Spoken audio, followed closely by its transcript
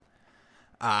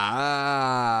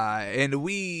And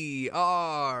we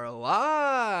are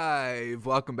live.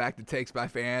 Welcome back to Takes by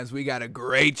Fans. We got a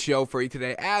great show for you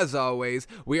today. As always,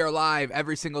 we are live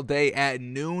every single day at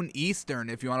noon Eastern.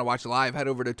 If you want to watch live, head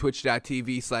over to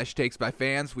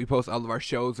twitch.tv/takesbyfans. We post all of our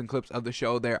shows and clips of the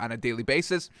show there on a daily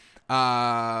basis.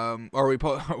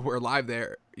 We're live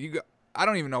there. I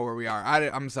don't even know where we are.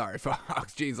 I'm sorry,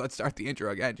 folks. Jeez, let's start the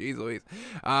intro again. Jeez Louise.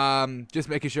 Just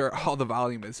making sure all the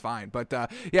volume is fine. But,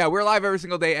 yeah, we're live every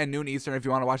single day at noon Eastern. If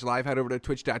you want to watch live, head over to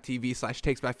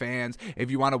twitch.tv/takesbyfans. If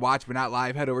you want to watch but not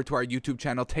live, head over to our YouTube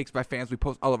channel, Takes by Fans. We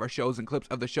post all of our shows and clips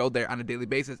of the show there on a daily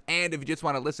basis. And if you just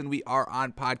want to listen, we are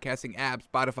on podcasting apps,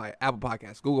 Spotify, Apple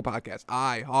Podcasts, Google Podcasts,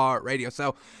 iHeartRadio.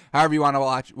 So however you want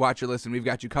to watch or listen, we've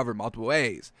got you covered multiple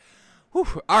ways.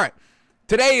 Whew. All right.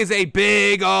 Today is a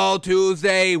big old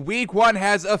Tuesday. Week 1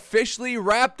 has officially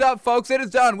wrapped up, folks. It is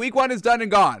done. Week 1 is done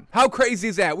and gone. How crazy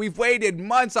is that? We've waited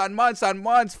months on months on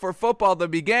months for football to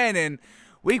begin, and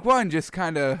Week 1 just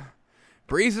kind of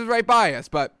breezes right by us.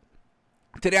 But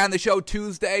today on the show,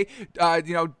 Tuesday,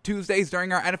 Tuesdays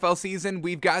during our NFL season,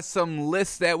 we've got some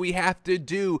lists that we have to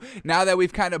do. Now that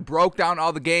we've kind of broke down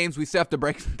all the games, we still have to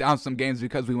break down some games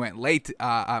because we went late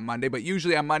on Monday. But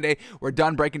usually on Monday, we're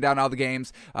done breaking down all the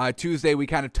games. Tuesday, we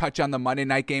kind of touch on the Monday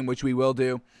night game, which we will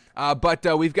do. But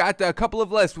we've got a couple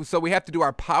of lists. So we have to do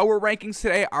our power rankings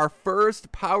today, our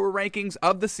first power rankings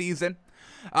of the season.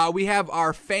 We have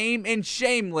our fame and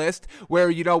shame list where,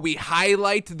 we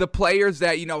highlight the players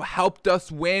that, helped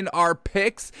us win our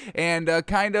picks and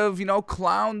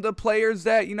clown the players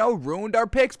that, ruined our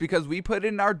picks because we put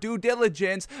in our due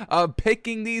diligence of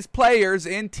picking these players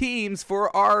and teams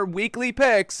for our weekly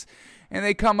picks and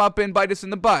they come up and bite us in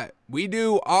the butt. We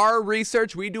do our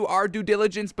research, we do our due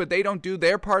diligence, but they don't do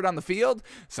their part on the field.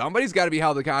 Somebody's got to be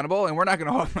held accountable, and we're not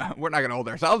gonna hold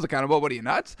ourselves accountable. What are you,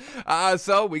 nuts?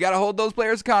 So we got to hold those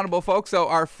players accountable, folks. So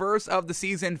our first of the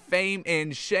season fame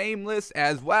and shame list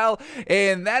as well,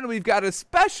 and then we've got a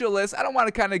specialist. I don't want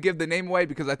to kind of give the name away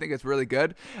because I think it's really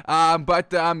good,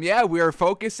 but we are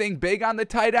focusing big on the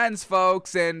tight ends,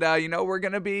 folks, and we're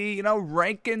gonna be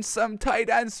ranking some tight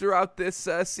ends throughout this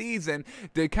season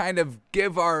to kind of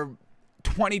give our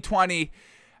 2020,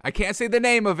 I can't say the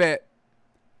name of it,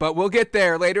 but we'll get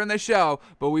there later in the show,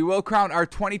 but we will crown our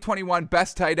 2021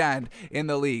 best tight end in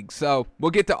the league. So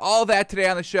we'll get to all that today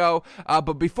on the show,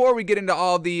 but before we get into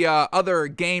all the other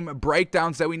game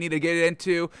breakdowns that we need to get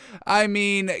into,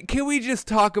 can we just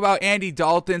talk about Andy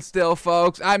Dalton still,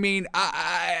 folks? We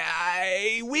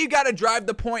got to drive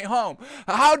the point home.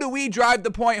 How do we drive the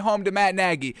point home to Matt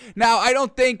Nagy? Now, I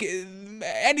don't think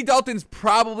Andy Dalton's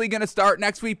probably going to start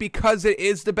next week because it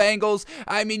is the Bengals.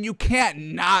 You can't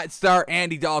not start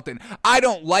Andy Dalton. I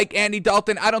don't like Andy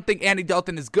Dalton. I don't think Andy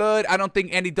Dalton is good. I don't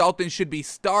think Andy Dalton should be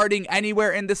starting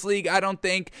anywhere in this league. I don't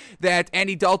think that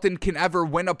Andy Dalton can ever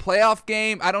win a playoff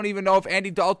game. I don't even know if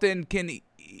Andy Dalton can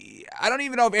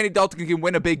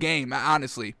win a big game,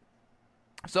 honestly.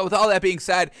 So with all that being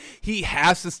said, he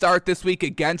has to start this week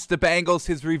against the Bengals,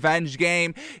 his revenge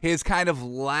game, his kind of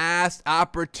last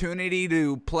opportunity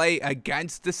to play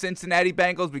against the Cincinnati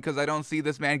Bengals, because I don't see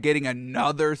this man getting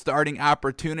another starting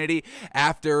opportunity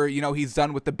after, he's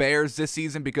done with the Bears this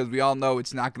season, because we all know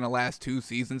it's not going to last 2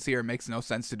 seasons here. It makes no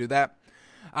sense to do that.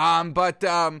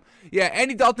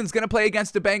 Andy Dalton's going to play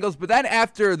against the Bengals, but then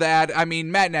after that,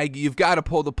 Matt Nagy, you've got to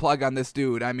pull the plug on this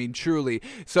dude, truly.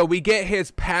 So we get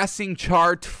his passing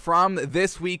chart from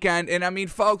this weekend, and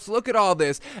folks, look at all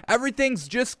this. Everything's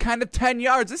just kind of 10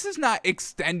 yards. This is not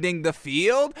extending the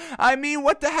field.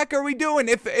 What the heck are we doing?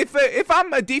 If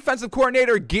I'm a defensive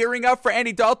coordinator gearing up for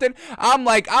Andy Dalton, I'm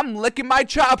licking my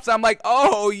chops. I'm like,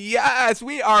 oh yes,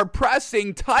 we are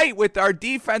pressing tight with our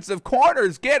defensive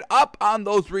corners. Get up on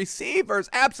those receivers,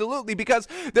 absolutely, because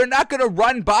they're not going to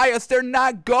run by us. They're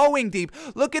not going deep.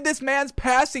 Look at this man's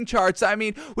passing charts.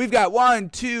 We've got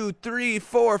 1, 2, 3,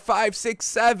 4, 5, 6,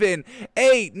 7,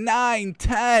 8, 9,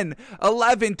 10,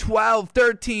 11, 12,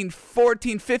 13,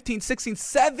 14, 15,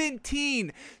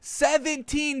 16,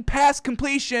 17 pass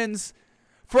completions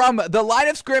from the line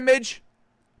of scrimmage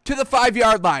to the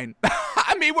 5-yard line.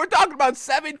 We're talking about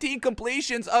 17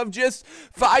 completions of just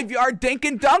 5-yard dink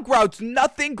and dunk routes.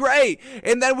 Nothing great.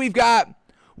 And then we've got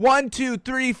 1, 2,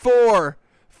 3, 4,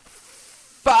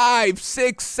 5,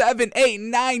 6, 7, 8,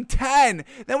 9, 10.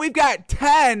 Then we've got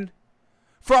 10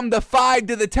 from the 5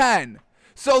 to the 10.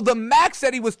 So the max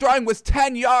that he was throwing was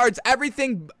 10 yards.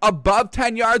 Everything above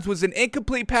 10 yards was an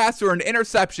incomplete pass or an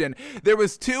interception. There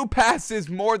was 2 passes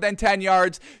more than 10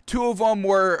 yards. 2 of them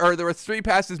were, or there was 3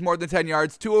 passes more than 10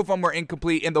 yards. 2 of them were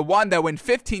incomplete. And the one that went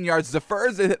 15 yards, the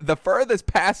furthest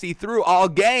pass he threw all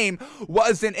game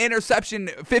was an interception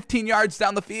 15 yards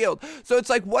down the field. So it's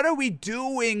like, what are we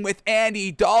doing with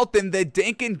Andy Dalton, the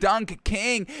dink and dunk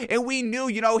king? And we knew,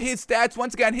 his stats,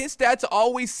 once again, his stats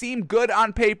always seem good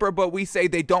on paper, but we say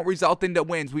they don't result into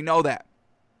wins. We know that.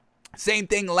 Same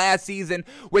thing last season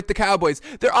with the Cowboys.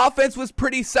 Their offense was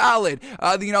pretty solid.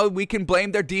 We can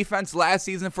blame their defense last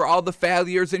season for all the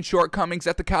failures and shortcomings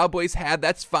that the Cowboys had.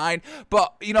 That's fine.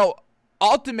 But,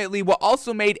 ultimately, what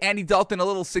also made Andy Dalton a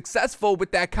little successful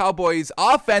with that Cowboys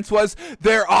offense was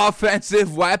their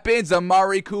offensive weapons.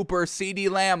 Amari Cooper, CeeDee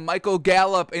Lamb, Michael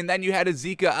Gallup, and then you had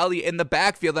Ezekiel Elliott in the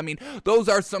backfield. I mean, those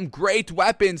are some great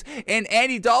weapons. And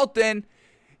Andy Dalton,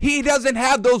 he doesn't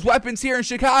have those weapons here in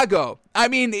Chicago. I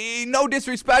mean, no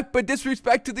disrespect, but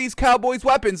disrespect to these Cowboys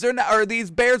weapons. They're not, or these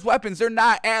Bears weapons. They're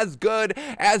not as good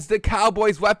as the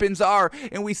Cowboys weapons are.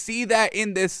 And we see that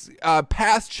in this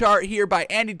pass chart here by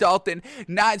Andy Dalton,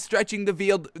 not stretching the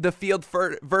field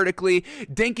vertically,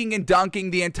 dinking and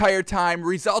dunking the entire time,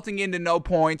 resulting into no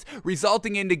points,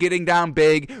 resulting into getting down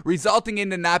big, resulting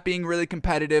into not being really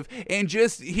competitive. And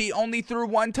just, he only threw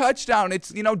 1 touchdown.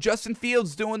 It's, Justin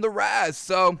Fields doing the rest.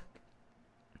 So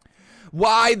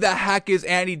why the heck is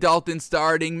Andy Dalton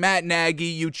starting? Matt Nagy,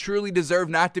 you truly deserve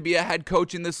not to be a head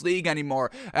coach in this league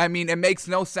anymore. I mean, it makes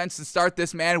no sense to start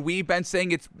this man. We've been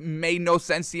saying it's made no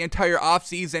sense the entire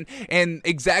offseason, and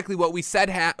exactly what we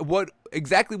said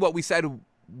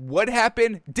would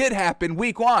happen did happen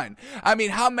week 1. I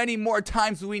mean, how many more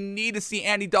times do we need to see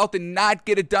Andy Dalton not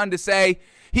get it done to say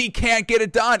he can't get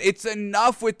it done? It's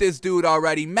enough with this dude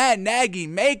already. Matt Nagy,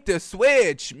 make the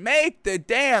switch. Make the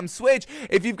damn switch.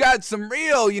 If you've got some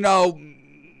real,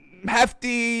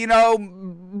 hefty,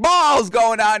 balls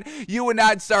going on, you would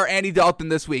not start Andy Dalton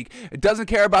this week. It doesn't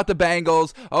care about the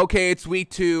Bengals. Okay, it's week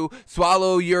 2.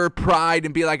 Swallow your pride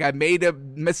and be like, I made a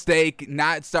mistake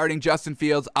not starting Justin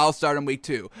Fields. I'll start him week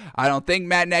 2. I don't think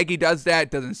Matt Nagy does that.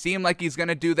 Doesn't seem like he's going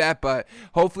to do that, but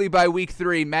hopefully by week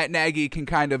 3, Matt Nagy can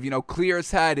kind of, clear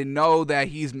his head and know that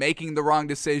he's making the wrong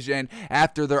decision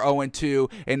after they're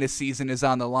 0-2 and the season is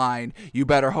on the line. You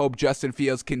better hope Justin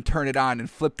Fields can turn it on and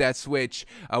flip that switch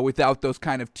without those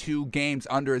kind of 2 games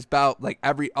under his belt like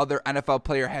every other NFL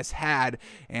player has had.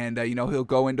 And, he'll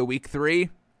go into week 3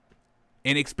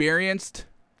 inexperienced,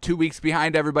 2 weeks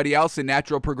behind everybody else in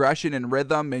natural progression and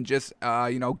rhythm and just,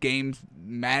 game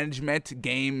management,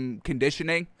 game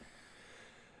conditioning.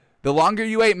 The longer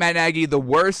you wait, Matt Nagy, the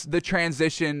worse the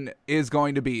transition is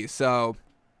going to be. So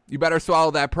you better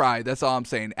swallow that pride. That's all I'm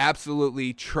saying.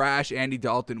 Absolutely trash Andy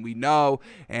Dalton, we know.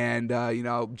 And,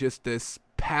 just this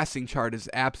passing chart is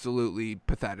absolutely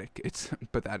pathetic. It's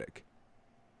pathetic.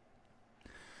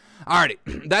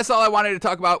 Alrighty, that's all I wanted to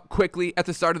talk about quickly at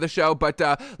the start of the show, but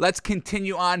let's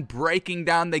continue on breaking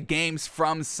down the games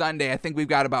from Sunday. I think we've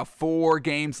got about 4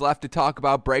 games left to talk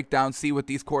about, break down, see what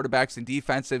these quarterbacks and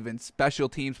defensive and special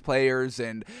teams players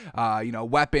and,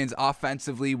 weapons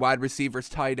offensively, wide receivers,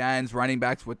 tight ends, running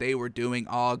backs, what they were doing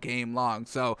all game long.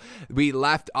 So we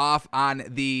left off on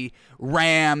the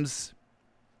Rams,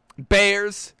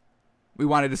 Bears. We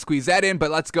wanted to squeeze that in,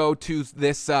 but let's go to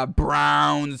this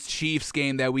Browns-Chiefs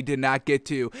game that we did not get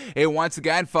to. And once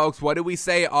again, folks, what did we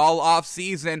say all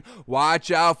offseason?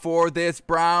 Watch out for this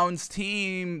Browns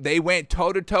team. They went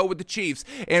toe-to-toe with the Chiefs.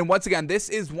 And once again, this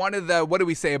is one of the, what do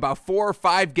we say, about 4 or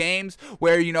 5 games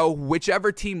where,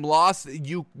 whichever team lost,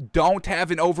 you don't have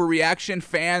an overreaction.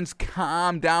 Fans,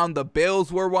 calm down. The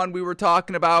Bills were one we were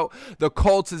talking about. The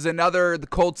Colts is another. The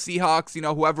Colts, Seahawks,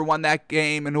 whoever won that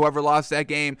game and whoever lost that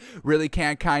game really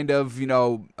can't kind of,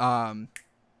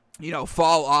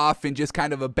 fall off and just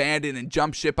kind of abandon and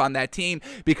jump ship on that team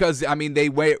because, they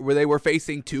were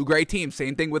facing 2 great teams.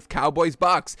 Same thing with Cowboys,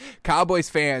 Bucks. Cowboys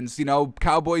fans,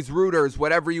 Cowboys rooters,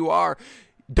 whatever you are,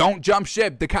 don't jump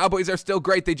ship. The Cowboys are still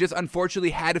great. They just unfortunately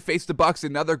had to face the Bucks,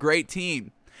 another great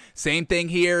team. Same thing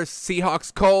here,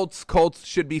 Seahawks, Colts. Colts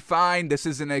should be fine. This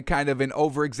isn't a kind of an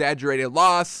over-exaggerated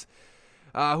loss.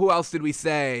 Who else did we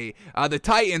say? The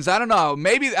Titans, I don't know.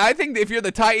 I think if you're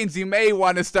the Titans, you may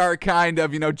want to start kind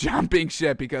of, jumping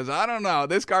ship because I don't know.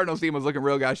 This Cardinals team was looking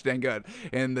real gosh dang good.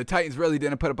 And the Titans really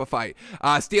didn't put up a fight.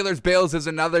 Steelers, Bills is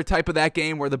another type of that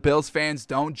game where the Bills fans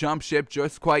don't jump ship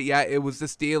just quite yet. It was the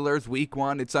Steelers week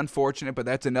 1. It's unfortunate, but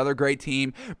that's another great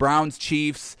team. Browns,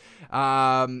 Chiefs,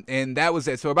 and that was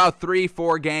it. So about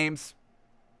 3-4 games.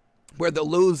 We're the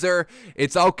loser.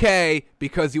 It's okay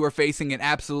because you were facing an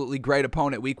absolutely great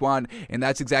opponent week 1, and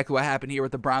that's exactly what happened here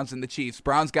with the Browns and the Chiefs.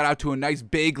 Browns got out to a nice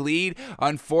big lead.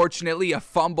 Unfortunately, a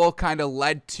fumble kind of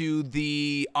led to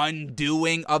the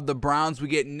undoing of the Browns. We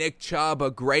get Nick Chubb, a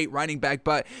great running back,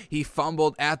 but he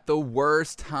fumbled at the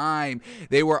worst time.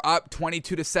 They were up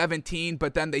 22-17,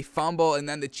 but then they fumble, and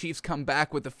then the Chiefs come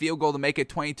back with a field goal to make it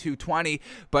 22-20.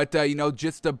 But,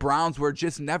 just the Browns were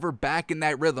just never back in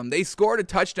that rhythm. They scored a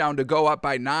touchdown to go up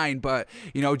by 9, but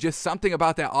just something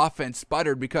about that offense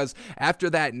sputtered, because after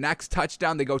that next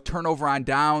touchdown they go turnover on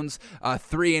downs,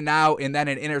 3 and out, and then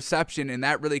an interception, and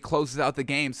that really closes out the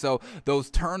game. So those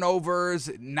turnovers,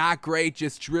 not great,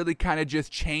 just really kind of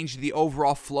just changed the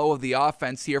overall flow of the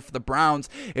offense here for the Browns.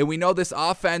 And we know this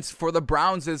offense for the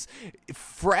Browns is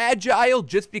fragile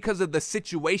just because of the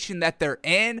situation that they're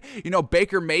in.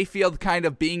 Baker Mayfield kind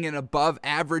of being an above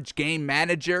average game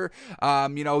manager,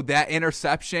 that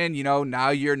interception, now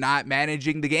you're not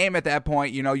managing the game at that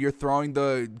point. You're throwing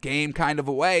the game kind of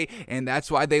away, and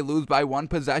that's why they lose by 1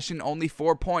 possession, only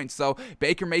 4 points. So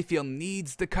Baker Mayfield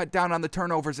needs to cut down on the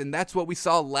turnovers, and that's what we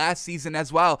saw last season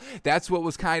as well. That's what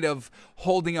was kind of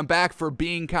holding him back for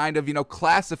being kind of,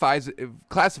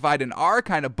 classified in our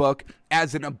kind of book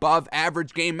as an above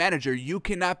average game manager. You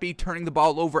cannot be turning the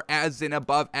ball over as an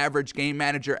above average game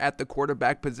manager at the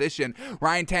quarterback position.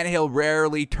 Ryan Tannehill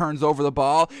rarely turns over the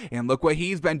ball, and look what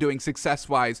he's been doing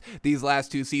success-wise these last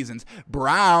 2 seasons.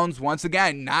 Browns, once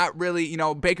again, not really,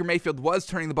 Baker Mayfield was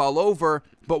turning the ball over,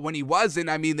 but when he wasn't,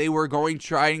 they were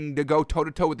trying to go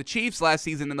toe-to-toe with the Chiefs last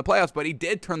season in the playoffs, but he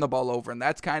did turn the ball over, and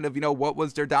that's kind of, what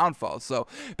was their downfall. So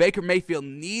Baker Mayfield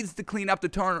needs to clean up the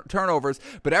turnovers,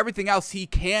 but everything else, he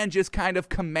can just kind of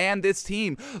command this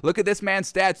team. Look at this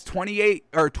man's stats,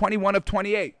 21 of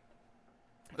 28.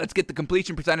 Let's get the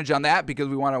completion percentage on that because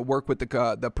we want to work with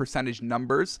the percentage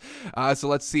numbers. So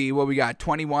let's see what we got.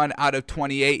 21 out of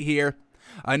 28 here.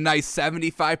 A nice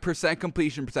 75%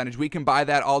 completion percentage. We can buy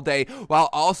that all day, while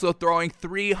also throwing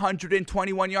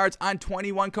 321 yards on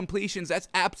 21 completions. That's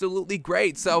absolutely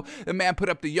great. So the man put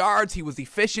up the yards. He was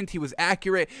efficient. He was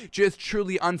accurate. Just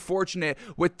truly unfortunate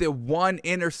with the 1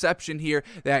 interception here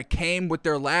that came with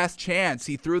their last chance.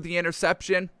 He threw the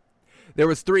interception. There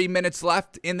was 3 minutes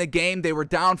left in the game. They were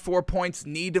down 4 points,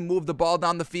 need to move the ball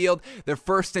down the field. They're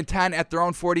 1st and 10 at their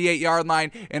own 48-yard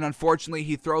line, and unfortunately,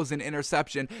 he throws an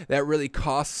interception that really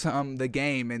costs the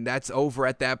game, and that's over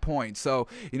at that point. So,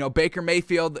 Baker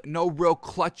Mayfield, no real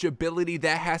clutch ability.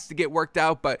 That has to get worked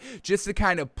out, but just the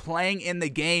kind of playing in the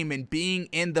game and being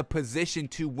in the position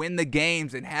to win the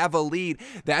games and have a lead,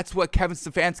 that's what Kevin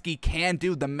Stefanski can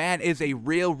do. The man is a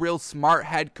real smart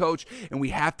head coach, and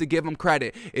we have to give him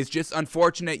credit. It's just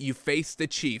unfortunate you face the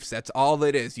Chiefs. That's all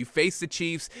it is. You face the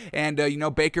Chiefs, and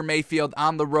Baker Mayfield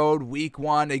on the road week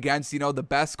 1 against the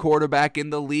best quarterback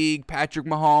in the league, Patrick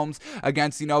Mahomes,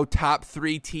 against top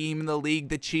 3 team in the league,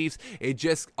 the Chiefs. It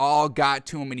just all got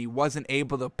to him, and he wasn't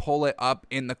able to pull it up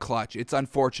in the clutch. It's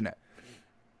unfortunate.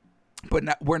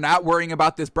 But we're not worrying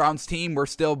about this Browns team. We're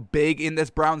still big in this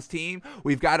Browns team.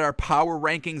 We've got our power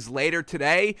rankings later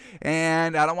today,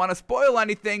 and I don't want to spoil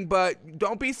anything, but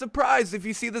don't be surprised if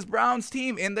you see this Browns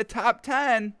team in the top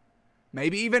 10,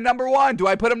 maybe even number 1. Do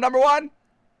I put them number 1?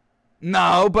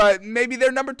 No, but maybe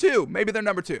they're number 2.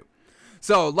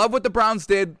 So, love what the Browns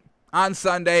did on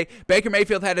Sunday. Baker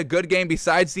Mayfield had a good game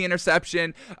besides the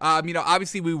interception.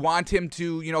 Obviously we want him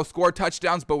to, score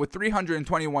touchdowns, but with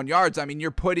 321 yards,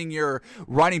 you're putting your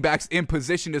running backs in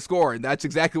position to score, and that's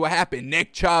exactly what happened.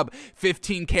 Nick Chubb,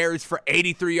 15 carries for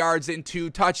 83 yards and 2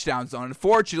 touchdowns.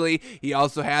 Unfortunately, he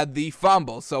also had the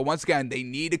fumble. So once again, they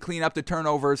need to clean up the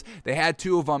turnovers. They had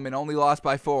 2 of them and only lost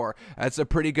by 4. That's a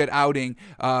pretty good outing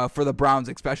for the Browns,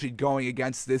 especially going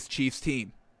against this Chiefs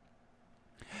team.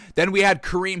 Then we had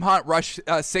Kareem Hunt rush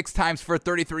 6 times for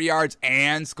 33 yards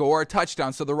and score a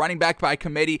touchdown. So the running back by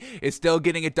committee is still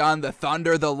getting it done. The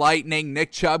Thunder, the Lightning,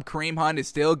 Nick Chubb, Kareem Hunt is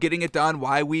still getting it done.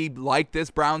 Why we like this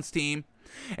Browns team.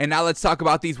 And now let's talk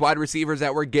about these wide receivers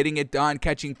that were getting it done,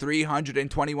 catching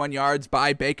 321 yards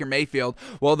by Baker Mayfield.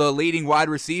 Well, the leading wide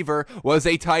receiver was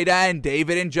a tight end,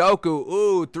 David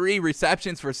Njoku. 3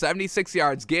 receptions for 76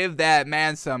 yards. Give that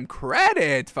man some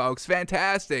credit, folks.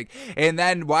 Fantastic. And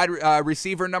then wide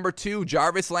receiver number 2,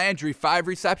 Jarvis Landry, 5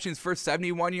 receptions for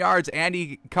 71 yards, and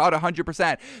he caught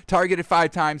 100%. Targeted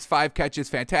 5 times, 5 catches.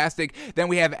 Fantastic. Then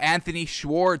we have Anthony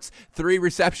Schwartz, 3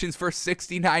 receptions for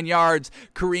 69 yards.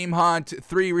 Kareem Hunt,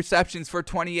 3 receptions for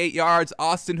 28 yards.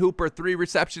 Austin Hooper, 3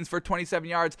 receptions for 27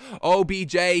 yards.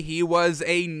 OBJ, he was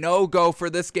a no-go for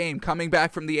this game. Coming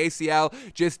back from the ACL,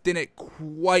 just didn't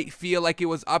quite feel like it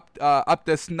was up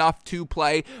to snuff to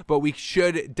play, but we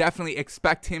should definitely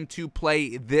expect him to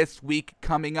play this week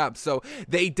coming up. So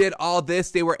they did all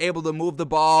this. They were able to move the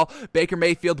ball. Baker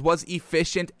Mayfield was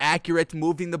efficient, accurate,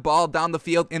 moving the ball down the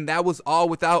field, and that was all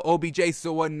without OBJ.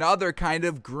 So another kind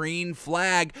of green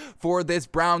flag for this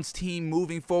Browns team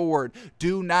moving forward.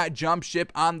 Do not jump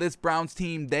ship on this Browns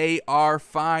team. They are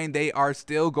fine. They are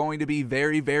still going to be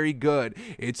very, very good.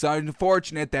 It's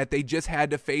unfortunate that they just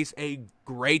had to face a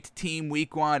great team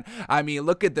week 1. I mean,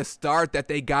 look at the start that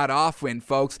they got off in,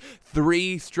 folks.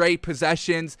 3 straight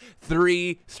possessions,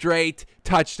 3 straight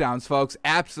touchdowns, folks.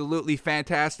 Absolutely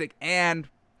fantastic. And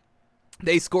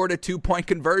they scored a 2-point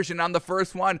conversion on the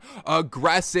first one.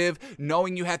 Aggressive,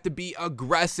 knowing you have to be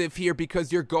aggressive here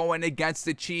because you're going against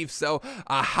the Chiefs. So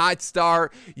a hot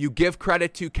start. You give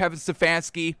credit to Kevin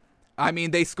Stefanski. I mean,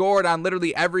 they scored on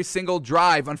literally every single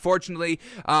drive. Unfortunately,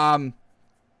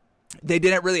 they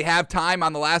didn't really have time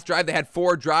on the last drive. They had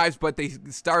 4 drives, but they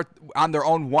start on their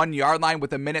own 1-yard line with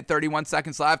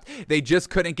 1:31 left. They just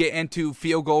couldn't get into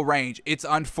field goal range. It's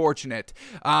unfortunate.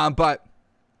 But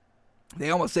they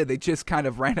almost said they just kind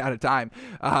of ran out of time.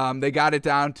 They got it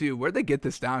down to, where'd they get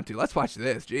this down to? Let's watch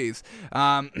this. Jeez.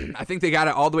 I think they got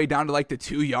it all the way down to like the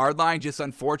 2-yard line. Just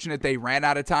unfortunate they ran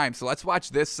out of time. So let's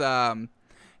watch this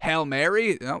Hail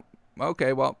Mary. No.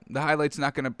 Okay, well, the highlight's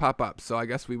not going to pop up, so I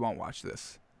guess we won't watch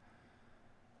this.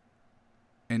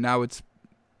 And now it's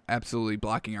absolutely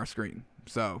blocking our screen.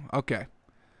 So, okay.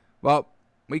 Well,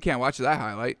 we can't watch that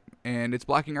highlight, and it's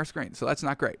blocking our screen, so that's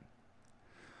not great.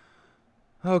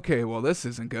 Okay, well, this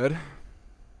isn't good.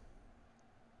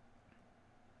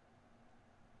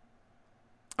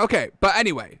 Okay, but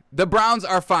anyway, the Browns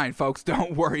are fine, folks.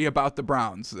 Don't worry about the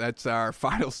Browns. That's our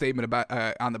final statement about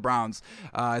on the Browns.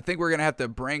 I think we're going to have to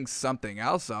bring something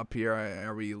else up here.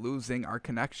 Are we losing our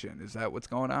connection? Is that what's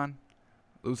going on?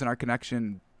 Losing our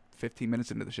connection 15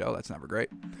 minutes into the show. That's never great.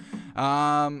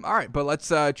 All right, but let's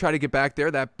try to get back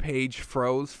there. That page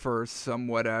froze for some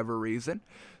whatever reason.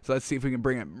 So let's see if we can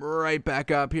bring it right back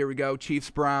up. Here we go.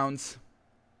 Chiefs, Browns.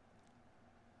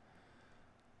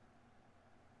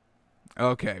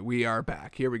 Okay, we are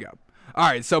back. Here we go. All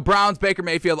right, so Browns, Baker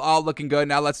Mayfield, all looking good.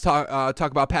 Now let's talk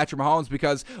about Patrick Mahomes,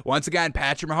 because once again,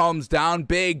 Patrick Mahomes down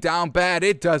big, down bad.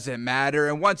 It doesn't matter.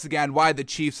 And once again, why the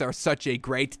Chiefs are such a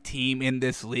great team in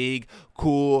this league.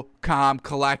 Cool, calm,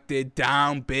 collected,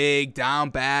 down big,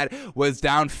 down bad, was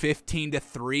down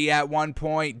 15-3 at one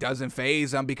point. Doesn't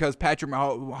faze them because Patrick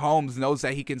Mahomes knows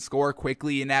that he can score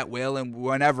quickly and at will and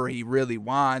whenever he really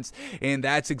wants. And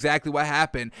that's exactly what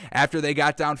happened. After they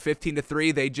got down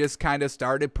 15-3, they just kind of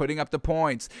started putting up the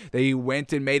points. They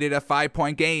went and made it a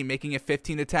 5-point game, making it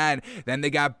 15-10. Then they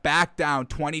got back down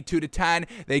 22-10.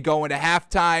 They go into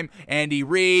halftime. Andy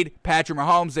Reid, Patrick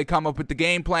Mahomes, they come up with the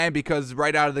game plan because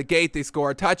right out of the gate, they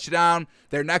score a touchdown.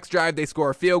 Their next drive, they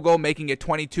score a field goal, making it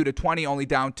 22-20, only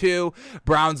down 2.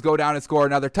 Browns go down and score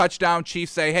another touchdown.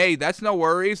 Chiefs say, hey, that's no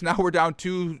worries. Now we're down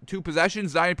two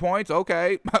possessions, 9 points.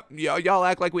 Okay. Y'all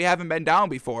act like we haven't been down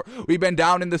before. We've been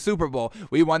down in the Super Bowl.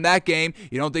 We won that game.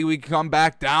 You don't think we can come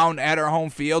back down at our home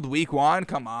field week 1?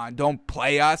 Come on, don't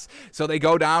play us. So they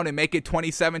go down and make it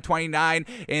 27-29,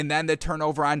 and then the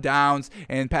turnover on downs,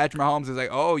 and Patrick Mahomes is like,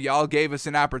 oh, y'all gave us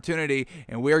an opportunity,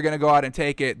 and we're going to go out and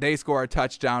take it. They score a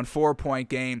touchdown, 4-point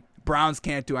game. Browns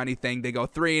can't do anything. They go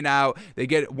 3 and out. They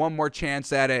get one more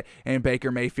chance at it, and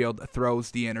Baker Mayfield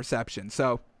throws the interception.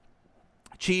 So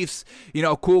Chiefs,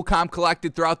 cool, calm,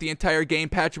 collected throughout the entire game.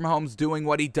 Patrick Mahomes doing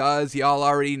what he does. Y'all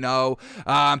already know.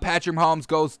 Patrick Mahomes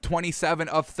goes 27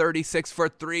 of 36 for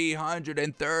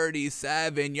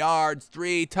 337 yards,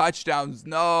 3 touchdowns,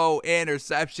 no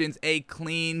interceptions. A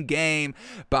clean game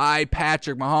by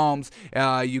Patrick Mahomes.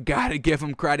 You got to give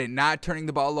him credit. Not turning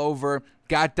the ball over.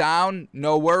 Got down,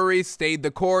 no worries, stayed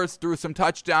the course, threw some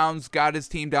touchdowns, got his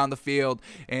team down the field,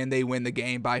 and they win the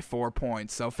game by 4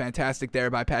 points. So fantastic there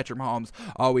by Patrick Mahomes.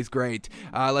 Always great.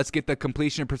 Let's get the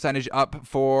completion percentage up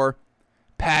for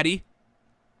Patty.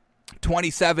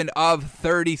 27 of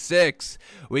 36.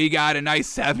 We got a nice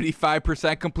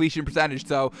 75% completion percentage.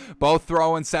 So both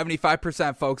throwing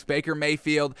 75%, folks. Baker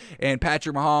Mayfield and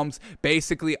Patrick Mahomes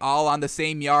basically all on the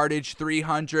same yardage.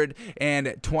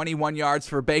 321 yards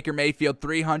for Baker Mayfield,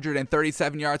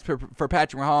 337 yards for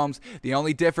Patrick Mahomes. The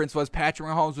only difference was Patrick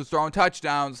Mahomes was throwing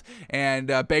touchdowns, and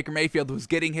Baker Mayfield was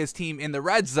getting his team in the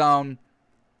red zone,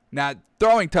 not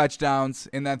throwing touchdowns,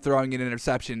 and then throwing an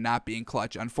interception, not being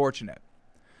clutch. Unfortunate.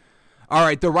 All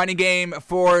right, the running game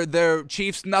for the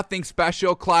Chiefs, nothing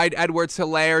special. Clyde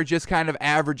Edwards-Helaire, just kind of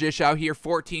average-ish out here.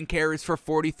 14 carries for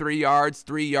 43 yards,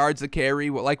 3 yards a carry.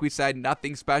 Like we said,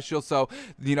 nothing special. So,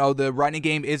 the running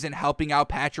game isn't helping out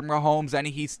Patrick Mahomes, and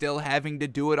he's still having to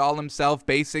do it all himself,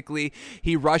 basically.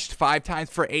 He rushed 5 times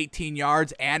for 18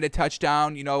 yards and a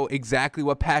touchdown, exactly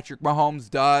what Patrick Mahomes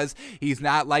does. He's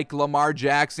not like Lamar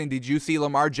Jackson. Did you see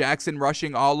Lamar Jackson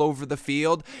rushing all over the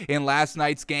field in last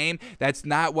night's game? That's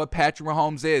not what Patrick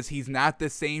Mahomes is. He's not the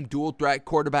same dual threat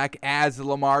quarterback as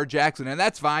Lamar Jackson, and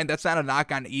that's fine. That's not a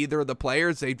knock on either of the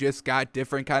players. They've just got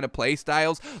different kind of play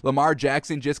styles. Lamar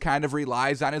Jackson just kind of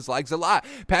relies on his legs a lot.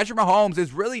 Patrick Mahomes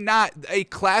is really not a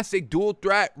classic dual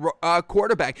threat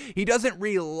quarterback. He doesn't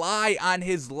rely on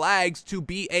his legs to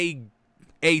be a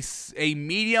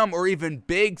medium or even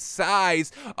big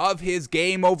size of his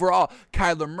game overall.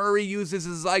 Kyler Murray uses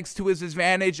his legs to his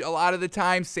advantage a lot of the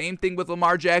time. Same thing with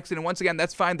Lamar Jackson. And once again,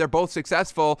 that's fine. They're both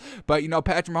successful. But,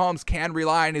 Patrick Mahomes can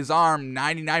rely on his arm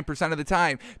 99% of the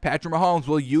time. Patrick Mahomes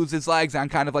will use his legs on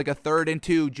kind of like a 3rd and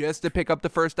 2 just to pick up the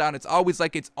first down. It's always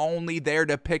like it's only there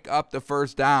to pick up the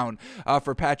first down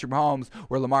for Patrick Mahomes,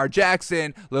 where Lamar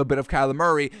Jackson, a little bit of Kyler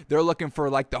Murray, they're looking for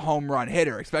like the home run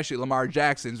hitter, especially Lamar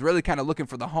Jackson's really kind of looking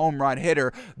for the home run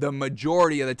hitter the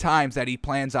majority of the times that he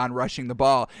plans on rushing the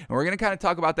ball. And we're going to kind of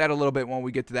talk about that a little bit when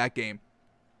we get to that game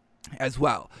as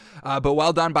well. But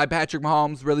well done by Patrick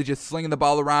Mahomes, really just slinging the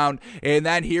ball around. And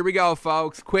then here we go,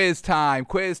 folks. Quiz time.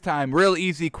 Real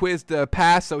easy quiz to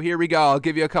pass. So here we go. I'll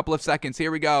give you a couple of seconds.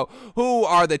 Here we go. Who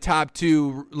are the top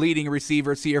 2 leading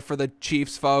receivers here for the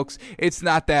Chiefs, folks? It's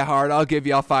not that hard. I'll give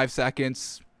y'all 5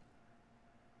 seconds.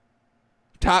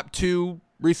 Top 2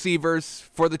 receivers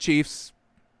for the Chiefs.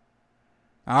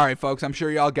 All right, folks, I'm sure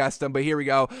y'all guessed them, but here we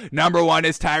go. Number 1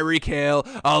 is Tyreek Hill,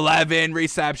 11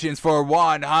 receptions for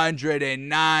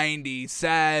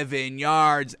 197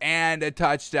 yards and a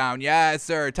touchdown. Yes,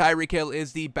 sir. Tyreek Hill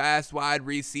is the best wide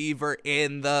receiver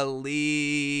in the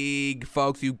league,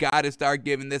 folks. You got to start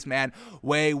giving this man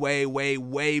way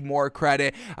more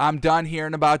credit. I'm done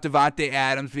hearing about Davante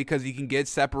Adams because he can get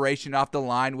separation off the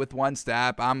line with one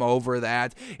step. I'm over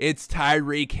that. It's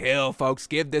Tyreek Hill, folks.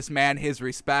 Give this man his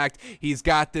respect. He's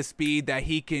got the speed that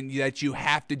you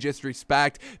have to just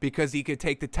respect, because he could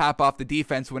take the top off the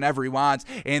defense whenever he wants,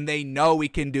 and they know he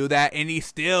can do that, and he's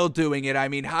still doing it. I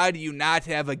mean, how do you not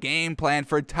have a game plan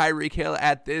for Tyreek Hill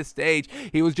at this stage?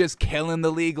 He was just killing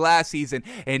the league last season,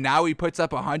 and now he puts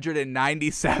up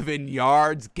 197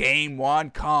 yards game 1.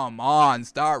 Come on,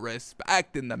 start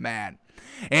respecting the man.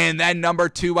 And then number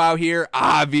 2 out here,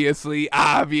 obviously,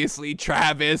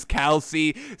 Travis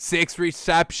Kelce, 6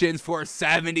 receptions for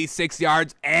 76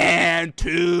 yards and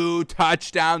 2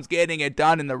 touchdowns, getting it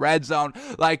done in the red zone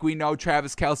like we know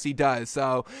Travis Kelce does.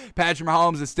 So Patrick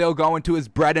Mahomes is still going to his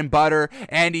bread and butter.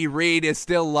 Andy Reid is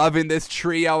still loving this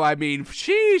trio. I mean,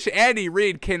 sheesh, Andy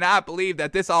Reid cannot believe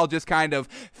that this all just kind of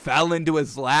fell into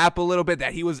his lap a little bit,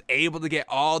 that he was able to get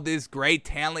all this great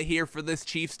talent here for this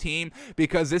Chiefs team,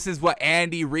 because this is what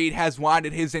Andy Reid has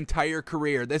wanted his entire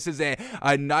career. This is a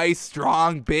nice,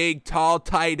 strong, big, tall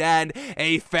tight end,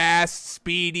 a fast,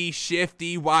 speedy,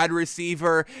 shifty wide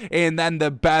receiver, and then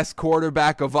the best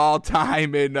quarterback of all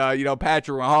time in,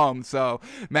 Patrick Mahomes. So,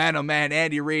 man, oh man,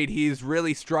 Andy Reid, he's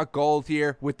really struck gold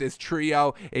here with this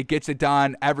trio. It gets it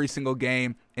done every single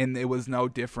game, and it was no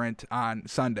different on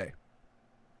Sunday.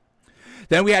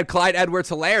 Then we had Clyde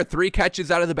Edwards-Helaire, 3 catches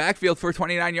out of the backfield for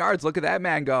 29 yards. Look at that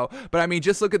man go. But, I mean,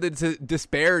 just look at the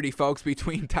disparity, folks,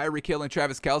 between Tyreek Hill and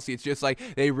Travis Kelce. It's just like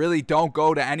they really don't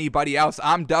go to anybody else.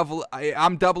 I'm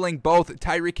doubling both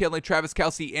Tyreek Hill and Travis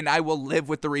Kelce, and I will live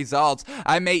with the results.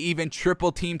 I may even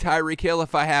triple team Tyreek Hill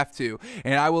if I have to,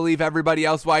 and I will leave everybody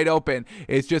else wide open.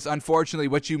 It's just, unfortunately,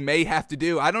 what you may have to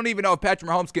do. I don't even know if Patrick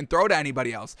Mahomes can throw to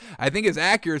anybody else. I think his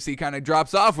accuracy kind of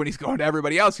drops off when he's going to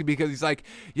everybody else, because he's like,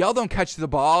 y'all don't catch the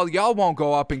ball. Y'all won't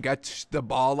go up and get the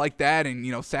ball like that and,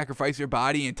 sacrifice your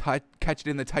body and catch it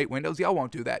in the tight windows. Y'all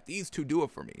won't do that. These two do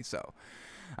it for me, so...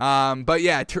 But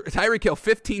yeah, Tyreek Hill,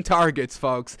 15 targets,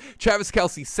 folks. Travis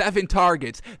Kelce, 7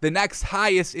 targets. The next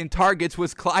highest in targets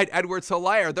was Clyde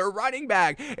Edwards-Helaire, their running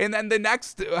back. And then the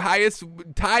next highest,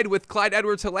 tied with Clyde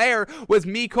Edwards-Helaire, was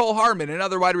Mecole Hardman,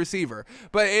 another wide receiver.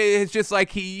 But it's just like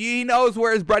he knows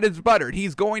where his bread is buttered.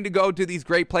 He's going to go to these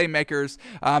great playmakers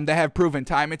that have proven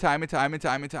time and time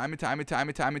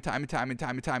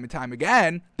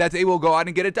again that they will go out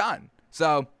and get it done.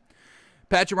 So,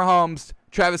 Patrick Mahomes,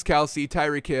 Travis Kelce,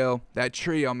 Tyreek Hill, that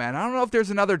trio, man. I don't know if there's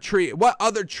another trio. What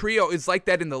other trio is like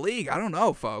that in the league? I don't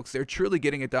know, folks. They're truly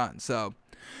getting it done. So,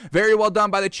 very well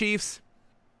done by the Chiefs.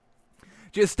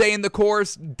 just staying the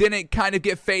course, didn't kind of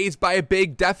get phased by a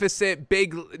big deficit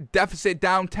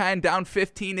down 10, down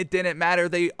 15. It didn't matter.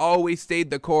 They always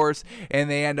stayed the course, and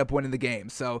they end up winning the game.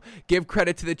 So give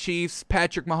credit to the Chiefs.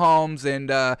 Patrick Mahomes and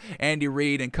Andy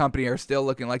Reid and company are still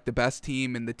looking like the best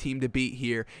team and the team to beat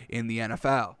here in the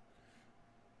NFL.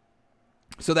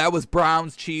 So that was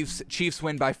Browns, Chiefs. Chiefs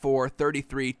win by 4,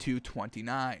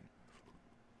 33-29.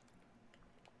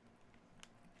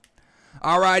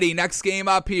 Alrighty, next game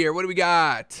up here. What do we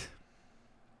got?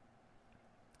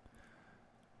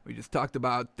 We just talked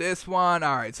about this one.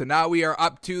 All right, so now we are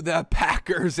up to the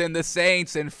Packers and the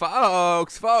Saints. And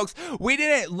folks, we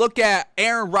didn't look at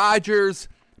Aaron Rodgers'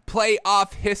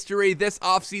 playoff history this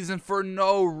offseason for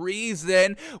no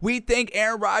reason. We think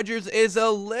Aaron Rodgers is a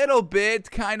little bit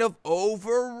kind of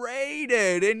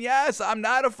overrated. And yes, I'm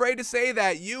not afraid to say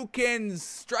that. You can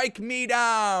strike me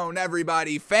down,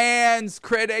 everybody. Fans,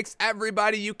 critics,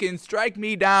 everybody, you can strike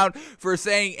me down for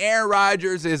saying Aaron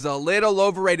Rodgers is a little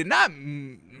overrated. Not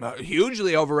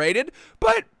hugely overrated,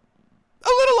 but a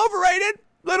little overrated.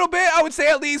 Little bit, I would say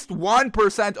at least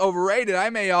 1% overrated. I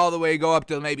may all the way go up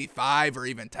to maybe 5 or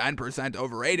even 10%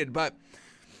 overrated, but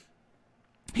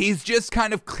he's just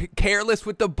kind of careless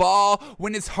with the ball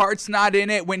when his heart's not in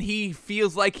it, when he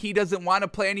feels like he doesn't want to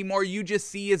play anymore. You just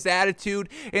see his attitude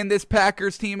in this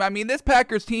Packers team. I mean, this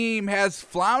Packers team has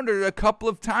floundered a couple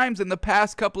of times in the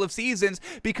past couple of seasons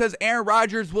because Aaron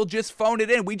Rodgers will just phone it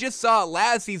in. We just saw it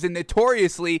last season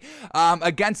notoriously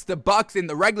against the Bucs in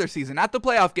the regular season, not the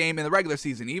playoff game, in the regular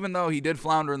season, even though he did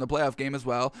flounder in the playoff game as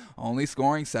well, only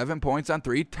scoring 7 points on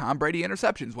 3 Tom Brady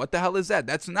interceptions. What the hell is that?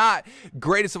 That's not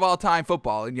greatest of all time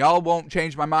football. And y'all won't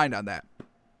change my mind on that.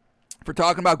 For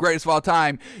talking about greatest of all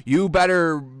time, you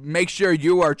better make sure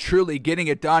you are truly getting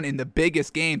it done in the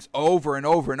biggest games over and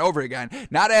over and over again.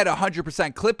 Not at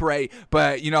 100% clip rate,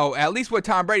 but, you know, at least what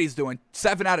Tom Brady's doing,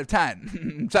 7 out of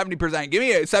 10, 70%. Give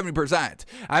me a 70%.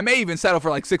 I may even settle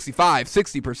for like 65,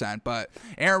 60%, but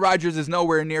Aaron Rodgers is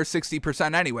nowhere near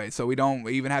 60% anyway, so we don't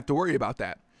even have to worry about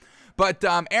that. But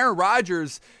Aaron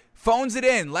Rodgers phones it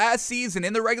in last season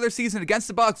in the regular season against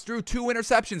the Bucs, threw 2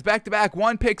 interceptions back-to-back,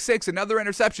 1 pick six, another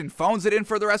interception, phones it in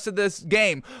for the rest of this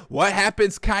game. What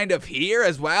happens kind of here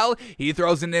as well? He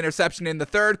throws an interception in the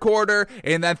third quarter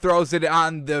and then throws it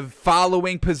on the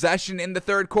following possession in the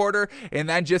third quarter and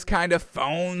then just kind of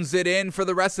phones it in for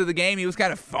the rest of the game. He was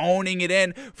kind of phoning it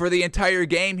in for the entire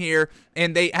game here,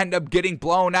 and they end up getting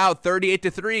blown out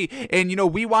 38-3. And, you know,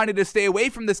 we wanted to stay away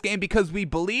from this game because we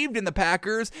believed in the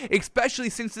Packers,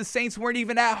 especially since the Saints weren't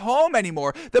even at home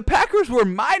anymore. The Packers were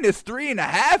minus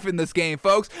 3.5 in this game,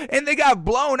 folks, and they got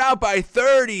blown out by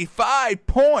 35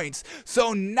 points.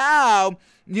 So now,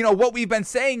 you know, what we've been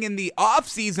saying in the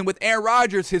offseason with Aaron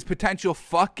Rodgers, his potential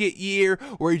fuck it year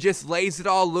where he just lays it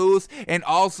all loose, and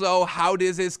also how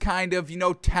does his kind of, you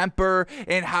know, temper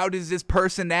and how does his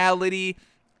personality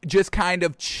just kind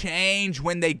of change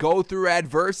when they go through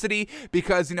adversity,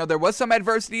 because, you know, there was some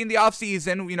adversity in the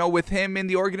offseason, you know, with him in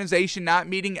the organization not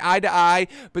meeting eye to eye,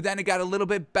 but then it got a little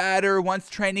bit better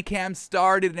once training camp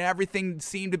started and everything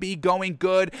seemed to be going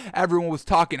good. Everyone was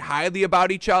talking highly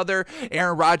about each other.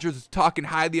 Aaron Rodgers was talking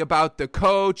highly about the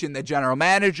coach and the general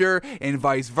manager and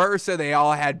vice versa. They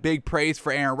all had big praise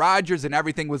for Aaron Rodgers and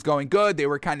everything was going good. They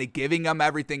were kind of giving him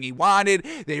everything he wanted.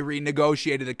 They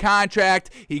renegotiated the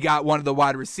contract. He got one of the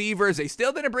wide receivers. They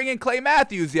still didn't bring in Clay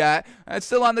Matthews yet. That's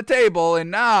still on the table. And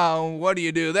now, what do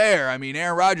you do there? I mean,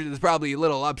 Aaron Rodgers is probably a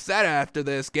little upset after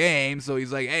this game. So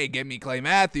he's like, hey, give me Clay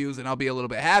Matthews and I'll be a little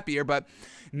bit happier. But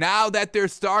now that they're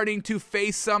starting to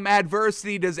face some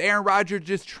adversity, does Aaron Rodgers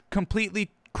just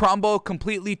completely crumble,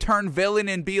 completely turn villain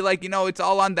and be like, you know, it's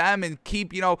all on them and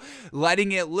keep, you know,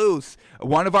 letting it loose?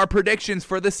 One of our predictions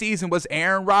for the season was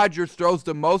Aaron Rodgers throws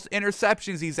the most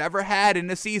interceptions he's ever had in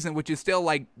the season, which is still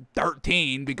like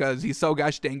 13 because he's so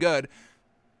gosh dang good.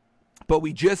 But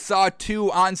we just saw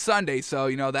 2 on Sunday, so,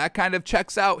 you know, that kind of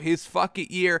checks out his fuck it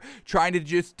year, trying to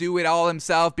just do it all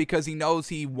himself because he knows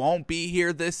he won't be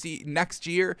here next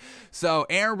year. So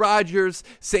Aaron Rodgers,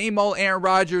 same old Aaron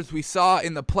Rodgers we saw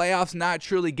in the playoffs, not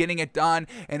truly getting it done.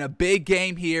 In a big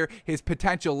game here, his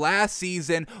potential last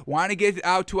season, want to get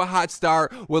out to a hot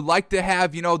start, would like to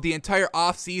have, you know, the entire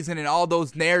offseason and all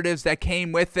those narratives that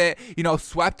came with it, you know,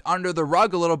 swept under the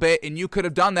rug a little bit, and you could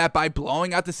have done that by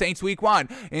blowing out the Saints week 1.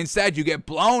 Instead, you You get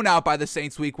blown out by the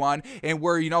Saints week 1, and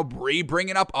we're,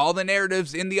 bringing up all the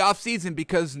narratives in the offseason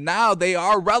because now they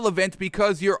are relevant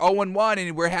because you're 0-1,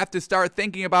 and we have to start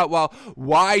thinking about, well,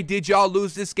 why did y'all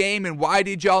lose this game, and why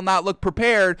did y'all not look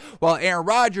prepared? Well, Aaron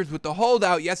Rodgers with the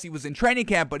holdout, yes, he was in training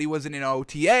camp, but he wasn't in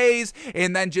OTAs,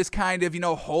 and then just kind of,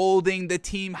 holding the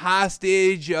team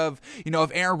hostage of,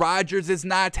 if Aaron Rodgers is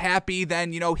not happy,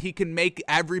 then, he can make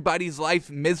everybody's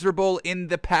life miserable in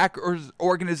the Packers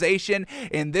organization,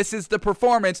 and this is the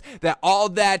performance that all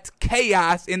that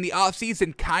chaos in the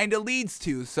offseason kind of leads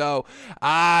to. So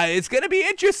it's going to be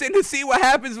interesting to see what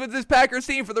happens with this Packers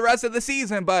team for the rest of the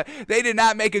season, but they did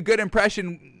not make a good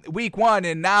impression week 1,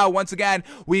 and now once again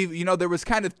there was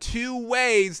kind of two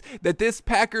ways that this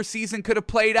Packers season could have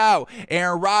played out.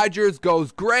 Aaron Rodgers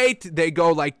goes great. They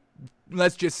go like,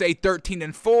 let's just say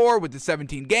 13-4 with the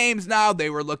 17 games now. They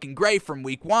were looking great from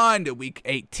week 1 to week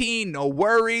 18, no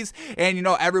worries. And,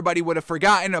 everybody would have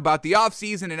forgotten about the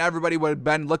offseason, and everybody would have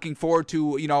been looking forward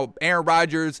to, Aaron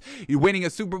Rodgers winning a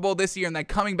Super Bowl this year and then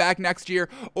coming back next year.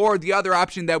 Or the other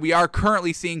option that we are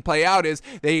currently seeing play out is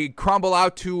they crumble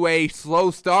out to a slow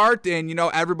start, and,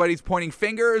 everybody's pointing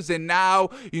fingers. And now,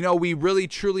 we really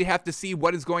truly have to see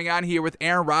what is going on here with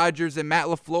Aaron Rodgers and Matt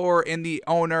LaFleur and the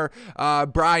owner,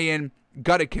 Brian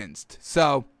Gutekunst.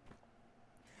 So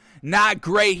not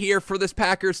great here for this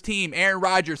Packers team. Aaron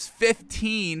Rodgers,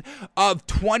 15 of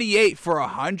 28 for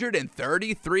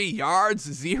 133 yards,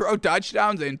 0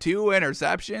 touchdowns, and 2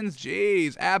 interceptions.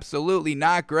 Jeez, absolutely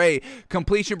not great.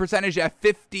 Completion percentage at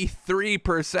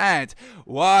 53%.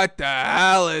 What the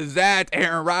hell is that?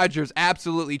 Aaron Rodgers,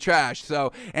 absolutely trash.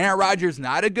 So Aaron Rodgers,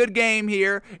 not a good game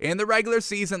here in the regular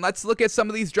season. Let's look at some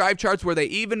of these drive charts where they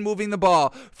even moving the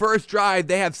ball. First drive,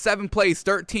 they have 7 plays,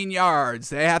 13 yards.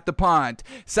 They have to punt.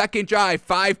 Second drive,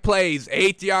 5 plays,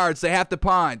 8 yards. They have to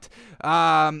punt.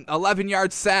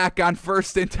 11-yard sack on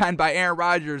 1st and 10 by Aaron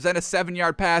Rodgers. Then a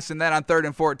 7-yard pass, and then on 3rd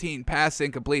and 14, pass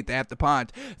incomplete. They have to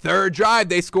punt. Third drive,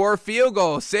 they score a field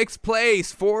goal. 6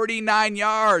 plays, 49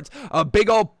 yards. A big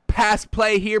old pass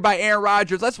play here by Aaron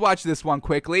Rodgers. Let's watch this one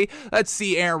quickly. Let's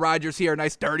see Aaron Rodgers here. A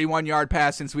nice 31-yard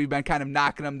pass since we've been kind of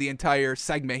knocking him the entire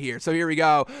segment here. So here we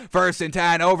go. 1st and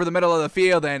 10 over the middle of the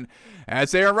field, and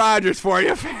that's Aaron Rodgers for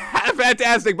you.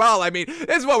 Fantastic ball. I mean,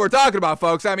 this is what we're talking about,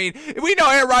 folks. I mean, we know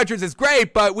Aaron Rodgers is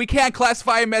great, but we can't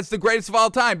classify him as the greatest of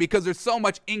all time because there's so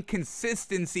much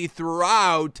inconsistency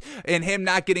throughout in him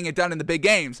not getting it done in the big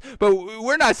games. But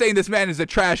we're not saying this man is a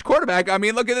trash quarterback. I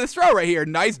mean, look at this throw right here.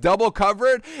 Nice double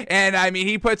covered, and I mean,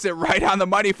 he puts it right on the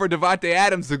money for Davante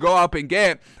Adams to go out and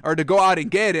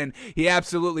get, and he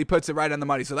absolutely puts it right on the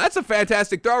money. So that's a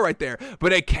fantastic throw right there.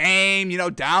 But it came,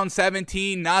 down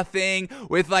 17-0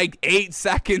 with like 8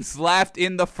 seconds left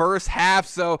in the first half.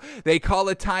 So they call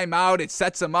a timeout. It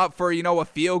sets them up for, a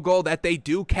field goal that they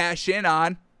do cash in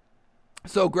on.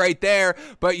 So great there,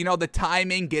 but the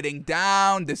timing getting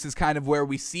down, this is kind of where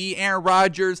we see Aaron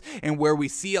Rodgers and where we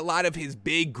see a lot of his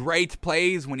big, great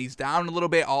plays when he's down a little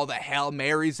bit, all the Hail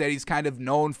Marys that he's kind of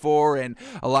known for, and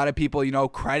a lot of people,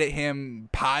 credit him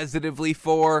positively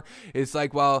for. It's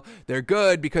like, well, they're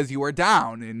good because you were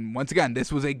down, and once again,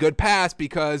 this was a good pass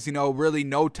because, really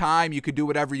no time, you could do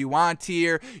whatever you want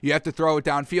here, you have to throw it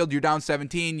downfield, you're down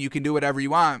 17, you can do whatever you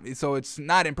want, so it's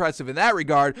not impressive in that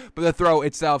regard, but the throw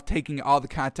itself, taking all the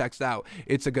context out,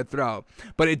 it's a good throw.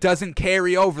 But it doesn't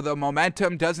carry over. The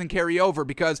momentum doesn't carry over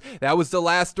because that was the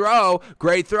last throw.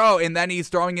 Great throw. And then he's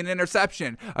throwing an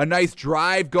interception. A nice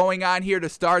drive going on here to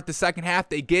start the second half.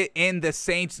 They get in the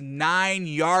Saints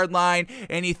 9-yard line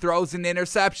and he throws an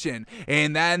interception.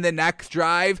 And then the next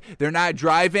drive, they're not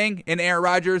driving and Aaron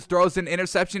Rodgers throws an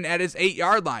interception at his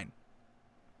 8-yard line.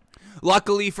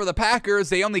 Luckily for the Packers,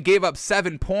 they only gave up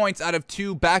 7 points out of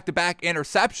 2 back-to-back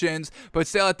interceptions, but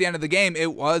still at the end of the game,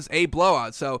 it was a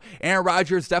blowout. So Aaron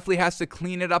Rodgers definitely has to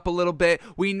clean it up a little bit.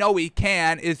 We know he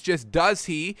can. It's just, does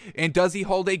he? And does he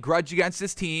hold a grudge against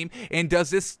this team? And does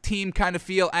this team kind of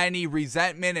feel any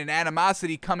resentment and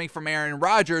animosity coming from Aaron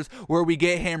Rodgers where we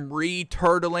get him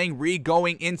re-turtling,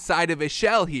 re-going inside of his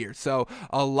shell here? So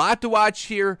a lot to watch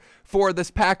here for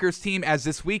this Packers team as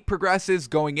this week progresses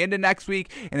going into next week.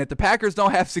 And if the Packers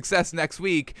don't have success next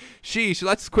week, sheesh,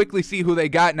 let's quickly see who they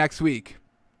got next week.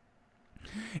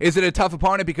 Is it a tough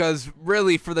opponent? Because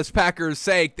really, for this Packers'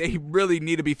 sake, they really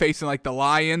need to be facing like the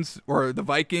Lions or the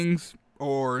Vikings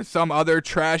or some other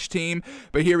trash team.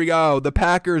 But here we go. The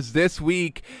Packers this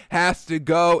week has to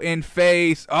go and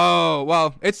face,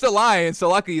 it's the Lions, so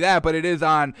lucky that, but it is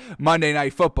on Monday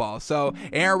Night Football. So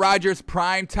Aaron Rodgers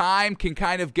prime time can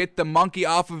kind of get the monkey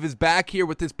off of his back here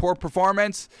with his poor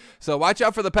performance. So watch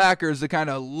out for the Packers to kind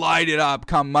of light it up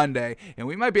come Monday, and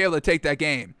we might be able to take that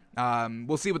game.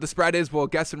 We'll see what the spread is. We'll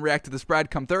guess and react to the spread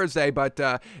come Thursday. But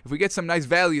if we get some nice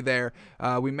value there,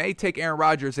 we may take Aaron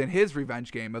Rodgers in his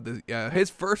revenge game of his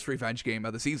first revenge game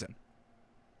of the season.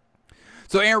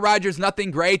 So Aaron Rodgers, nothing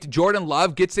great. Jordan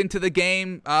Love gets into the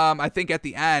game, I think at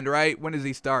the end, right? When does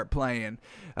he start playing?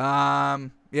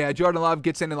 Yeah, Jordan Love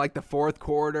gets in like the fourth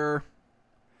quarter.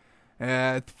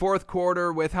 Fourth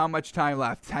quarter with how much time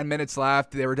left? 10 minutes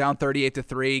left. They were down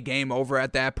 38-3. Game over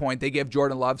at that point. They give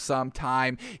Jordan Love some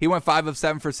time. He went 5 of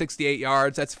 7 for 68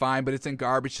 yards. That's fine, but it's in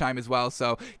garbage time as well,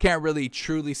 so can't really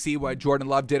truly see what Jordan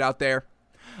Love did out there.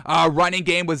 Running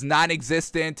game was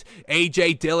non-existent.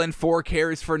 A.J. Dillon, 4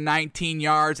 carries for 19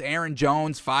 yards. Aaron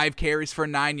Jones, 5 carries for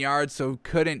 9 yards. So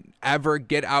couldn't ever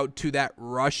get out to that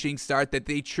rushing start that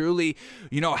they truly,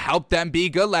 helped them be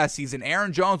good last season.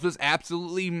 Aaron Jones was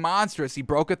absolutely monstrous. He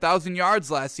broke 1,000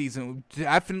 yards last season.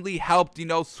 Definitely helped,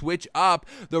 switch up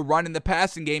the run in the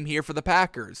passing game here for the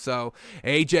Packers. So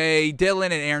A.J.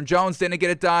 Dillon and Aaron Jones didn't get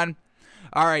it done.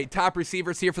 All right, top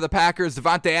receivers here for the Packers.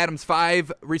 Davante Adams,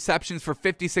 5 receptions for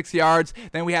 56 yards.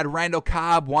 Then we had Randall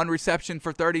Cobb, 1 reception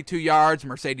for 32 yards.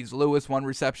 Mercedes Lewis, 1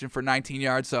 reception for 19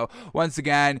 yards. So once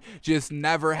again, just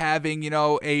never having,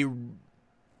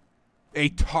 a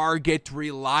target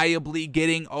reliably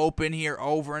getting open here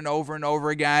over and over and over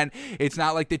again. It's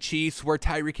not like the Chiefs where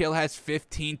Tyreek Hill has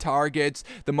 15 targets.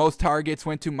 The most targets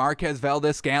went to Marquez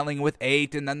Valdes-Scantling with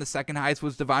 8, and then the second highest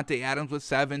was Davante Adams with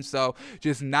 7. So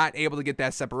just not able to get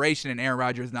that separation, and Aaron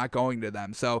Rodgers not going to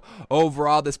them. So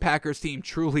overall, this Packers team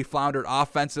truly floundered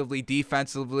offensively,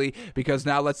 defensively, because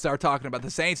now let's start talking about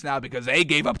the Saints now, because they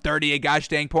gave up 38 gosh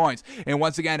dang points. And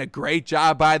once again, a great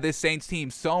job by this Saints team.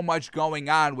 So much going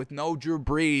on with no Drew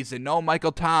Brees and no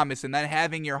Michael Thomas, and then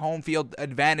having your home field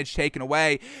advantage taken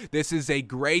away. This is a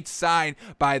great sign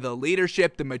by the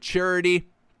leadership, the maturity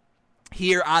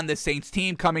here on the Saints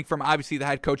team, coming from obviously the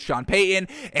head coach Sean Payton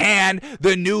and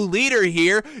the new leader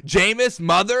here, Jameis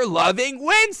mother-loving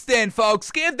Winston. Folks,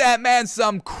 give that man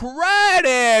some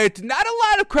credit. Not a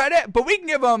lot of credit, but we can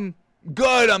give him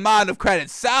good amount of credit,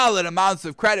 solid amounts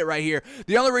of credit right here.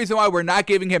 The only reason why we're not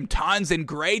giving him tons and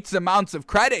great amounts of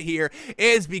credit here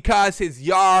is because his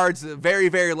yards are very,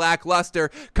 very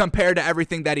lackluster compared to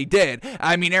everything that he did.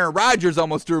 I mean, Aaron Rodgers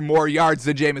almost threw more yards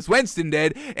than Jameis Winston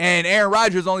did, and Aaron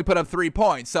Rodgers only put up 3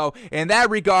 points. So in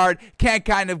that regard, can't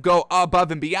kind of go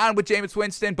above and beyond with Jameis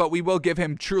Winston, but we will give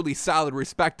him truly solid,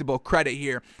 respectable credit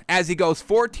here as he goes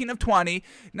 14 of 20.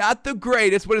 Not the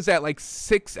greatest. What is that, like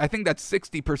 6? I think that's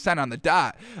 60% on the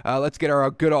dot. Let's get our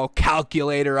good old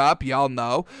calculator up. Y'all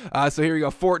know. So here we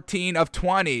go. 14 of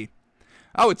 20.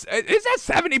 Oh, is that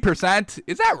 70%?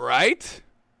 Is that right?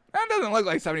 That doesn't look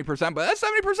like 70%, but that's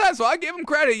 70%, so I'll give him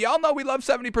credit. Y'all know we love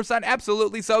 70%,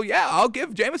 absolutely. So, yeah, I'll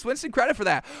give Jameis Winston credit for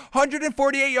that.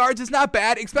 148 yards is not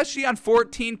bad, especially on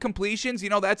 14 completions.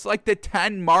 That's like the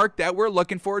 10 mark that we're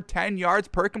looking for, 10 yards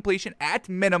per completion at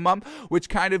minimum, which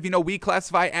kind of, we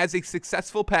classify as a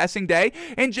successful passing day.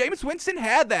 And Jameis Winston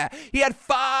had that. He had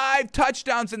 5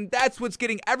 touchdowns, and that's what's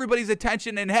getting everybody's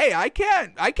attention. And, hey, I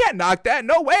can't knock that.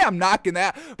 No way I'm knocking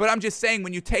that. But I'm just saying,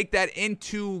 when you take that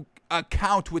into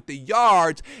account with the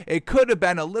yards, it could have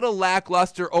been a little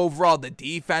lackluster overall. The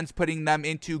defense putting them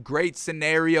into great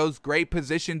scenarios, great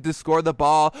position to score the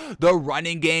ball. The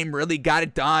running game really got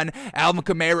it done. Alvin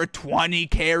Kamara, 20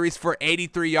 carries for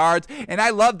 83 yards. And I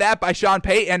love that by Sean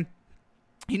Payton,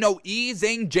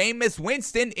 easing Jameis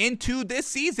Winston into this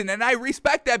season. And I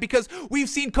respect that, because we've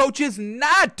seen coaches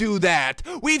not do that.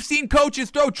 We've seen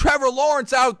coaches throw Trevor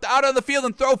Lawrence out on the field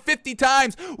and throw 50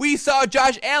 times. We saw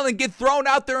Josh Allen get thrown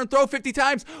out there and throw 50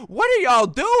 times. What are y'all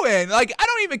doing? Like, I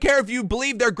don't even care if you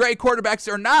believe they're great quarterbacks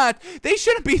or not. They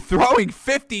shouldn't be throwing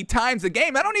 50 times a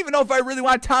game. I don't even know if I really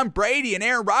want Tom Brady and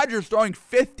Aaron Rodgers throwing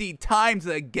 50 times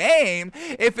a game.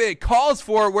 If it calls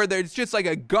for it, where there's just like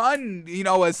a gun, a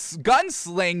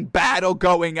gunslinger battle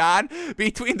going on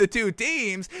between the two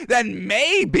teams, then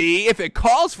maybe if it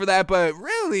calls for that. But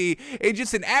really, it's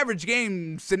just an average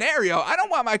game scenario. I don't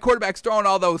want my quarterbacks throwing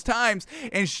all those times.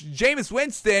 And Jameis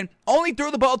Winston only threw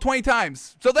the ball 20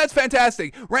 times, so that's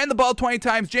fantastic. Ran the ball 20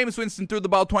 times. Jameis Winston threw the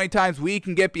ball 20 times. We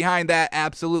can get behind that.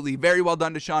 Absolutely. Very well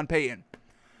done to Sean Payton,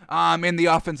 in the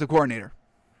offensive coordinator.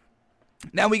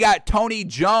 Now we got Tony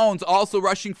Jones also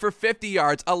rushing for 50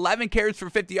 yards, 11 carries for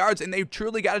 50 yards, and they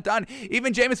truly got it done.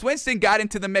 Even Jameis Winston got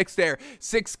into the mix there.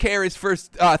 6 carries for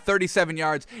 37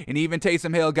 yards, and even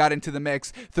Taysom Hill got into the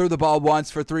mix. Threw the ball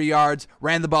once for 3 yards,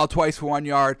 ran the ball twice for 1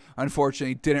 yard.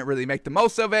 Unfortunately, didn't really make the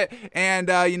most of it. And,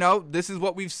 this is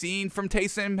what we've seen from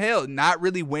Taysom Hill. Not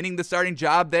really winning the starting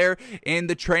job there in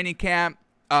the training camp.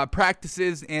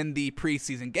 practices in the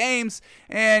preseason games,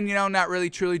 and not really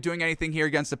truly doing anything here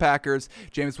against the Packers.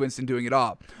 Jameis Winston doing it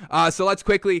all. So let's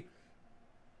quickly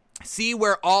see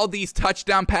where all these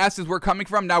touchdown passes were coming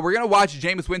from. Now, we're going to watch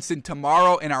Jameis Winston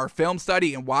tomorrow in our film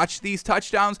study and watch these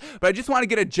touchdowns, but I just want to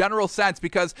get a general sense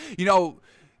because,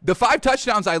 the 5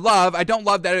 touchdowns I love. I don't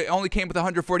love that it only came with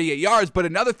 148 yards, but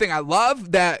another thing I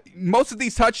love that most of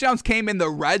these touchdowns came in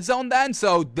the red zone then,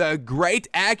 so the great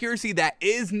accuracy that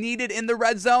is needed in the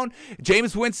red zone,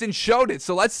 Jameis Winston showed it.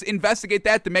 So let's investigate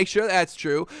that to make sure that's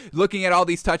true, looking at all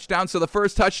these touchdowns. So the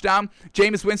first touchdown,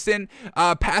 Jameis Winston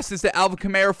passes to Alvin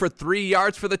Kamara for 3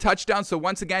 yards for the touchdown. So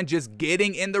once again, just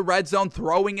getting in the red zone,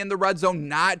 throwing in the red zone,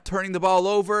 not turning the ball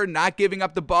over, not giving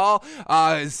up the ball,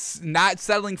 not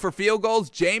settling for field goals.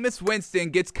 Jameis Winston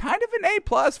gets kind of an A+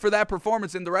 for that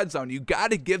performance in the red zone. You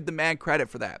got to give the man credit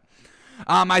for that.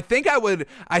 I think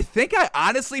I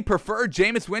honestly prefer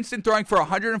Jameis Winston throwing for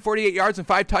 148 yards and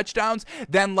 5 touchdowns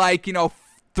than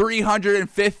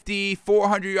 350,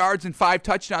 400 yards and 5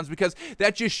 touchdowns, because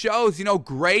that just shows,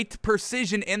 great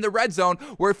precision in the red zone,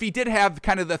 where if he did have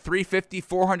kind of the 350,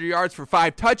 400 yards for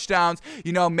 5 touchdowns,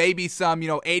 maybe some,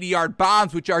 80-yard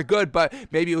bombs, which are good, but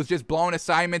maybe it was just blown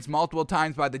assignments multiple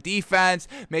times by the defense.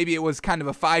 Maybe it was kind of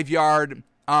a 5-yard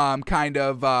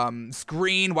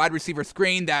screen, wide receiver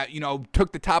screen that,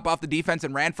 took the top off the defense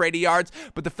and ran for 80 yards.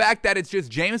 But the fact that it's just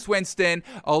Jameis Winston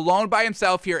alone by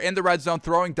himself here in the red zone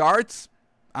throwing darts,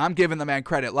 I'm giving the man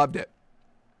credit. Loved it.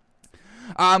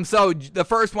 So the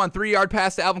first one, 3-yard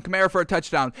pass to Alvin Kamara for a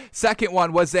touchdown. Second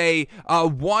one was a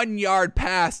 1-yard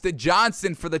pass to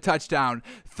Johnson for the touchdown.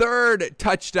 Third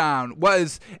touchdown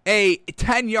was a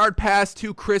 10-yard pass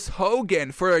to Chris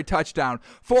Hogan for a touchdown.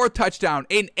 Fourth touchdown,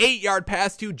 an 8-yard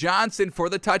pass to Johnson for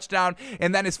the touchdown.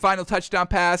 And then his final touchdown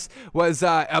pass was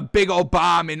a big old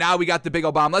bomb. And now we got the big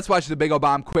old bomb. Let's watch the big old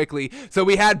bomb quickly. So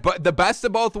we had the best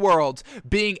of both worlds,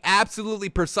 being absolutely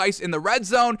precise in the red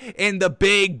zone and the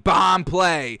big bomb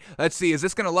play. Let's see. Is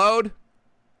this going to load?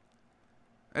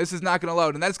 This is not going to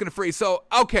load, and that's going to freeze. So,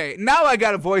 okay, now I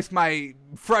got to voice my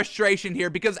frustration here,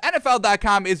 because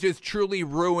NFL.com is just truly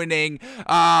ruining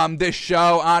this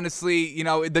show. Honestly,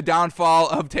 the downfall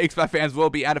of Takes by Fans will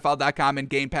be NFL.com and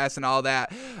Game Pass and all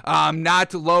that.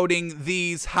 Not loading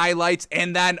these highlights,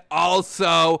 and then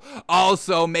also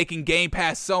making Game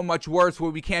Pass so much worse,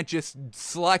 where we can't just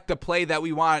select the play that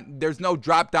we want. There's no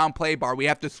drop-down play bar. We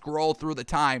have to scroll through the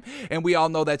time, and we all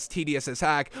know that's tedious as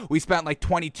heck. We spent like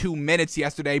 22 minutes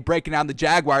yesterday breaking down the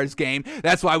Jaguars game.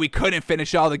 That's why we couldn't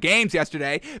finish all the games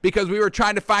yesterday, because we were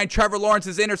trying to find Trevor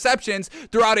Lawrence's interceptions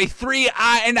throughout a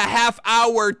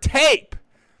 3.5-hour tape.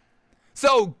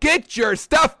 So get your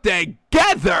stuff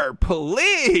together,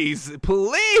 please,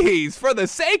 for the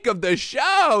sake of the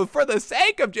show, for the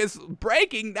sake of just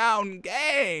breaking down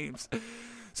games.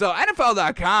 So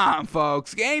NFL.com,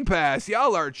 folks, Game Pass,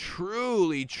 y'all are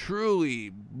truly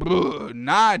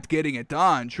not getting it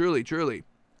done. Truly.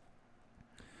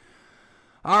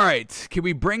 All right, can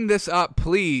we bring this up,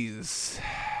 please?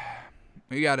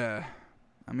 Let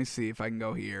me see if I can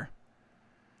go here.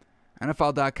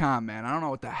 NFL.com, man. I don't know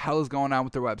what the hell is going on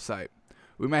with their website.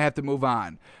 We might have to move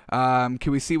on.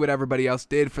 Can we see what everybody else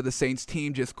did for the Saints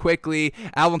team just quickly?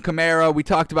 Alvin Kamara, we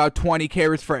talked about 20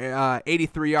 carries for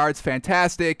 83 yards.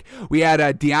 Fantastic. We had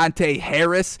Deontay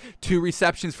Harris, 2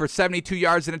 receptions for 72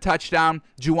 yards and a touchdown.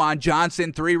 Juwan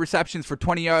Johnson, 3 receptions for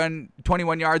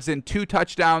 21 yards and 2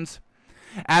 touchdowns.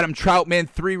 Adam Troutman,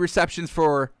 3 receptions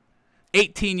for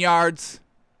 18 yards.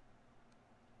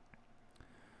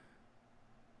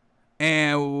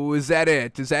 And was that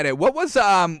it? What was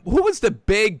who was the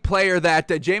big player that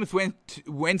Jameis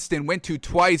Winston went to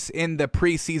twice in the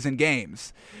preseason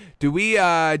games? Did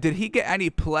he get any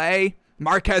play?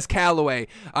 Marquez Callaway,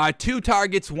 2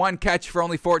 targets, 1 catch for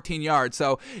only 14 yards.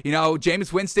 So,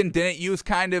 Jameis Winston didn't use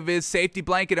kind of his safety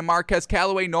blanket of Marquez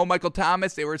Callaway. No Michael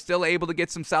Thomas. They were still able to get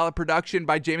some solid production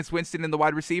by Jameis Winston and the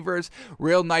wide receivers.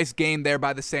 Real nice game there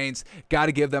by the Saints. Got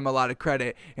to give them a lot of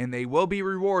credit, and they will be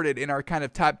rewarded in our kind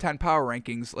of top 10 power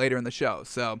rankings later in the show.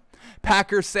 So,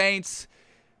 Packers, Saints.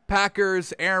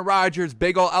 Packers, Aaron Rodgers,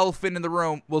 big old elephant in the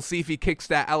room. We'll see if he kicks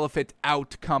that elephant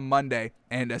out come Monday.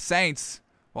 And Saints,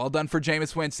 well done for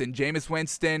Jameis Winston. Jameis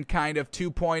Winston, kind of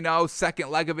 2.0, second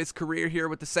leg of his career here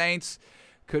with the Saints.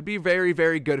 Could be very,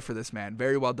 very good for this man.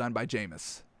 Very well done by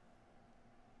Jameis.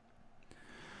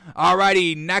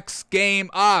 Alrighty, next game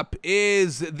up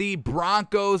is the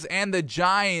Broncos and the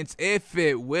Giants, if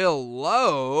it will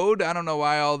load. I don't know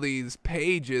why all these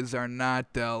pages are not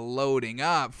loading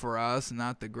up for us.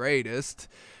 Not the greatest.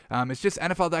 It's just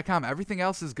NFL.com. Everything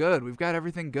else is good. We've got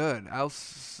everything good.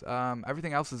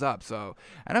 Everything else is up. So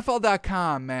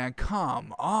NFL.com, man,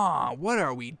 come on. What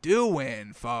are we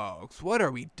doing, folks? What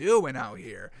are we doing out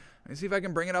here? Let me see if I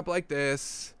can bring it up like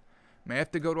this. May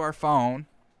have to go to our phone.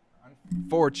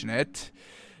 Unfortunate.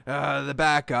 The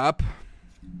backup.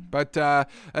 But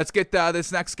let's get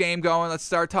this next game going. Let's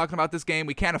start talking about this game.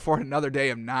 We can't afford another day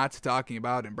of not talking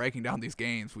about and breaking down these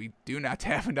games. We do not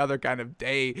have another kind of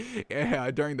day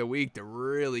during the week to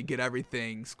really get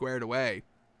everything squared away.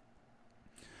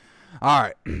 All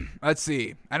right, let's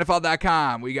see.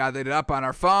 NFL.com. We got it up on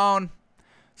our phone.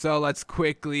 So let's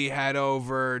quickly head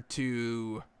over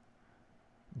to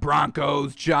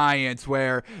Broncos Giants,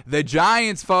 where the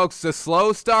Giants, folks, the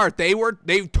slow start. They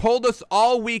told us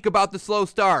all week about the slow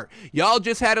start. Y'all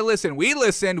just had to listen. We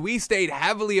listened. We stayed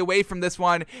heavily away from this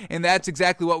one, and that's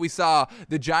exactly what we saw.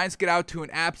 The Giants get out to an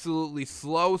absolutely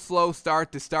slow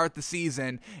start to start the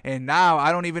season, and now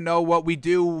I don't even know what we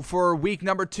do for week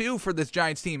number 2 for this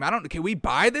Giants team. Can we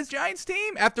buy this Giants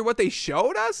team after what they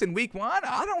showed us in week 1?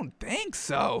 I don't think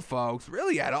so, folks,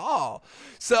 really at all.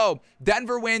 So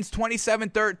Denver wins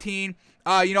 27-13.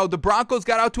 The Broncos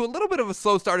got out to a little bit of a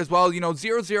slow start as well.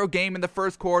 0-0 game in the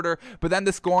first quarter, but then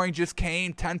the scoring just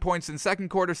came. 10 points in the second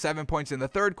quarter, 7 points in the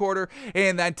third quarter,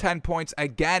 and then 10 points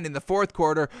again in the fourth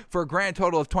quarter for a grand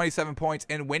total of 27 points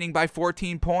and winning by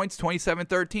 14 points,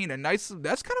 27-13.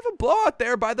 That's kind of a blowout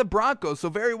there by the Broncos, so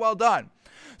very well done.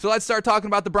 So let's start talking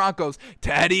about the Broncos.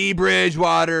 Teddy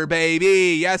Bridgewater,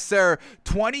 baby. Yes, sir.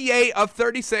 28 of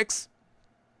 36.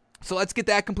 So let's get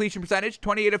that completion percentage.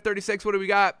 28 of 36. What do we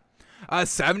got?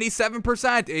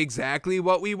 77%. Exactly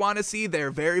what we want to see there.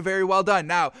 Very, very well done.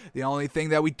 Now, the only thing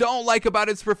that we don't like about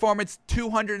its performance,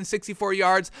 264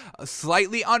 yards,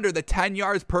 slightly under the 10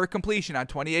 yards per completion on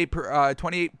 28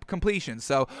 completions.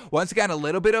 So once again, a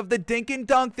little bit of the dink and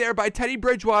dunk there by Teddy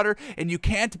Bridgewater, and you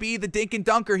can't be the dink and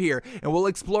dunker here. And we'll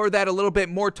explore that a little bit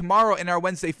more tomorrow in our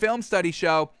Wednesday film study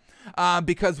show.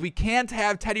 Because we can't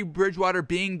have Teddy Bridgewater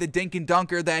being the dink and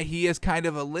dunker that he is kind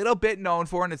of a little bit known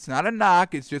for, and it's not a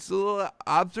knock, it's just a little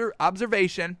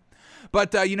observation.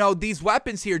 But, these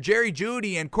weapons here, Jerry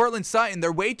Jeudy and Courtland Sutton,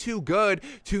 they're way too good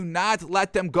to not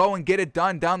let them go and get it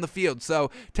done down the field. So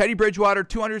Teddy Bridgewater,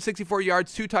 264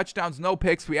 yards, 2 touchdowns, no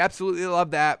picks. We absolutely love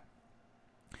that.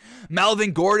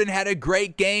 Melvin Gordon had a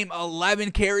great game,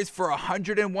 11 carries for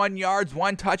 101 yards,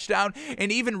 1 touchdown,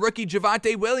 and even rookie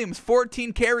Javonte Williams,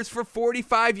 14 carries for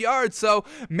 45 yards. So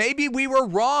maybe we were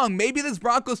wrong. Maybe this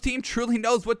Broncos team truly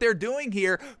knows what they're doing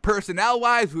here.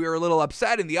 Personnel-wise, we were a little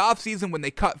upset in the offseason when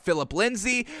they cut Phillip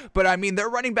Lindsay, but I mean, they're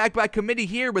running back by committee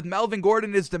here with Melvin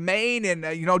Gordon as the main and,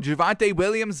 Javonte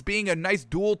Williams being a nice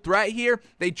dual threat here.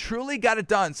 They truly got it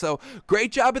done. So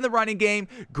great job in the running game.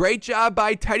 Great job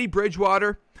by Teddy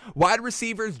Bridgewater. Wide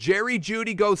receivers, Jerry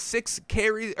Jeudy goes 6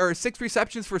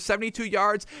 receptions for 72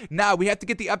 yards. Now, we have to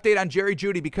get the update on Jerry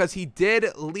Jeudy because he did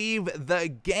leave the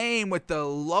game with the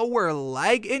lower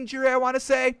leg injury, I want to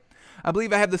say. I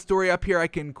believe I have the story up here. I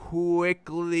can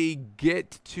quickly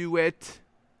get to it.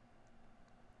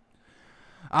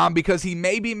 Because he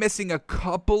may be missing a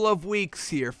couple of weeks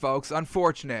here, folks.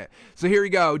 Unfortunate. So here we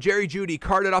go. Jerry Jeudy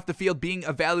carted off the field being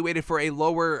evaluated for a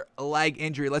lower leg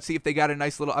injury. Let's see if they got a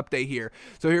nice little update here.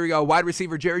 So here we go. Wide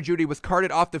receiver Jerry Jeudy was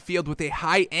carted off the field with a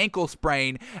high ankle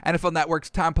sprain. NFL Network's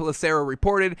Tom Pelissero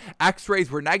reported. X-rays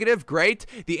were negative. Great.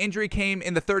 The injury came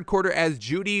in the third quarter as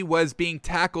Jeudy was being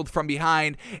tackled from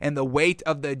behind, and the weight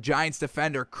of the Giants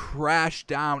defender crashed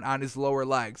down on his lower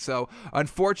leg. So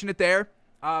unfortunate there.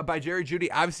 By Jerry Jeudy.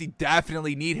 Obviously,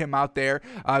 definitely need him out there.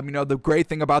 The great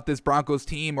thing about this Broncos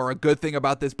team, or a good thing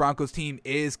about this Broncos team,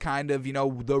 is kind of,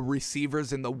 the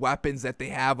receivers and the weapons that they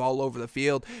have all over the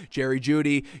field. Jerry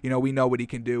Jeudy, we know what he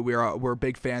can do. We're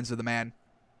big fans of the man.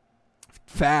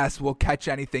 Fast, will catch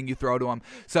anything you throw to him.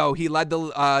 So he led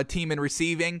the team in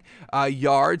receiving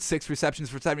yards, 6 receptions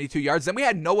for 72 yards. Then we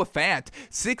had Noah Fant,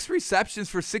 6 receptions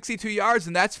for 62 yards,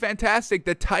 and that's fantastic.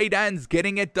 The tight ends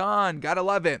getting it done. Gotta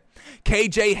love it.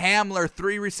 KJ Hamler,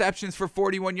 3 receptions for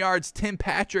 41 yards. Tim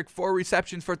Patrick, 4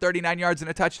 receptions for 39 yards and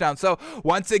a touchdown. So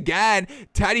once again,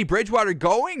 Teddy Bridgewater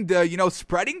going to,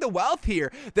 spreading the wealth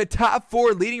here. The top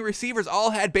 4 leading receivers all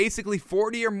had basically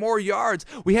 40 or more yards.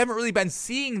 We haven't really been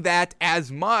seeing that as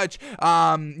as much,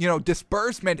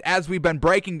 disbursement as we've been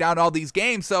breaking down all these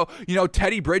games. So,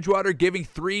 Teddy Bridgewater giving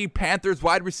 3 Panthers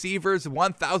wide receivers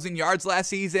 1,000 yards last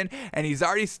season, and he's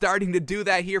already starting to do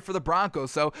that here for the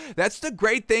Broncos. So that's the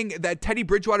great thing that Teddy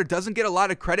Bridgewater doesn't get a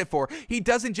lot of credit for. He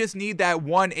doesn't just need that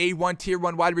one A1 tier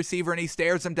 1 wide receiver and he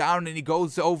stares them down and he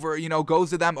goes to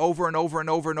them over and over and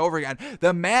over and over again.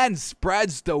 The man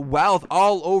spreads the wealth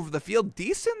all over the field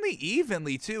decently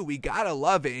evenly too. We gotta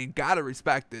love it and gotta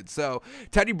respect it. So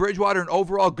Teddy Bridgewater, an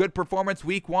overall good performance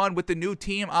week 1 with the new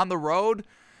team on the road.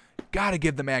 Gotta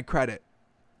give the man credit.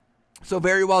 So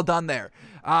very well done there.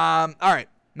 All right.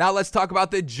 Now let's talk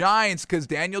about the Giants, because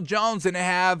Daniel Jones didn't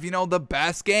have, the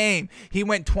best game. He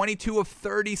went 22 of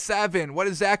 37. What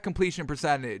is that completion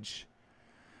percentage?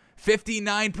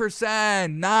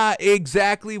 59%. Not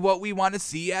exactly what we want to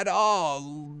see at all.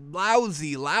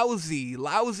 Lousy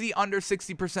under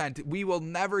 60%. We will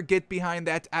never get behind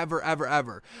that ever, ever,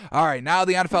 ever. All right, now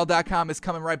the NFL.com is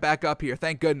coming right back up here.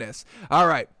 Thank goodness. All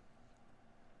right.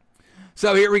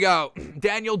 So here we go.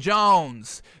 Daniel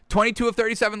Jones, 22 of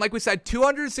 37, like we said,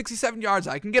 267 yards.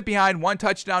 I can get behind, 1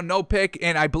 touchdown, no pick,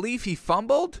 and I believe he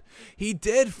fumbled. He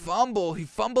did fumble. He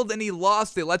fumbled and he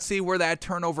lost it. Let's see where that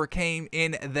turnover came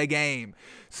in the game.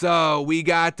 So we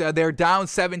got, they're down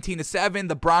 17-7.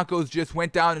 The Broncos just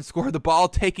went down and scored the ball,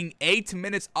 taking 8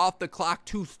 minutes off the clock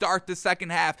to start the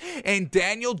second half. And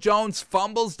Daniel Jones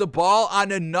fumbles the ball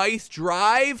on a nice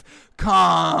drive.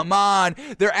 Come on.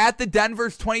 They're at the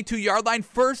Denver's 22-yard line,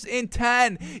 1st and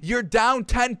 10. You're down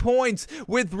 10 points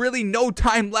with really no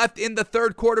time left in the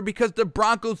third quarter because the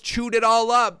Broncos chewed it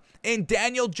all up. And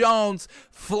Daniel Jones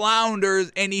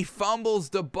flounders and he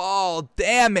fumbles the ball.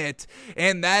 Damn it.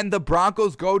 And then the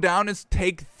Broncos go down and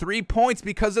take 3 points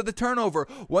because of the turnover.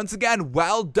 Once again,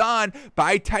 well done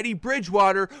by Teddy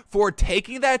Bridgewater for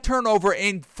taking that turnover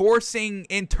and forcing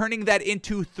and turning that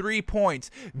into 3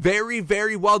 points. Very,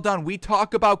 very well done. We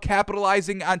talk about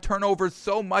capitalizing on turnovers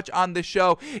so much on this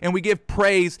show, and we give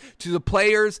praise to the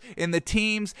players and the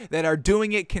teams that are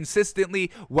doing it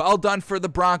consistently. Well done for the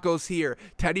Broncos here.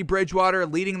 Teddy Bridgewater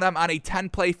leading them on a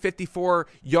 10-play,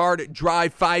 54-yard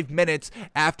drive 5 minutes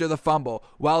after the fumble.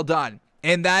 Well done.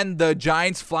 And then the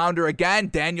Giants flounder again.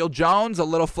 Daniel Jones, a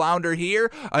little flounder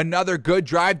here. Another good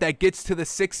drive that gets to the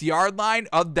 6-yard line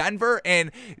of Denver. And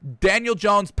Daniel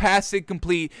Jones passing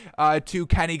complete to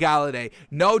Kenny Golladay.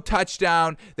 No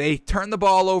touchdown. They turn the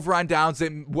ball over on downs.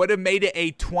 It would have made it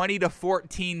a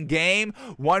 20-14 game.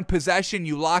 1 possession.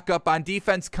 You lock up on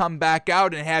defense, come back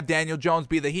out, and have Daniel Jones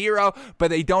be the hero.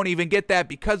 But they don't even get that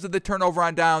because of the turnover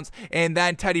on downs. And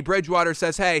then Teddy Bridgewater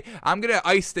says, hey, I'm going to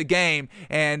ice the game.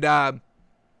 And,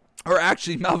 or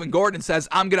actually, Melvin Gordon says,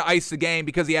 I'm going to ice the game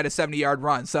because he had a 70-yard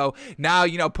run. So now,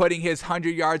 putting his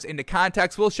 100 yards into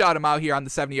context, we'll shout him out here on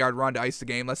the 70-yard run to ice the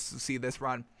game. Let's see this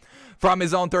run. From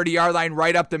his own 30-yard line,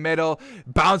 right up the middle,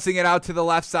 bouncing it out to the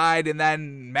left side, and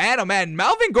then, man, oh man,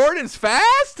 Melvin Gordon's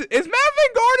fast? Is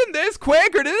Melvin Gordon this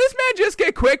quick, or did this man just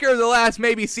get quicker the last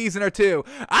maybe season or two?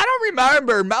 I don't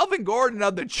remember Melvin Gordon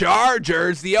of the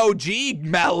Chargers, the OG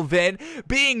Melvin,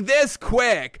 being this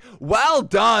quick. Well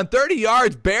done, 30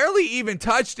 yards, barely even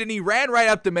touched, and he ran right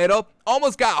up the middle.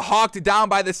 Almost got hawked down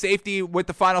by the safety with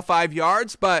the final 5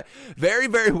 yards, but very,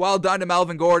 very well done to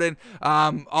Melvin Gordon.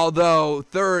 Although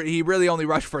he really only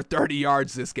rushed for 30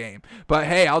 yards this game. But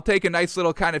hey, I'll take a nice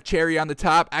little kind of cherry on the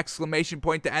top, exclamation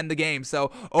point to end the game.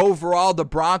 So overall, the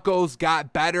Broncos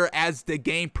got better as the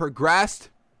game progressed.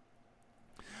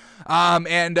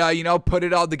 Put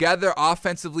it all together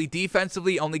offensively,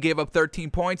 defensively, only gave up 13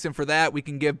 points. And for that, we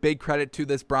can give big credit to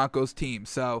this Broncos team.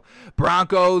 So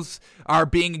Broncos are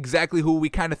being exactly who we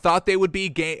kind of thought they would be.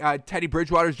 Teddy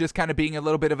Bridgewater is just kind of being a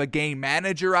little bit of a game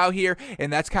manager out here.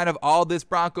 And that's kind of all this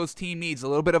Broncos team needs, a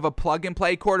little bit of a plug and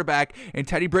play quarterback. And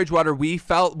Teddy Bridgewater, we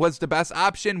felt was the best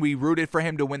option. We rooted for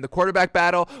him to win the quarterback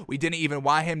battle. We didn't even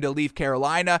want him to leave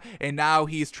Carolina. And now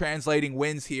he's translating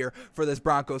wins here for this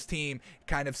Broncos team,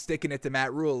 kind of sticking it to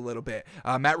Matt Rule a little bit.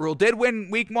 Matt Rule did win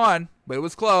week 1, but it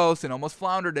was close and almost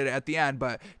floundered it at the end.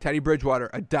 But Teddy Bridgewater,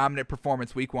 a dominant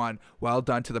performance week 1. Well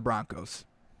done to the Broncos.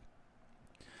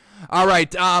 All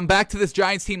right, back to this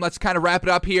Giants team. Let's kind of wrap it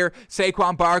up here.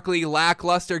 Saquon Barkley,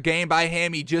 lackluster game by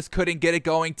him. He just couldn't get it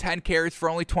going. 10 carries for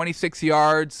only 26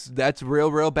 yards. That's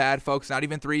real bad, folks. Not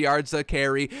even 3 yards a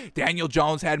carry. Daniel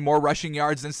Jones had more rushing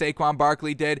yards than Saquon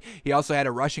Barkley did. He also had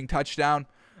a rushing touchdown.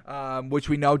 Which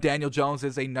we know Daniel Jones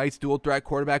is a nice dual threat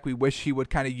quarterback. We wish he would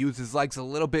kind of use his legs a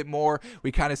little bit more.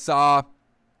 We kind of saw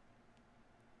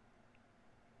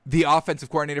the offensive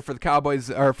coordinator for the Cowboys,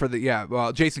 or for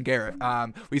Jason Garrett.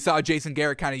 We saw Jason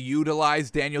Garrett kind of utilize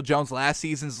Daniel Jones last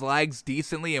season's legs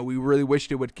decently, and we really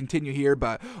wished it would continue here.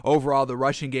 But overall, the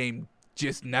rushing game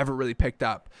just never really picked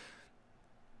up.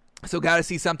 So got to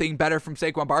see something better from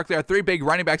Saquon Barkley. Our three big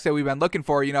running backs that we've been looking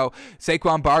for,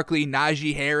 Saquon Barkley,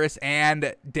 Najee Harris,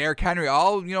 and Derrick Henry,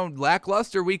 all,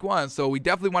 lackluster week 1. So we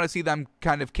definitely want to see them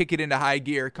kind of kick it into high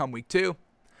gear come week 2.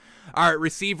 All right,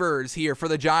 receivers here for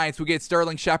the Giants. We get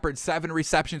Sterling Shepard, 7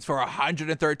 receptions for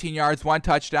 113 yards, 1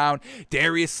 touchdown.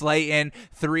 Darius Slayton,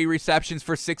 3 receptions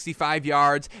for 65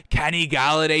 yards. Kenny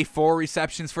Golladay, 4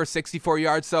 receptions for 64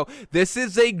 yards. So this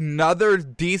is another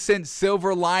decent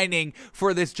silver lining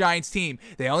for this Giants team.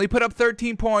 They only put up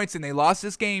 13 points, and they lost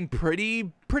this game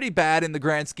pretty bad in the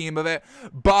grand scheme of it,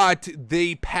 but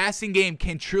the passing game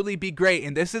can truly be great,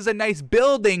 and this is a nice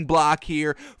building block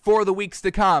here for the weeks to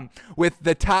come, with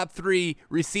the top 3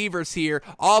 receivers here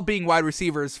all being wide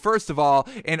receivers first of all,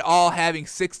 and all having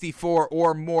 64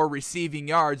 or more receiving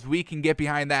yards. We can get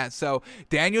behind that. So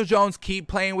Daniel Jones, keep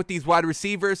playing with these wide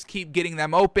receivers, keep getting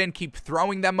them open, keep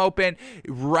throwing them open,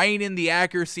 rein in the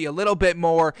accuracy a little bit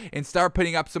more, and start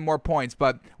putting up some more points.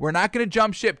 But we're not going to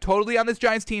jump ship totally on this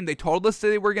Giants team. They told us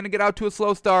that we're going to get out to a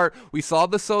slow start. We saw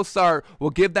the slow start. We'll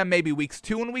give them maybe weeks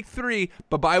 2 and week 3,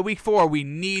 but by week 4, we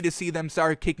need to see them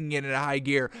start kicking in a high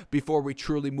gear before we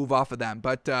truly move off of them.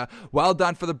 But well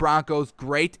done for the Broncos.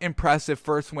 Great, impressive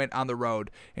first win on the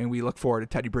road, and we look forward to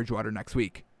Teddy Bridgewater next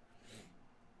week.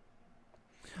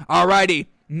 Alrighty,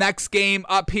 next game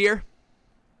up here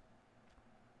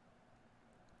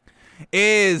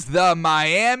is the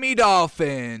Miami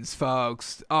Dolphins,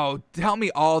 folks. Oh, tell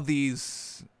me all these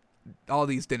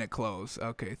didn't close.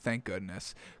 Okay, thank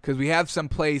goodness, because we have some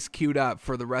plays queued up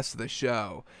for the rest of the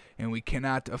show, and we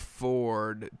cannot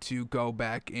afford to go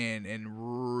back in and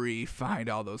re-find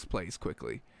all those plays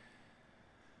quickly.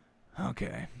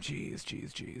 Okay,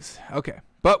 jeez. Okay,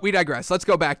 but we digress. Let's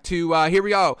go back to, here we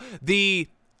go, the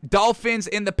Dolphins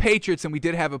and the Patriots, and we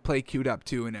did have a play queued up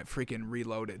too, and it freaking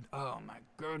reloaded. Oh my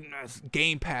goodness.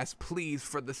 Game Pass, please,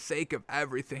 for the sake of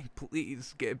everything,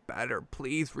 please get better.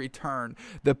 Please return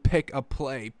the pick a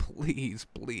play. Please.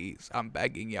 I'm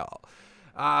begging y'all.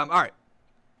 All right.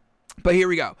 But here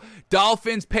we go.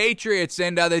 Dolphins, Patriots,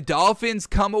 and the Dolphins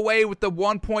come away with the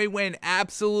 1-point win.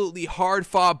 Absolutely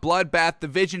hard-fought bloodbath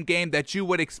division game that you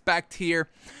would expect here.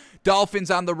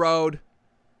 Dolphins on the road,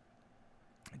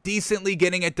 decently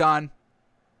getting it done.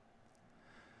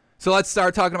 So let's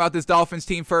start talking about this Dolphins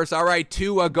team first. All right,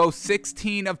 Tua goes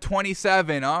 16 of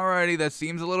 27. Alrighty, that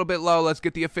seems a little bit low. Let's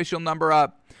get the official number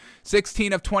up.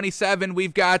 16 of 27.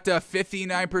 We've got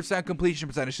 59% completion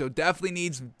percentage, so definitely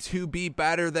needs to be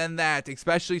better than that,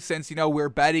 especially since, we're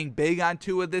betting big on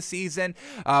Tua this season.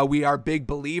 We are big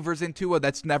believers in Tua.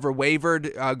 That's never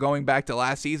wavered going back to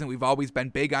last season. We've always been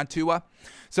big on Tua.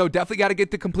 So definitely got to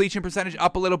get the completion percentage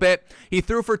up a little bit. He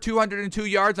threw for 202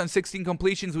 yards on 16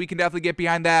 completions. We can definitely get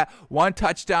behind that. 1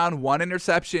 touchdown, 1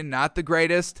 interception. Not the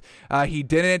greatest. He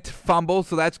didn't fumble,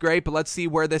 so that's great. But let's see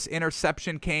where this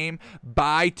interception came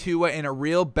by Tua in a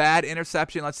real bad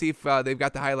interception. Let's see if they've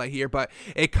got the highlight here. But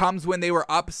it comes when they were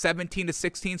up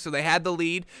 17-16, so they had the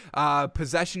lead.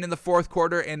 Possession in the fourth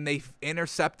quarter, and they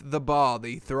intercept the ball.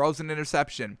 He throws an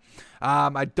interception.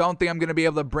 I don't think I'm going to be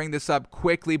able to bring this up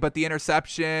quickly, but the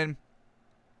interception,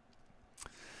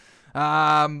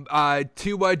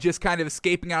 Tua just kind of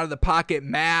escaping out of the pocket.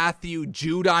 Matthew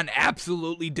Judon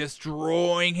absolutely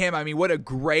destroying him. I mean, what a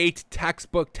great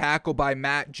textbook tackle by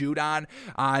Matt Judon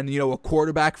on, a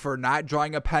quarterback for not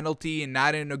drawing a penalty and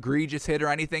not an egregious hit or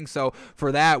anything. So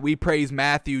for that, we praise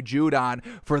Matthew Judon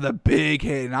for the big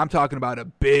hit. And I'm talking about a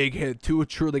big hit. Tua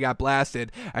truly got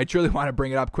blasted. I truly want to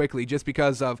bring it up quickly just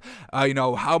because of,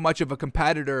 how much of a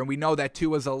competitor. And we know that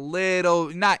Tua's a little,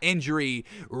 not injury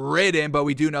ridden, but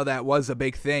we do know that was a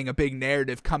big thing, a big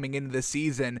narrative coming into the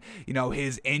season,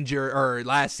 his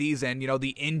last season,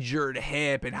 the injured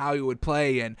hip and how he would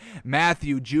play. And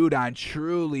Matthew Judon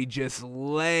truly just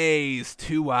lays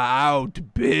Tua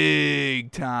out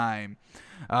big time.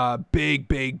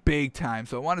 Big time.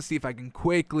 So I want to see if I can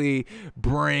quickly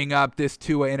bring up this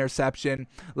Tua interception.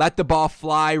 Let the ball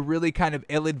fly. Really kind of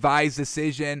ill-advised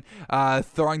decision.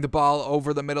 Throwing the ball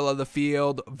over the middle of the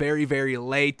field. Very, very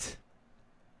late.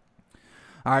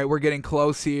 All right, we're getting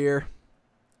close here.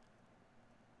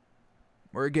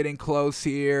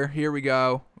 Here we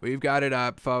go. We've got it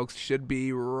up, folks. Should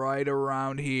be right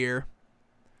around here.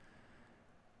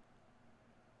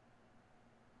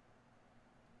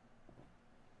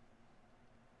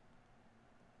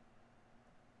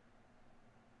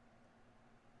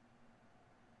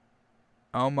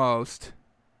 Almost.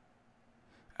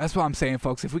 That's what I'm saying,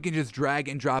 folks. If we can just drag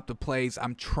and drop the plays,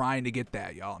 I'm trying to get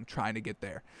that, y'all. I'm trying to get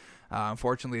there.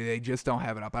 Unfortunately, they just don't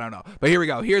have it up. I don't know. But here we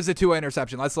go. Here's the Tua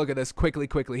interception. Let's look at this quickly.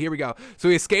 Here we go. So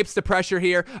he escapes the pressure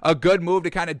here. A good move to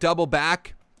kind of double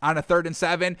back on a 3rd and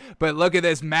 7, but look at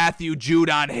this Matthew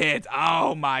Judon hit.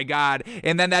 Oh my God.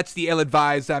 And then that's the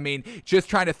ill-advised. I mean, just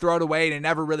trying to throw it away and it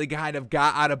never really kind of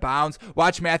got out of bounds.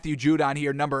 Watch Matthew Judon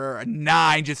here, number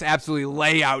 9, just absolutely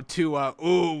lay out Tua.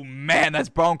 Ooh, man, that's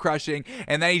bone crushing.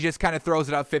 And then he just kind of throws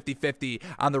it up 50-50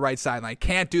 on the right sideline.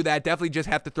 Can't do that. Definitely just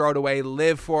have to throw it away.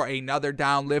 Live for another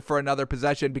down, live for another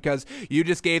possession, because you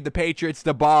just gave the Patriots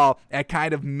the ball at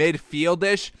kind of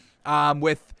midfield-ish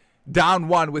with down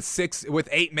 1 with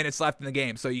 8 minutes left in the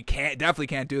game. So you definitely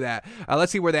can't do that.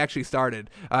 Let's see where they actually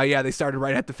started. Yeah, they started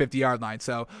right at the 50-yard line.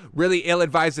 So really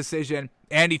ill-advised decision,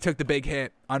 and he took the big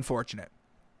hit. Unfortunate.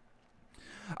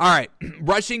 All right,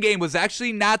 rushing game was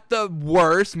actually not the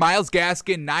worst. Myles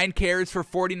Gaskin, 9 carries for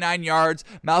 49 yards.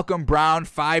 Malcolm Brown,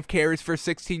 5 carries for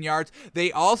 16 yards.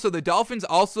 The Dolphins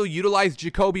also utilized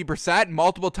Jacoby Brissett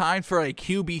multiple times for a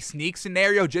QB sneak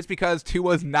scenario, just because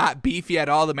Tua's not beefy at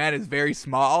all. The man is very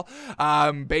small,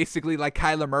 basically like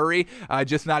Kyler Murray,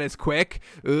 just not as quick.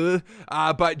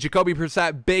 But Jacoby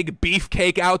Brissett, big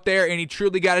beefcake out there, and he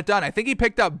truly got it done. I think he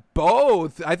picked up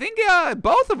both. I think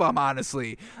both of them,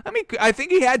 honestly. I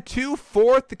think he had 2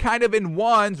 4th kind of and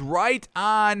ones right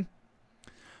on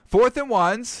 4th and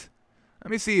 1s.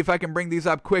 Let me see if I can bring these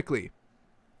up quickly.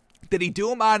 Did he do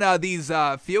them on these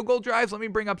field goal drives? Let me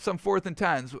bring up some 4th and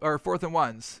 10s or 4th and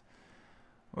 1s.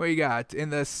 What you got in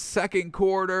the 2nd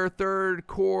quarter, 3rd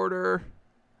quarter?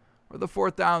 Where the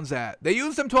 4th downs at? They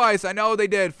used them twice. I know they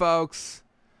did, folks.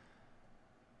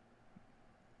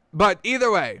 But either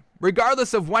way,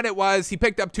 regardless of when it was, he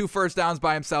picked up 2 first downs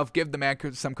by himself. Give the man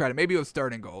some credit. Maybe it was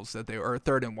 3rd and goals or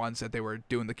 3rd and 1s that they were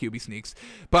doing the QB sneaks.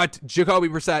 But Jacoby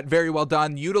Brissett, very well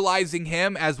done. Utilizing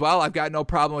him as well, I've got no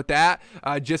problem with that.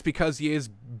 Just because he is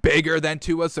bigger than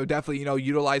Tua, so definitely,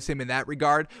 utilize him in that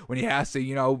regard when he has to,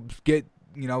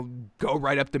 go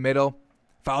right up the middle,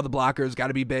 follow the blockers, got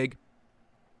to be big.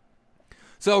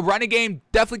 So running game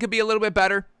definitely could be a little bit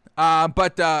better.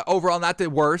 But overall, not the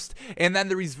worst. And then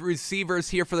the receivers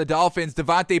here for the Dolphins,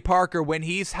 Devontae Parker, when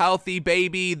he's healthy,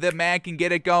 baby, the man can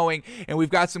get it going. And we've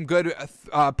got some good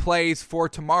plays for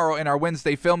tomorrow in our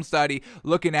Wednesday film study,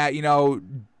 looking at, to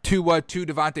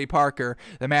Devontae Parker.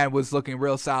 The man was looking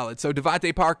real solid. So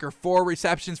Devontae Parker, 4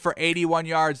 receptions for 81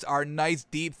 yards, our nice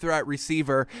deep threat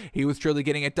receiver. He was truly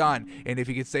getting it done. And if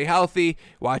he could stay healthy,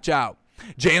 watch out.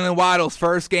 Jalen Waddle's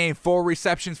first game, 4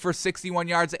 receptions for 61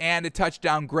 yards and a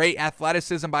touchdown. Great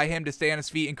athleticism by him to stay on his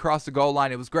feet and cross the goal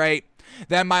line. It was great.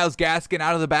 Then Myles Gaskin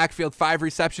out of the backfield, 5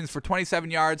 receptions for 27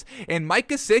 yards. And Mike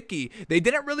Gesicki, they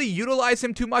didn't really utilize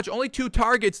him too much. Only 2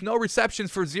 targets, no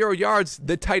receptions for 0 yards.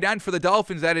 The tight end for the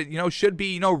Dolphins that should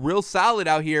be real solid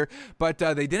out here, but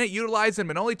they didn't utilize him,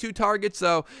 and only 2 targets.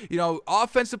 So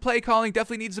offensive play calling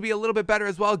definitely needs to be a little bit better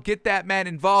as well. Get that man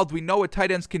involved. We know what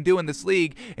tight ends can do in this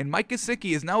league, and Mike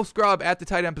Gesicki is no scrub at the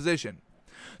tight end position.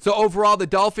 So overall, the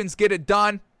Dolphins get it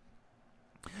done.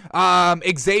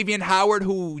 Xavier Howard,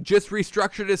 who just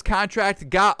restructured his contract,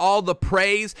 got all the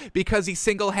praise because he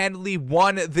single-handedly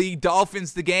won the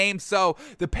Dolphins the game. So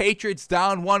the Patriots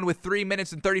down 1 with 3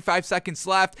 minutes and 35 seconds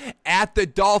left at the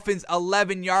Dolphins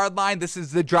 11-yard line. This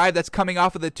is the drive that's coming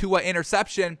off of the Tua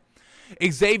interception.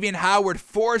 Xavier Howard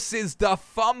forces the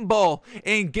fumble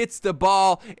and gets the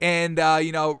ball and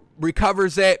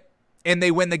recovers it, and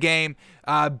they win the game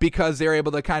because they're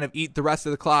able to kind of eat the rest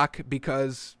of the clock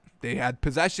because they had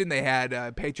possession. They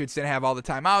had Patriots didn't have all the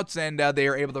timeouts, and they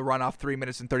were able to run off 3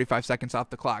 minutes and 35 seconds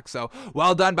off the clock. So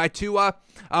well done by Tua.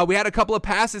 We had a couple of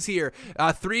passes here.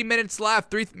 3 minutes left,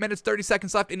 3 minutes 30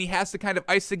 seconds left, and he has to kind of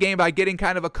ice the game by getting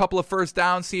kind of a couple of first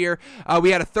downs here.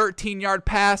 We had a 13-yard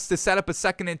pass to set up a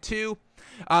 2nd and 2.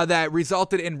 That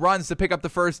resulted in runs to pick up the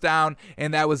first down,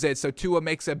 and that was it. So Tua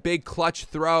makes a big clutch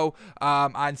throw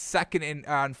on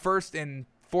 1st and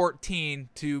 14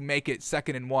 to make it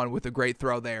 2nd and 1 with a great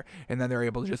throw there, and then they're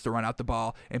able just to run out the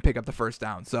ball and pick up the first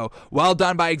down. So well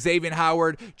done by Xavier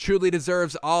Howard. Truly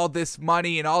deserves all this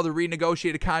money and all the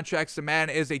renegotiated contracts. The man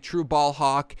is a true ball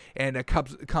hawk and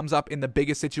comes up in the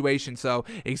biggest situation. So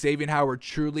Xavier Howard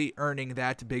truly earning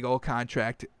that big old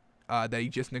contract that he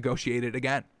just negotiated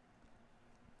again.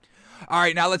 All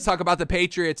right, now let's talk about the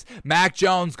Patriots. Mac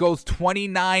Jones goes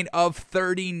 29 of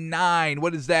 39.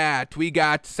 What is that? We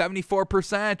got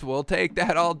 74%. We'll take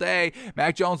that all day.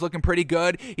 Mac Jones looking pretty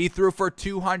good. He threw for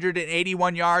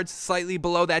 281 yards, slightly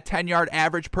below that 10-yard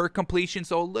average per completion,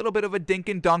 so a little bit of a dink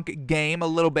and dunk game, a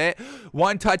little bit.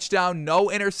 1 touchdown, no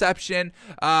interception.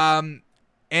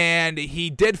 And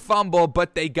he did fumble,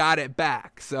 but they got it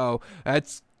back. So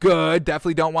that's good.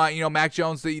 Definitely don't want, Mac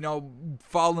Jones to,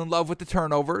 fall in love with the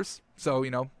turnovers. So,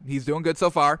 he's doing good so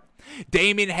far.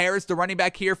 Damien Harris, the running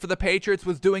back here for the Patriots,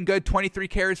 was doing good, 23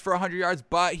 carries for 100 yards,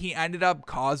 but he ended up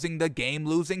causing the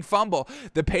game-losing fumble.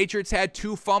 The Patriots had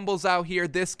 2 fumbles out here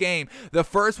this game. The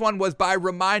first one was by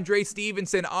Rhamondre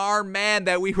Stevenson, our man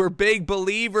that we were big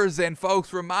believers in, folks.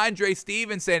 Rhamondre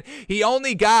Stevenson, he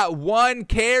only got 1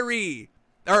 carry.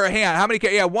 Or hang on, how many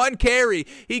carries? Yeah, 1 carry.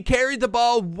 He carried the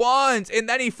ball once, and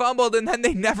then he fumbled, and then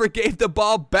they never gave the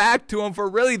ball back to him for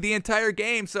really the entire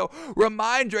game. So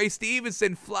Rhamondre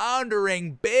Stevenson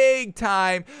floundering big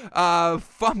time,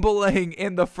 fumbling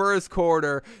in the first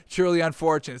quarter. Truly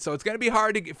unfortunate. So it's going to be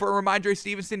hard for Rhamondre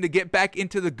Stevenson to get back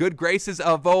into the good graces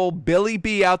of old Billy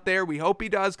B out there. We hope he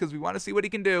does because we want to see what he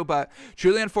can do, but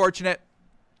truly unfortunate.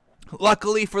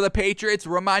 Luckily for the Patriots,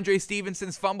 Rhamondre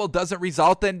Stevenson's fumble doesn't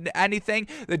result in anything.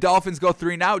 The Dolphins go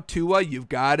 3 and out. Tua, you've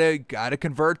gotta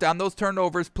convert on those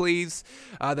turnovers, please.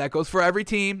 That goes for every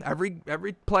team,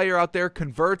 every player out there.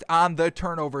 Convert on the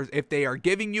turnovers. If they are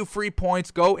giving you free points,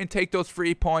 go and take those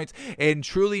free points and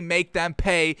truly make them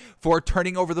pay for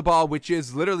turning over the ball, which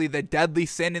is literally the deadly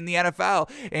sin in the NFL.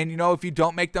 And if you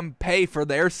don't make them pay for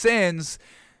their sins,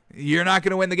 you're not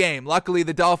going to win the game. Luckily,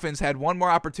 the Dolphins had one more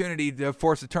opportunity to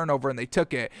force a turnover, and they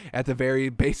took it at the very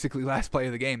basically last play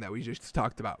of the game that we just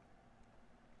talked about.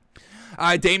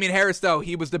 Damien Harris, though,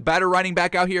 he was the better running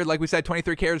back out here. Like we said,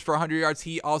 23 carries for 100 yards.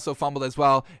 He also fumbled as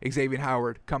well. Xavier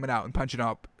Howard coming out and punching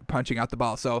out the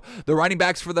ball. So the running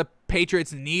backs for the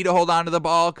Patriots need to hold on to the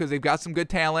ball because they've got some good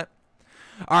talent.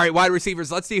 All right, wide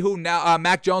receivers. Let's see who now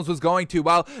Mac Jones was going to.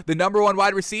 Well, the number 1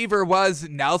 wide receiver was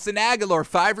Nelson Agholor.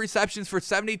 5 receptions for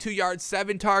 72 yards,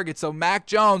 7 targets. So Mac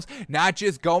Jones not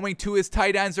just going to his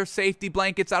tight ends or safety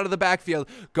blankets out of the backfield,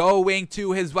 going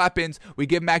to his weapons. We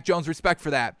give Mac Jones respect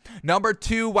for that. Number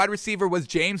 2 wide receiver was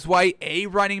James White, a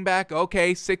running back.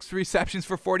 Okay, 6 receptions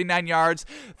for 49 yards.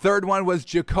 Third one was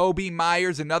Jacoby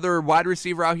Myers, another wide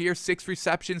receiver out here. 6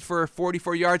 receptions for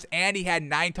 44 yards, and he had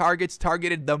 9 targets,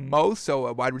 targeted the most.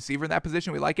 So a wide receiver in that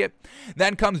position. We like it.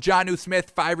 Then comes Jonnu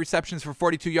Smith, 5 receptions for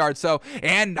 42 yards.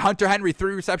 And Hunter Henry,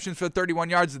 3 receptions for 31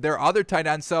 yards. Their other tight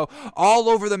ends. So all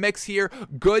over the mix here.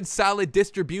 Good, solid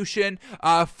distribution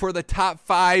for the top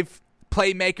 5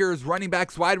 playmakers, running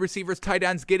backs, wide receivers, tight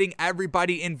ends, getting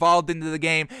everybody involved into the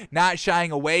game, not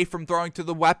shying away from throwing to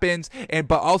the weapons,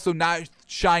 but also not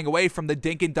shying away from the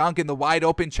dink and dunk and the wide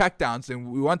open checkdowns.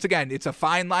 And once again, it's a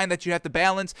fine line that you have to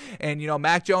balance. And,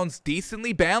 Mac Jones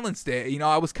decently balanced it.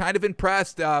 I was kind of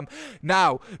impressed.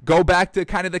 Now, go back to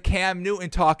kind of the Cam Newton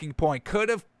talking point.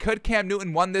 Could Cam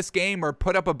Newton won this game or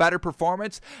put up a better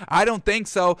performance? I don't think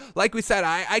so. Like we said,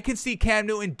 I can see Cam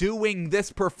Newton doing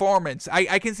this performance.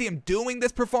 I can see him doing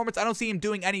this performance. I don't see him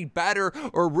doing any better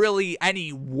or really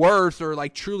any worse or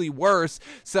like truly worse.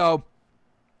 So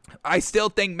I still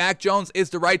think Mac Jones is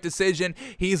the right decision.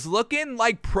 He's looking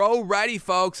like pro ready,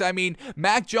 folks. I mean,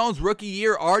 Mac Jones rookie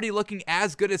year already looking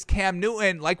as good as Cam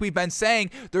Newton. Like we've been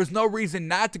saying, there's no reason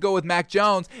not to go with Mac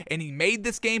Jones, and he made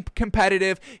this game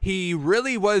competitive. He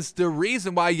really was the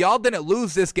reason why y'all didn't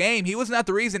lose this game. He was not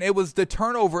the reason. It was the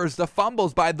turnovers, the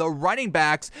fumbles by the running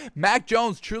backs. Mac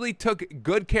Jones truly took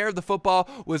good care of the football,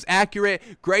 was accurate,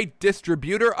 great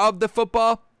distributor of the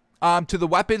football. To the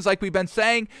weapons, like we've been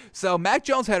saying. So Mac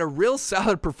Jones had a real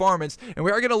solid performance, and we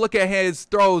are going to look at his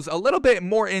throws a little bit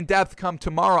more in depth come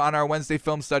tomorrow on our Wednesday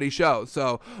film study show.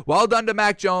 So well done to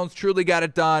Mac Jones, truly got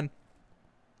it done.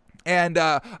 And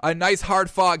a nice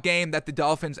hard-fought game that the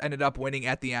Dolphins ended up winning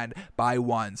at the end by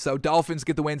 1. So Dolphins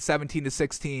get the win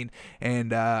 17-16,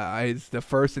 and it's the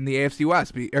first in the AFC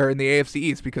West or in the AFC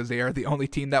East because they are the only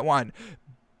team that won.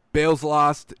 Bills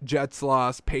lost, Jets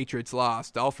lost, Patriots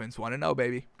lost. Dolphins 1-0,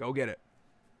 baby. Go get it.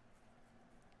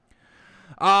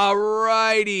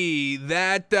 Alrighty,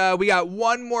 we got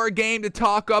one more game to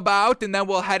talk about, and then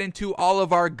we'll head into all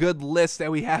of our good lists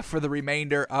that we have for the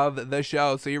remainder of the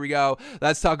show. So here we go.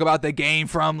 Let's talk about the game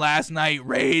from last night.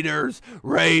 Raiders,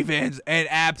 Ravens, an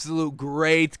absolute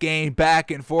great game, back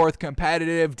and forth,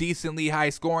 competitive, decently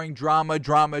high scoring, drama,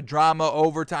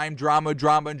 overtime,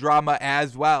 drama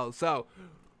as well. So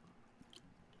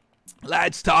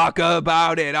let's talk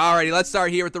about it. Alrighty, let's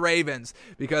start here with the Ravens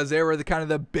because they were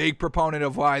the big proponent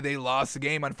of why they lost the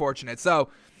game. Unfortunate. So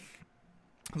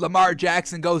Lamar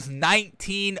Jackson goes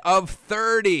 19 of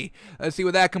 30. Let's see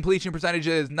what that completion percentage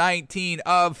is. 19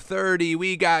 of 30.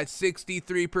 We got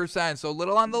 63%. So a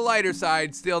little on the lighter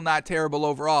side. Still not terrible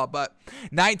overall. But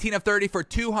 19 of 30 for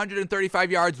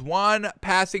 235 yards, 1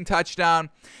 passing touchdown.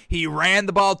 He ran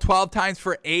the ball 12 times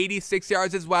for 86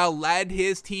 yards as well, led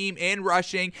his team in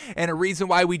rushing, and a reason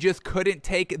why we just couldn't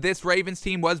take this Ravens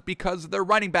team was because of their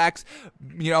running backs,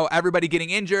 everybody getting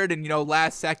injured, and,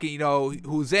 last second,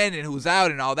 who's in and who's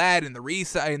out and all that, and the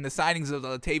signings of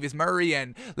Latavius Murray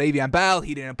and Le'Veon Bell,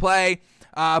 he didn't play.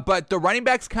 But the running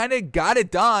backs kind of got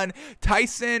it done.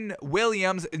 Ty'Son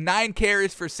Williams, 9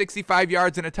 carries for 65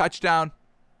 yards and a touchdown.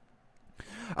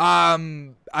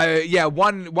 One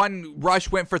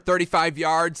rush went for 35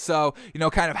 yards, so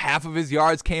kind of half of his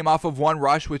yards came off of one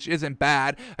rush, which isn't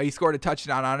bad. He scored a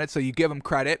touchdown on it, so you give him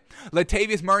credit.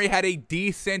 Latavius Murray had a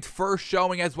decent first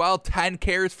showing as well, 10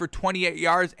 carries for 28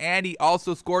 yards, and he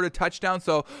also scored a touchdown.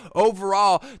 So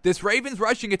overall, this Ravens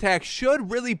rushing attack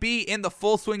should really be in the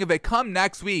full swing of it come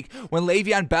next week when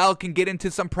Le'Veon Bell can get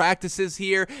into some practices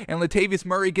here, and Latavius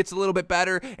Murray gets a little bit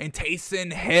better, and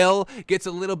Tyson Hill gets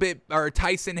a little bit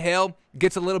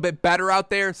better out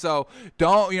there. So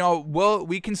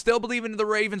we can still believe in the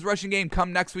Ravens rushing game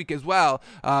come next week as well.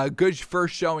 Good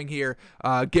first showing here,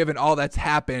 given all that's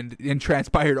happened and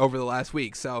transpired over the last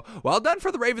week. So well done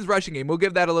for the Ravens rushing game. We'll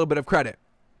give that a little bit of credit.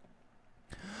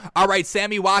 All right,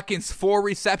 Sammy Watkins, 4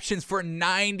 receptions for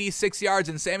 96 yards,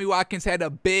 and Sammy Watkins had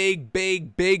a big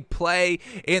play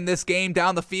in this game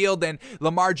down the field, and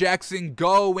Lamar Jackson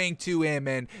going to him,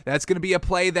 and that's going to be a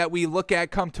play that we look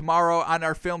at come tomorrow on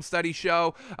our film study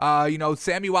show.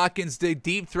 Sammy Watkins did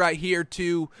deep threat here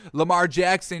to Lamar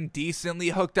Jackson, decently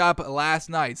hooked up last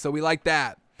night, so we like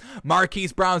that.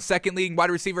 Marquise Brown, second leading wide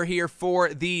receiver here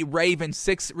for the Ravens,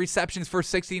 6 receptions for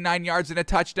 69 yards and a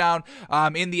touchdown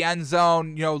in the end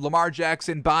zone. Lamar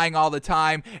Jackson buying all the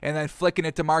time and then flicking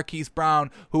it to Marquise Brown,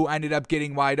 who ended up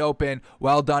getting wide open.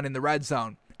 Well done in the red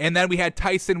zone. And then we had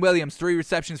Ty'Son Williams, 3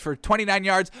 receptions for 29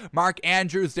 yards. Mark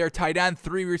Andrews, their tight end,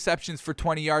 3 receptions for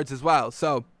 20 yards as well.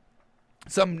 So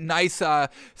some nice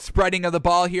spreading of the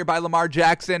ball here by Lamar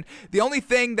Jackson. The only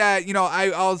thing that,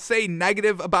 I'll say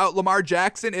negative about Lamar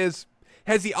Jackson is,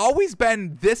 has he always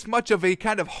been this much of a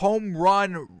kind of home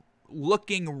run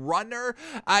looking runner?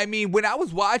 I mean, when I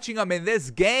was watching him in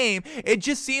this game, it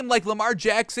just seemed like Lamar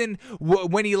Jackson,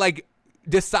 when he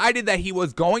decided that he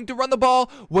was going to run the ball,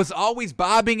 was always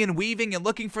bobbing and weaving and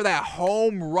looking for that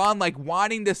home run,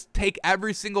 wanting to take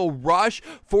every single rush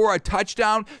for a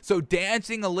touchdown. So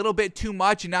dancing a little bit too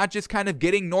much and not just kind of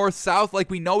getting north-south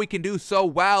like we know he can do so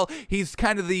well. He's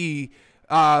kind of the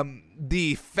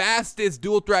fastest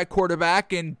dual threat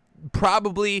quarterback and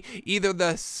probably either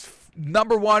the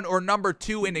number 1 or number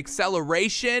 2 in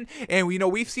acceleration, and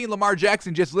we've seen Lamar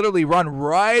Jackson just literally run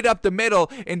right up the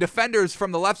middle, and defenders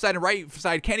from the left side and right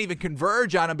side can't even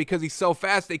converge on him because he's so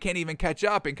fast they can't even catch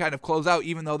up and kind of close out.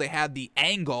 Even though they had the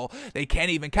angle, they can't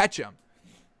even catch him.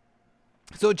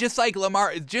 So it just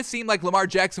seemed like Lamar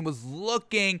Jackson was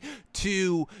looking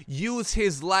to use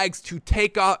his legs to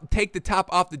take the top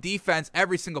off the defense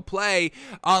every single play,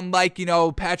 unlike,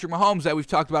 Patrick Mahomes that we've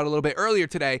talked about a little bit earlier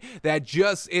today, that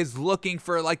just is looking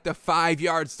for the 5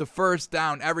 yards to first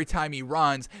down every time he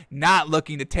runs, not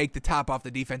looking to take the top off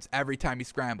the defense every time he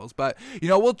scrambles. But,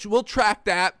 we'll track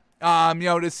that.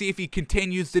 To see if he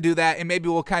continues to do that, and maybe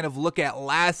we'll kind of look at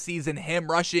last season him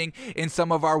rushing in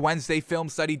some of our Wednesday film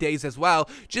study days as well,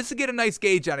 just to get a nice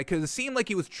gauge on it, because it seemed like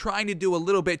he was trying to do a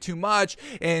little bit too much,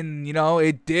 and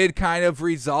it did kind of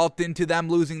result into them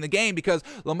losing the game because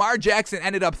Lamar Jackson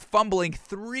ended up fumbling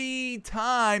 3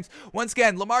 times. Once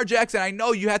again, Lamar Jackson, I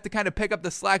know you have to kind of pick up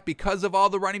the slack because of all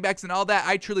the running backs and all that.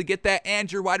 I truly get that,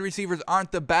 and your wide receivers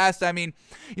aren't the best. I mean,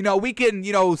 we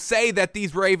can say that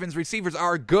these Ravens receivers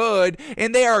are good,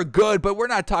 and they are good, but we're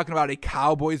not talking about a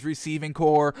Cowboys receiving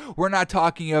core. We're not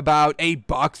talking about a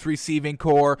Bucks receiving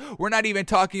core. We're not even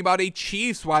talking about a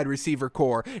Chiefs wide receiver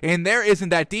core, and there isn't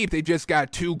that deep. They just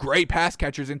got 2 great pass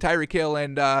catchers in Tyreek Hill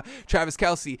and Travis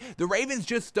Kelce. The Ravens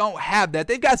just don't have that.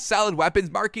 They've got solid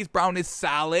weapons. Marquise Brown is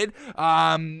solid.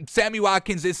 Sammy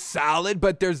Watkins is solid,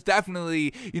 but there's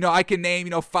definitely, I can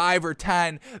name, 5 or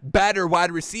 10 better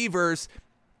wide receivers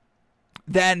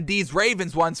than these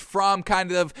Ravens ones, from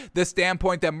kind of the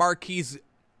standpoint that Marquise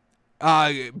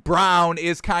Brown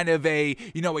is kind of a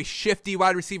shifty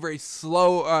wide receiver, a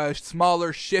slow,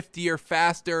 smaller, shiftier,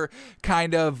 faster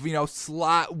kind of,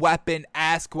 slot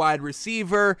weapon-esque wide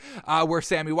receiver, where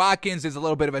Sammy Watkins is a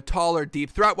little bit of a taller, deep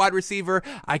threat wide receiver.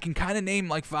 I can kind of name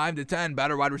 5 to 10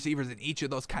 better wide receivers in each of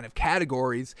those kind of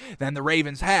categories than the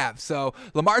Ravens have. So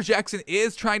Lamar Jackson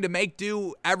is trying to make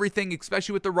do everything,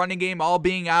 especially with the running game all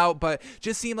being out, but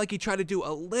just seemed like he tried to do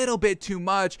a little bit too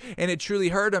much, and it truly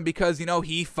hurt him because,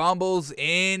 he fumbled fumbles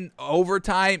in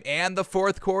overtime and the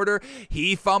fourth quarter.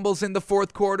 He fumbles in the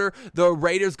fourth quarter. The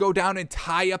Raiders go down and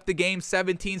tie up the game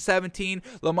 17-17.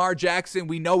 Lamar Jackson,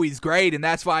 we know he's great, and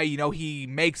that's why, he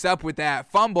makes up with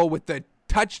that fumble with the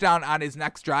touchdown on his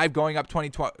next drive, going up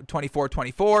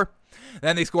 24-24.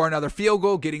 Then they score another field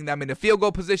goal, getting them into field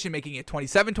goal position, making it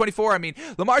 27-24. I mean,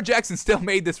 Lamar Jackson still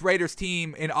made this Raiders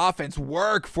team in offense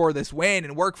work for this win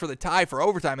and work for the tie for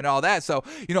overtime and all that. So,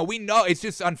 we know it's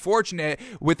just unfortunate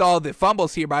with all the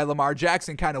fumbles here by Lamar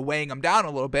Jackson kind of weighing him down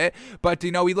a little bit. But,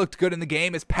 he looked good in the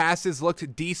game. His passes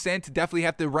looked decent. Definitely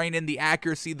have to rein in the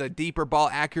accuracy, the deeper ball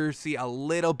accuracy a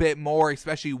little bit more,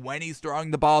 especially when he's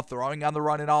throwing the ball, throwing on the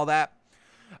run and all that.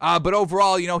 But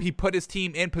overall, he put his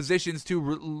team in positions to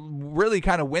really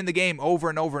kind of win the game over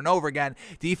and over and over again.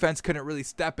 Defense couldn't really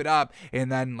step it up.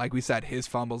 And then, like we said, his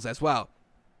fumbles as well.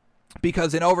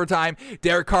 Because in overtime,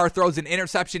 Derek Carr throws an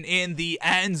interception in the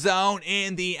end zone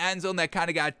that kind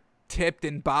of got tipped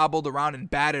and bobbled around and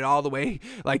batted all the way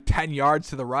like 10 yards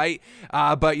to the right.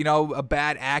 But, a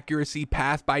bad accuracy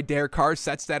pass by Derek Carr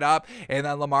sets that up, and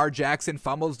then Lamar Jackson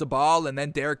fumbles the ball, and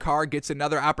then Derek Carr gets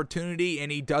another opportunity,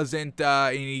 and he doesn't,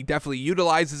 and he definitely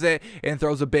utilizes it and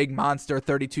throws a big monster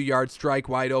 32-yard strike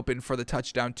wide open for the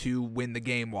touchdown to win the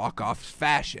game walk-off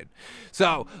fashion.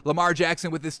 So Lamar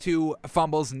Jackson with his 2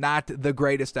 fumbles, not the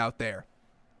greatest out there.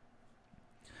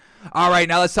 All right,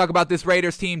 now let's talk about this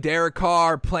Raiders team. Derek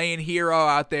Carr playing hero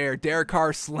out there. Derek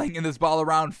Carr slinging this ball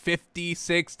around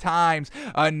 56 times.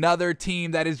 Another team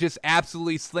that is just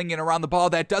absolutely slinging around the ball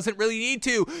that doesn't really need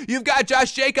to. You've got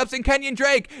Josh Jacobs and Kenyon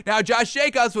Drake. Now, Josh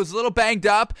Jacobs was a little banged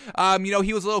up.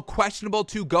 He was a little questionable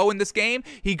to go in this game.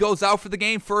 He goes out for the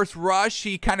game, first rush.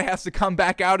 He kind of has to come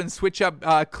back out and switch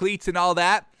up cleats and all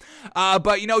that.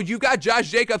 But, you've got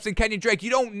Josh Jacobs and Kenyon Drake. You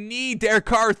don't need Derek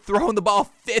Carr throwing the ball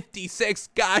 56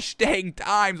 gosh dang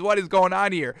times. What is going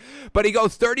on here? But he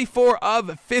goes 34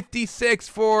 of 56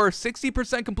 for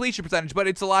 60% completion percentage, but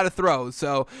it's a lot of throws.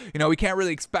 So, we can't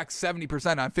really expect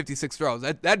 70% on 56 throws.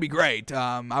 That'd be great.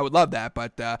 I would love that.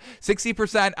 But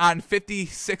 60% on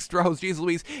 56 throws, geez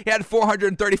Louise. He had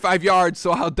 435 yards,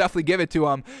 so I'll definitely give it to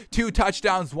him. 2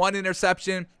 touchdowns, 1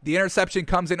 interception. The interception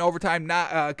comes in overtime.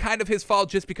 Not kind of his fault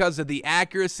just because of the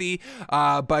accuracy,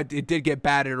 but it did get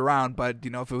batted around. But,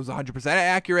 if it was 100%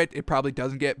 accurate, it probably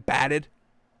doesn't get batted.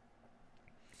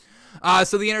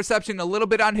 So the interception, a little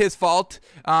bit on his fault,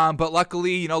 but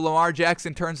luckily, Lamar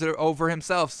Jackson turns it over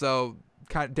himself, so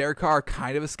Derek Carr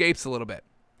kind of escapes a little bit.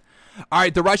 All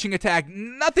right, the rushing attack,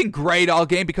 nothing great all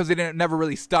game because it never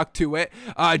really stuck to it.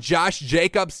 Josh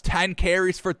Jacobs, 10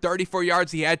 carries for 34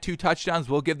 yards. He had 2 touchdowns.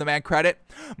 We'll give the man credit.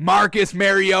 Marcus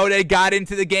Mariota got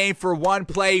into the game for 1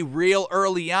 play real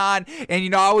early on.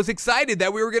 And, I was excited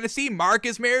that we were going to see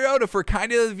Marcus Mariota for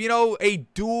kind of, a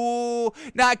dual,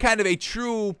 not kind of a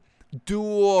true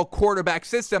dual quarterback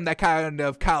system that kind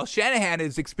of Kyle Shanahan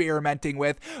is experimenting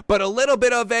with, but a little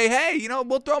bit of a, hey,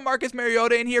 we'll throw Marcus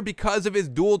Mariota in here because of his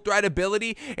dual threat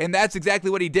ability, and that's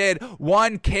exactly what he did.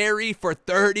 1 carry for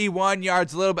 31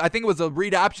 yards, a little bit. I think it was a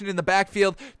read option in the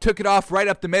backfield, took it off right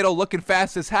up the middle, looking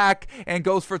fast as heck, and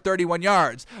goes for 31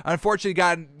 yards. Unfortunately,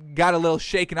 got a little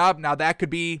shaken up. Now that could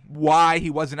be why he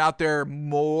wasn't out there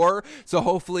more. So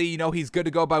hopefully, he's good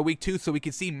to go by week 2 so we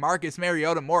can see Marcus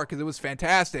Mariota more because it was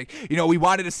fantastic. We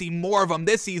wanted to see more of him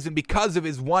this season because of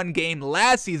his 1 game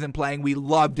last season playing. We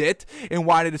loved it and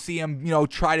wanted to see him,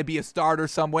 try to be a starter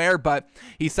somewhere, but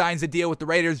he signs a deal with the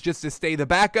Raiders just to stay the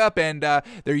backup, and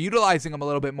they're utilizing him a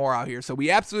little bit more out here. So we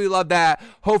absolutely love that.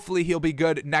 Hopefully he'll be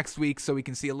good next week so we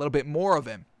can see a little bit more of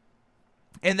him.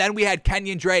 And then we had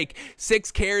Kenyon Drake,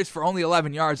 6 carries for only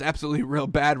 11 yards. Absolutely real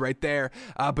bad right there,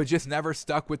 but just never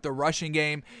stuck with the rushing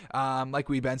game, like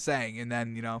we've been saying. And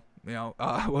then,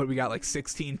 what we got, like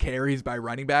 16 carries by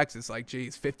running backs. It's like,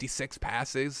 geez, 56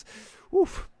 passes.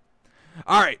 Oof.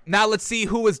 All right, now let's see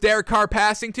who was Derek Carr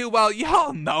passing to. Well,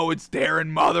 y'all know it's Darren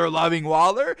Mother-loving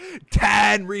Waller.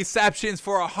 10 receptions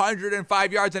for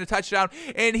 105 yards and a touchdown,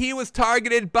 and he was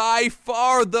targeted by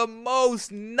far the most,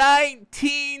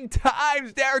 19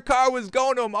 times. Derek Carr was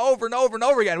going to him over and over and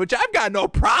over again, which I've got no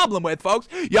problem with, folks.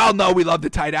 Y'all know we love the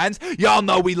tight ends. Y'all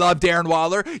know we love Darren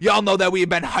Waller. Y'all know that we've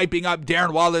been hyping up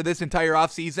Darren Waller this entire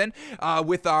offseason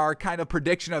with our kind of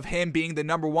prediction of him being the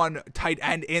number 1 tight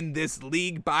end in this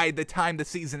league by the time the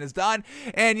season is done,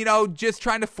 and just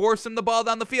trying to force him the ball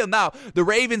down the field. Now the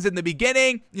Ravens in the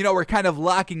beginning were kind of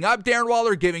locking up Darren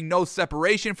Waller, giving no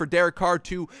separation for Derek Carr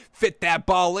to fit that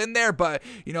ball in there, but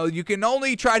you can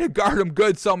only try to guard him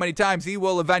good so many times. He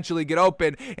will eventually get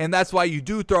open, and that's why you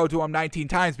do throw to him 19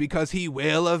 times, because he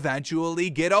will eventually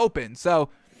get open. So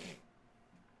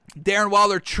Darren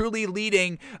Waller truly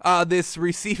leading this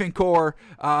receiving core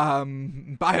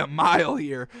by a mile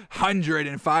here.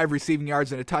 105 receiving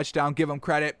yards and a touchdown. Give him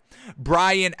credit.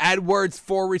 Bryan Edwards,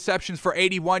 4 receptions for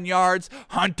 81 yards.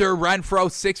 Hunter Renfrow,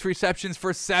 6 receptions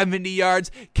for 70 yards.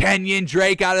 Kenyon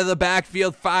Drake out of the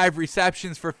backfield, 5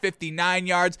 receptions for 59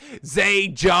 yards. Zay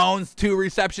Jones, 2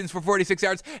 receptions for 46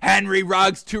 yards. Henry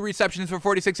Ruggs, 2 receptions for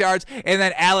 46 yards. And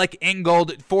then Alec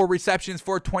Ingold, 4 receptions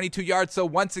for 22 yards. So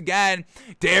once again,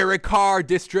 Derek Carr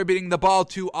distributing the ball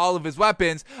to all of his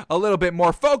weapons. A little bit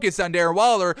more focused on Darren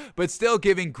Waller, but still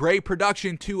giving great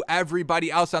production to everybody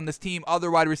else on this team,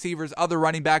 other wide receivers, other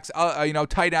running backs,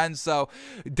 tight ends. So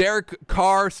Derek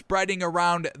Carr spreading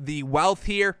around the wealth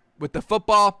here with the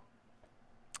football.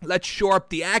 Let's shore up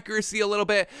the accuracy a little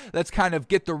bit. Let's kind of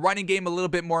get the running game a little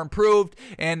bit more improved,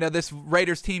 and this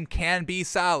Raiders team can be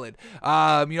solid.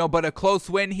 But a close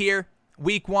win here.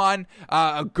 Week 1,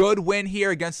 a good win here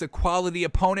against a quality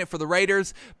opponent for the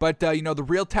Raiders. But, the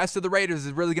real test of the Raiders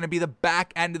is really going to be the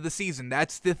back end of the season.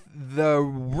 That's the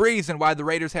reason why the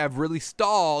Raiders have really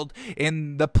stalled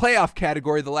in the playoff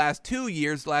category the last 3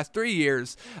 years,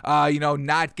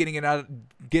 not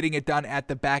getting it done at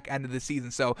the back end of the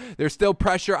season. So there's still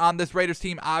pressure on this Raiders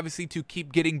team, obviously, to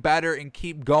keep getting better and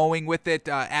keep going with it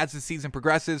as the season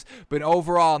progresses. But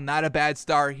overall, not a bad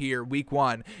start here, week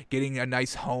 1, getting a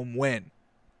nice home win.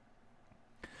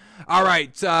 All right,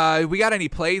 we got any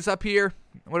plays up here?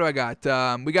 What do I got?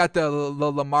 We got the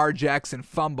Lamar Jackson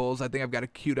fumbles. I think I've got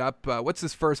it queued up. What's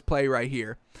this first play right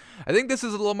here? I think this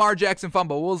is a Lamar Jackson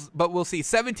fumble, but we'll see.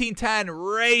 17-10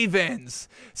 Ravens.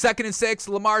 2nd and 6,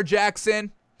 Lamar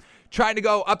Jackson trying to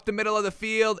go up the middle of the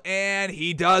field, and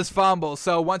he does fumble.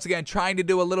 So once again, trying to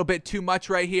do a little bit too much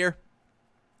right here.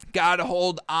 Got to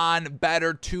hold on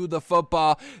better to the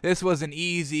football. This was an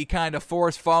easy kind of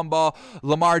forced fumble.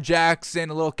 Lamar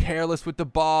Jackson a little careless with the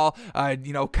ball,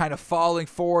 kind of falling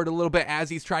forward a little bit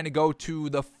as he's trying to go to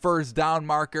the first down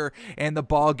marker, and the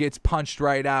ball gets punched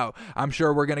right out. I'm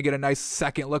sure we're going to get a nice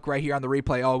second look right here on the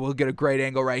replay. Oh, we'll get a great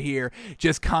angle right here.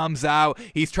 Just comes out.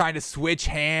 He's trying to switch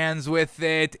hands with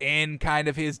it in kind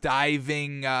of his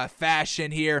diving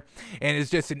fashion here, and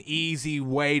it's just an easy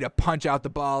way to punch out the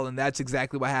ball, and that's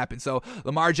exactly what happened. So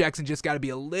Lamar Jackson just got to be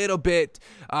a little bit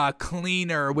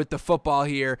cleaner with the football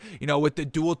here. With the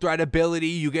dual threat ability,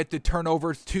 you get the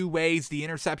turnovers 2 ways, the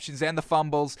interceptions and the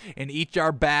fumbles, and each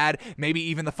are bad. Maybe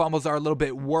even the fumbles are a little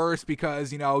bit worse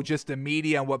because, just the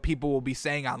media and what people will be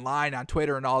saying online, on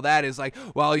Twitter and all that is like,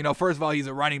 well, first of all, he's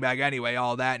a running back anyway,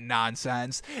 all that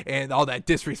nonsense and all that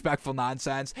disrespectful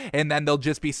nonsense. And then they'll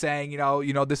just be saying,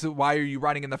 this is why are you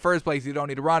running in the first place? You don't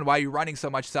need to run. Why are you running so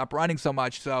much? Stop running so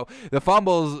much. So the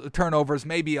fumbles, turnovers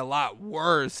may be a lot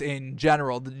worse in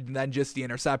general than just the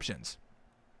interceptions.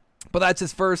 But that's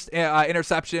his first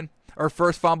interception or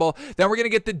first fumble. Then we're going to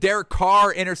get the Derek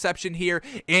Carr interception here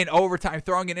in overtime,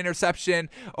 throwing an interception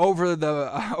over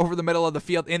the middle of the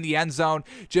field in the end zone,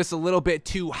 just a little bit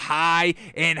too high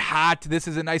and hot. This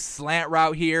is a nice slant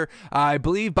route here, I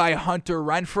believe by Hunter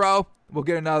Renfrow. We'll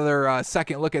get another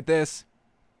second look at this.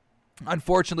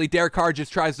 Unfortunately, Derek Carr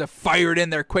just tries to fire it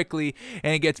in there quickly,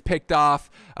 and it gets picked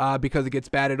off because it gets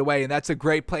batted away. And that's a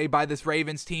great play by this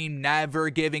Ravens team,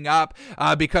 never giving up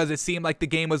because it seemed like the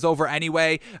game was over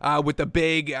anyway with the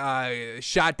big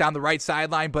shot down the right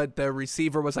sideline, but the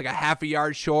receiver was like a half a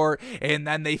yard short, and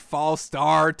then they false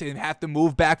start and have to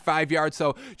move back 5 yards.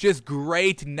 So just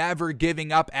great never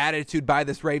giving up attitude by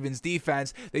this Ravens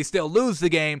defense. They still lose the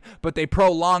game, but they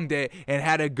prolonged it and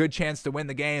had a good chance to win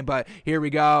the game. But here we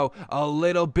go. A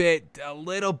little bit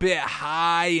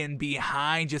high and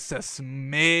behind, just a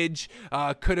smidge.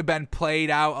 Could have been played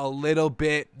out a little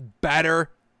bit better.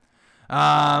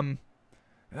 It's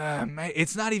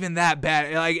not even that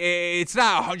bad. Like, it's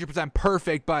not 100%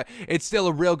 perfect, but it's still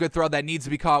a real good throw that needs to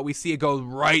be caught. We see it go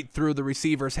right through the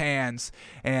receiver's hands,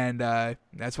 and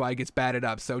that's why it gets batted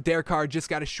up. So Derek Carr just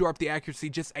got to shore up the accuracy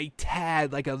just a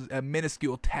tad, like a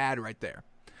minuscule tad right there.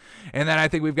 And then I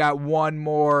think we've got one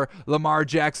more Lamar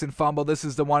Jackson fumble. This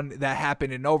is the one that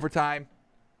happened in overtime.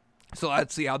 So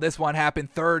let's see how this one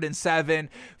happened. 3rd and 7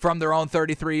 from their own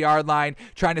 33-yard line,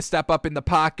 trying to step up in the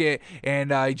pocket,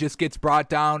 and he just gets brought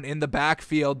down in the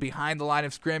backfield behind the line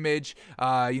of scrimmage,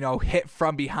 hit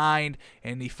from behind,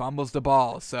 and he fumbles the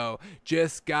ball. So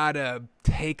just got to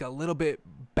take a little bit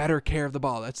better care of the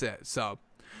ball. That's it. So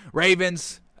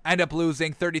Ravens end up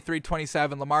losing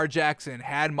 33-27. Lamar Jackson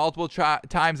had multiple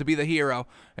times to be the hero,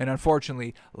 and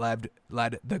unfortunately left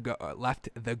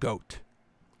the GOAT.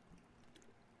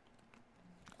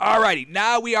 Alrighty,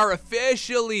 now we are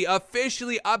officially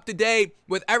up to date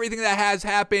with everything that has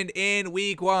happened in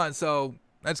week 1. So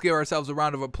Let's give ourselves a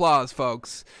round of applause,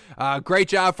 folks. Great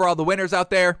job for all the winners out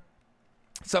there.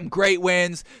 Some great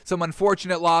wins, some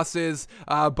unfortunate losses,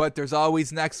 but there's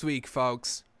always next week,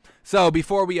 folks. So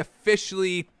before we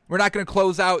officially, we're not going to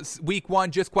close out week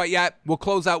 1 just quite yet. We'll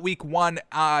close out week 1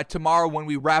 tomorrow when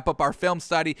we wrap up our film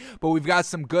study, but we've got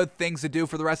some good things to do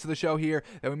for the rest of the show here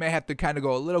that we may have to kind of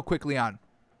go a little quickly on.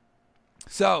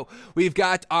 So we've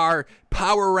got our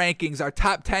power rankings, our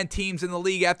top 10 teams in the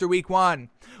league after week 1.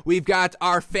 We've got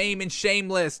our fame and shame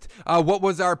list. What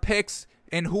was our picks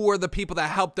and who are the people that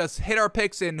helped us hit our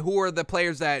picks and who are the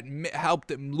players that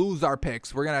helped lose our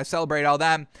picks. We're going to celebrate all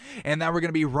them. And then we're going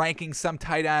to be ranking some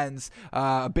tight ends,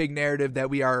 a big narrative that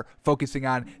we are focusing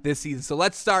on this season. So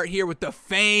let's start here with the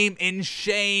fame and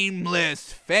shame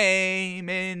list. Fame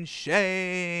and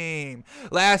shame.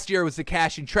 Last year was the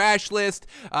cash and trash list.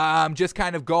 Just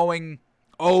kind of going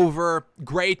over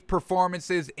great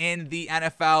performances in the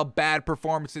NFL, bad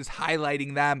performances,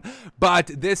 highlighting them.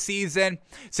 But this season,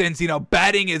 since,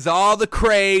 betting is all the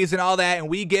craze and all that, and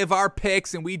we give our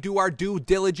picks and we do our due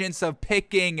diligence of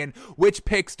picking and which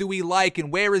picks do we like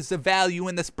and where is the value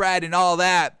in the spread and all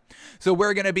that. So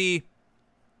we're going to be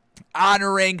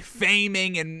honoring,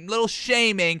 faming, and little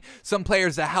shaming some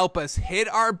players that help us hit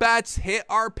our bets, hit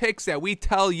our picks that we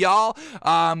tell y'all,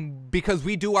 because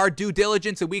we do our due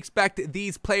diligence and we expect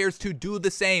these players to do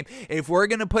the same. If we're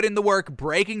going to put in the work,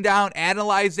 breaking down,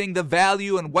 analyzing the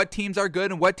value and what teams are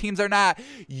good and what teams are not,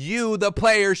 you, the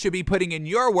player, should be putting in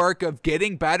your work of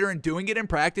getting better and doing it in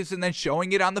practice and then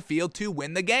showing it on the field to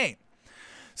win the game.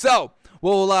 So,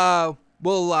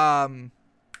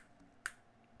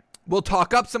 We'll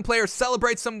talk up some players,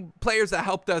 celebrate some players that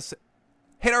helped us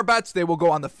hit our bets. They will go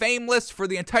on the fame list for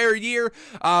the entire year.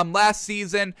 Last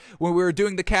season, when we were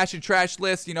doing the cash and trash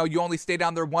list, you only stayed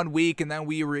on there 1 week, and then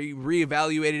we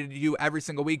reevaluated you every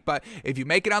single week. But if you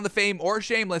make it on the fame or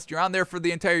shame list, you're on there for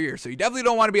the entire year. So you definitely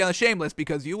don't want to be on the shame list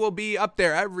because you will be up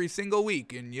there every single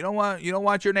week, and you don't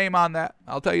want your name on that.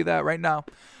 I'll tell you that right now.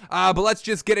 But let's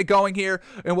just get it going here,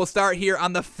 and we'll start here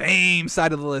on the fame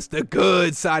side of the list, the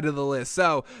good side of the list.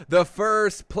 So the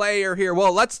first player here,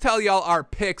 well, let's tell y'all our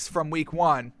picks from week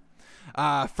 1.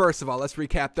 First of all, let's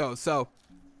recap those. So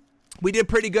we did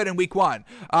pretty good in week 1.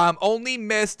 Only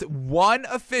missed 1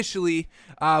 officially.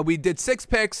 We did 6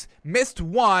 picks, missed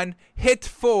 1, hit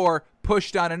 4,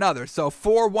 pushed on another. So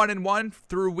 4, 1-1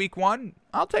 through week 1.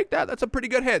 I'll take that. That's a pretty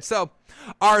good hit. So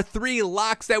our 3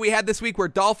 locks that we had this week were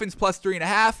Dolphins plus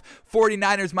 3.5,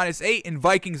 49ers -8, and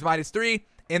Vikings -3.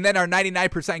 And then our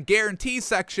 99% guarantee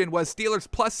section was Steelers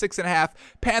plus 6.5,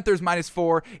 Panthers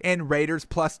 -4, and Raiders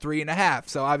plus 3.5.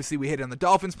 So obviously we hit on the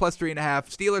Dolphins plus 3.5,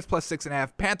 Steelers plus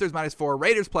 6.5, Panthers -4,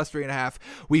 Raiders plus 3.5.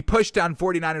 We pushed on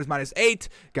 49ers -8,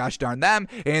 gosh darn them.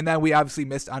 And then we obviously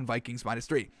missed on Vikings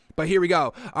 -3. But here we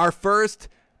go. Our first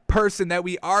person that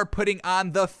we are putting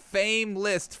on the fame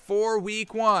list for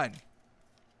week 1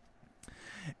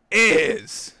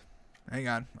 is... Hang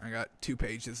on, I got 2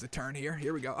 pages to turn here.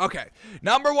 Here we go. Okay,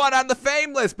 number 1 on the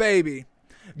fame list, baby.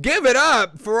 Give it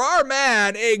up for our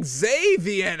man,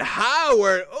 Xavier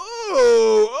Howard.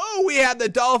 Ooh, we had the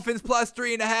Dolphins plus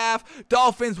 3.5.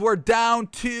 Dolphins were down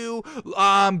 2.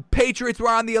 Patriots were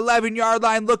on the 11-yard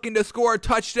line looking to score a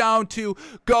touchdown to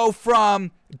go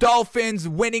from Dolphins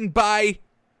winning by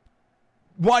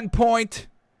 1 point.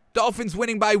 Dolphins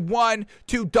winning by 1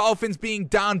 to Dolphins being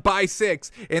down by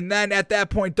 6. And then at that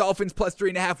point, Dolphins plus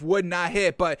 3.5 would not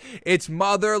hit. But it's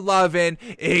mother-loving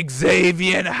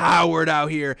Xavier Howard out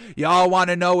here. Y'all want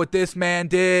to know what this man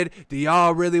did? Do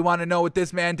y'all really want to know what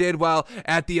this man did? Well,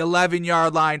 at the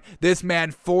 11-yard line, this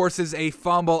man forces a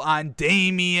fumble on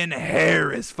Damien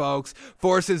Harris, folks.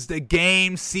 Forces the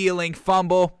game-sealing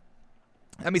fumble.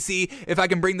 Let me see if I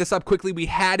can bring this up quickly. We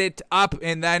had it up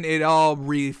and then it all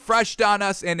refreshed on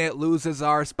us and it loses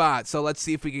our spot. So let's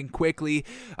see if we can quickly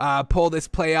pull this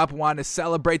play up. Want to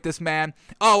celebrate this man.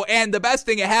 Oh, and the best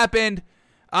thing, it happened.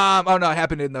 It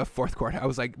happened in the 4th quarter. I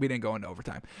was like, we didn't go into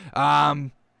overtime.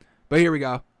 But here we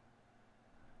go.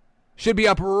 Should be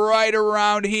up right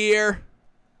around here.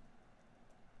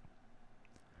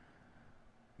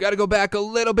 Got to go back a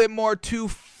little bit more.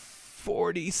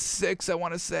 246, I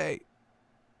want to say.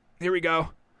 Here we go.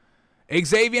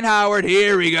 Xavier Howard.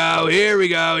 Here we go.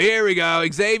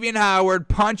 Xavier Howard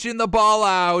punching the ball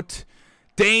out.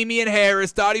 Damien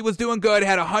Harris thought he was doing good.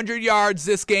 Had 100 yards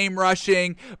this game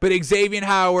rushing. But Xavier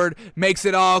Howard makes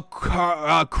it all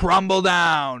crumble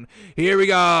down. Here we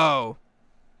go.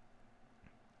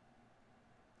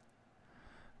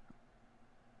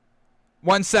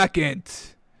 One second.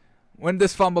 When did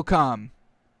this fumble come?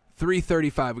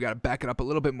 3:35. We got to back it up a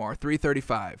little bit more.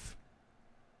 3:35.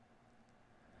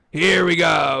 Here we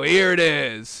go. Here it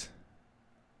is.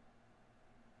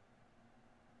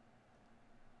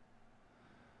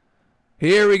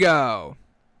 Here we go.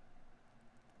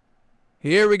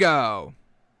 Here we go.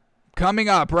 Coming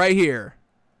up right here.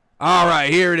 All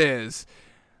right, here it is.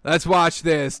 Let's watch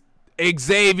this.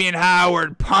 Xavier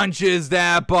Howard punches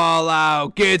that ball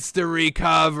out, gets the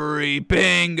recovery.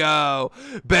 Bingo,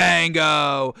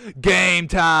 bango, game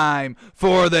time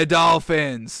for the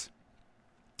Dolphins.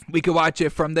 We could watch it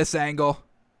from this angle.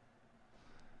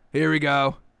 Here we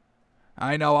go.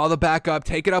 I know, all the backup.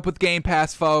 Take it up with Game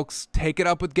Pass, folks. Take it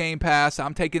up with Game Pass.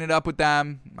 I'm taking it up with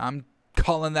them. I'm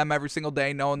calling them every single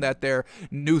day, knowing that their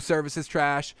new service is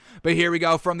trash. But here we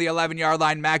go from the 11-yard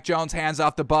line. Mac Jones hands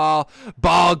off the ball.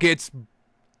 Ball gets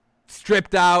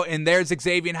stripped out, and there's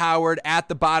Xavier Howard at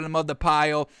the bottom of the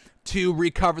pile to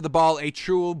recover the ball. A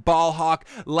true ball hawk,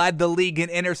 led the league in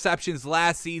interceptions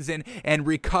last season and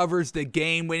recovers the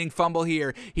game-winning fumble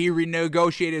here. He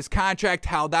renegotiated his contract,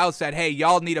 held out, said, hey,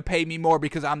 y'all need to pay me more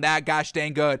because I'm that gosh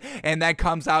dang good. And then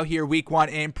comes out here week 1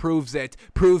 and proves it.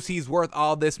 Proves he's worth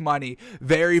all this money.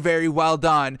 Very, very well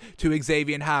done to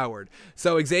Xavier Howard.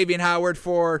 So Xavier Howard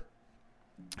for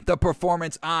the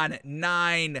performance on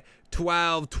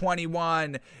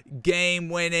 9-12-21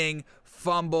 game-winning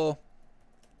fumble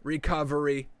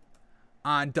recovery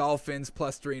on Dolphins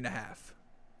plus 3.5.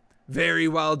 Very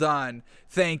well done.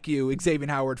 Thank you, Xavier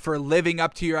Howard, for living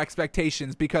up to your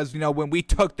expectations, because, you know, when we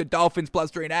took the Dolphins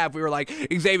plus 3.5, we were like,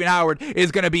 Xavier Howard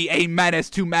is going to be a menace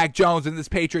to Mac Jones in this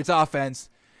Patriots offense.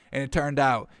 And it turned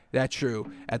out that's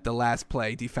true at the last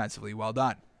play defensively. Well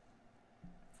done.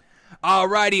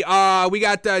 Alrighty, we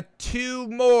got 2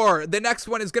 more. The next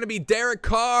one is going to be Derek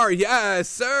Carr. Yes,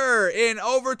 sir. In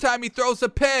overtime, he throws a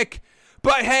pick.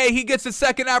 But, hey, he gets a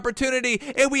second opportunity,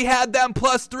 and we had them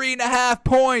plus 3.5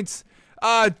 points.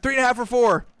 3.5 or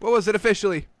 4. What was it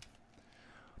officially?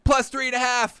 Plus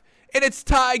 3.5, and it's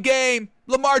tie game.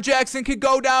 Lamar Jackson could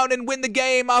go down and win the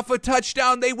game off a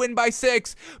touchdown. They win by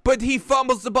 6, but he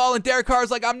fumbles the ball, and Derek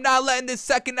Carr's like, I'm not letting this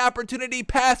second opportunity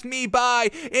pass me by.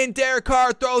 And Derek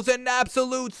Carr throws an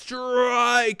absolute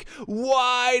strike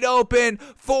wide open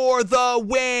for the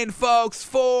win, folks,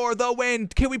 for the win.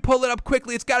 Can we pull it up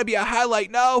quickly? It's got to be a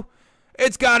highlight, no?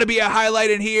 It's got to be a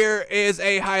highlight, and here is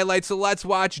a highlight. So let's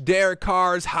watch Derek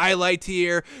Carr's highlight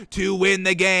here to win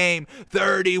the game.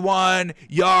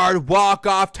 31-yard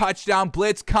walk-off touchdown,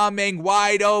 blitz coming,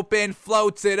 wide open,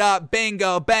 floats it up,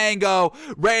 bingo, bango.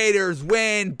 Raiders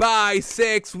win by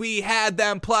 6. We had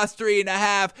them plus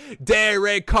 3.5.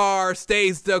 Derek Carr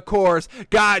stays the course,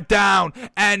 got down,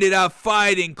 ended up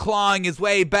fighting, clawing his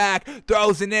way back,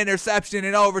 throws an interception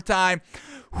in overtime.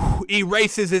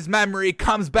 Erases his memory,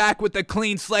 comes back with a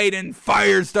clean slate, and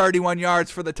fires 31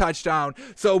 yards for the touchdown.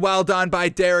 So well done by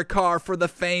Derek Carr for the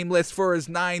Fameless for his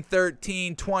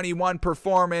 9-13-21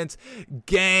 performance.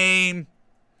 Game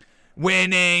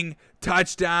winning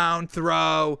touchdown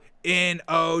throw in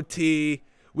OT.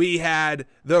 We had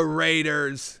the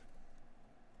Raiders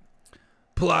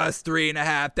plus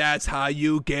 3.5. That's how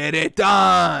you get it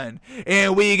done.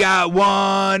 And we got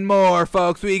one more,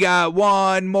 folks. We got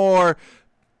one more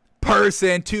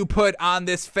person to put on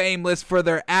this Fameless for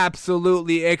their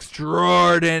absolutely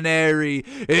extraordinary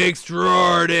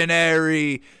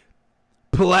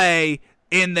play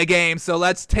in the game. So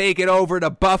let's take it over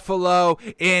to Buffalo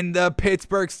in the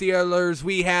Pittsburgh Steelers.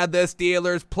 We had the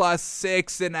Steelers plus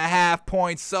 6.5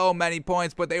 points. So many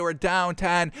points, but they were down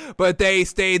 10, but they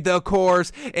stayed the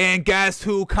course. And guess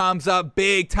who comes up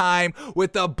big time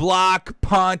with the block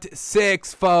punt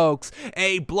 6, folks?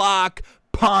 A block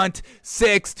punt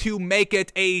 6 to make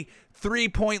it a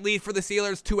 3-point lead for the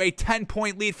Steelers to a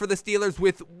 10-point lead for the Steelers.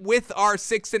 With our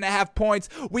 6.5 points,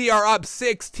 we are up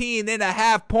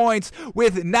 16.5 points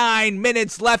with 9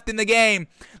 minutes left in the game.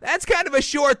 That's kind of a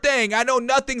short thing. I know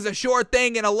nothing's a short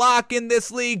thing in a lock in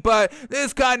this league, but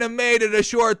this kind of made it a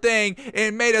short thing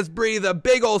and made us breathe a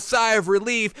big old sigh of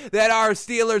relief that our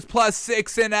Steelers plus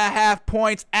 6.5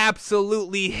 points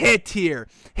absolutely hit here.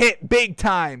 Hit big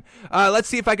time. Let's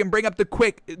see if I can bring up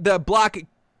the block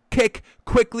kick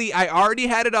quickly. I already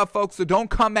had it up, folks, so don't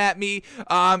come at me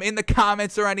in the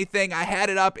comments or anything. I had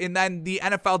it up, and then the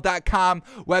NFL.com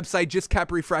website just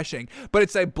kept refreshing. But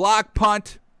it's a block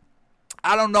punt.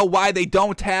 I don't know why they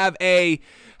don't have a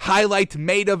highlight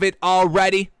made of it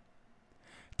already.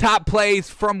 Top plays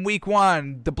from week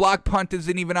 1. The block punt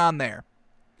isn't even on there.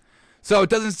 So it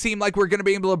doesn't seem like we're going to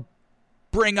be able to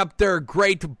bring up their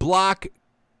great block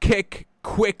kick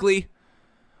quickly.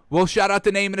 We'll shout out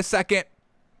the name in a second.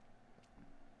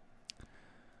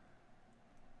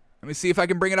 Let me see if I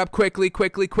can bring it up quickly.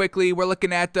 We're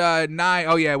looking at 9.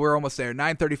 Oh, yeah, we're almost there.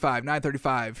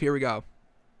 9:35. Here we go.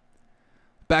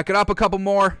 Back it up a couple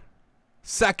more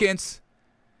seconds.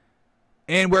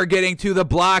 And we're getting to the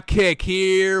block kick.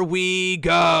 Here we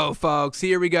go, folks.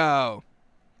 Here we go.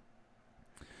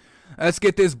 Let's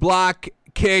get this block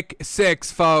kick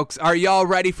 6, folks. Are y'all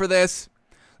ready for this?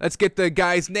 Let's get the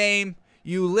guy's name.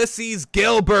 Ulysses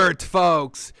Gilbert,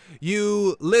 folks.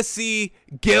 Ulysses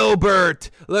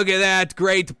Gilbert. Look at that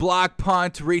great block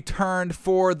punt returned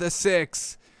for the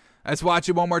 6. Let's watch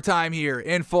it one more time here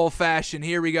in full fashion.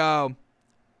 Here we go.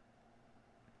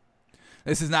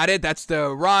 This is not it. That's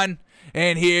the run.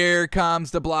 And here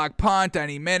comes the block punt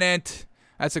any minute.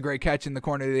 That's a great catch in the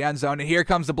corner of the end zone. And here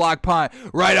comes the block punt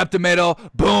right up the middle.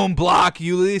 Boom, block.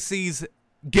 Ulysses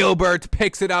Gilbert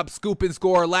picks it up, scoop and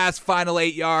score, last final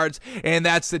 8 yards, and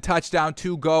that's the touchdown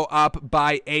to go up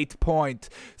by 8 points.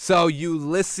 So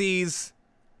Ulysses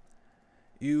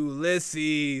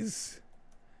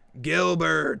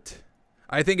Gilbert.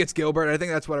 I think it's Gilbert. I think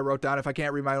that's what I wrote down. If I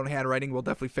can't read my own handwriting, we'll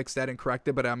definitely fix that and correct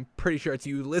it, but I'm pretty sure it's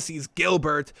Ulysses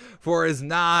Gilbert for his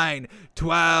 9,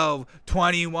 12,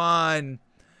 21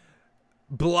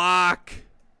 block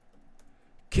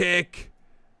kick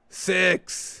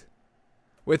 6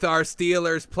 with our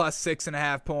Steelers plus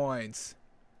 6.5 points.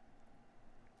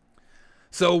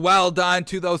 So well done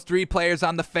to those 3 players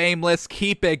on the fame list.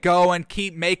 Keep it going.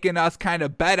 Keep making us kind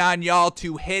of bet on y'all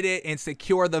to hit it and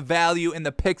secure the value in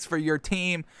the picks for your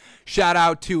team. Shout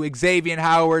out to Xavier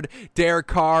Howard, Derek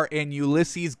Carr, and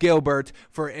Ulysses Gilbert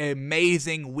for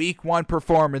amazing week 1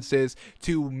 performances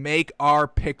to make our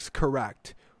picks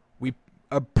correct. We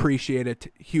appreciate it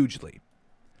hugely.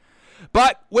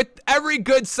 But with every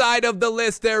good side of the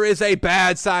list, there is a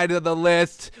bad side of the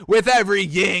list. With every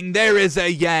yin, there is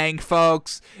a yang,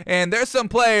 folks. And there's some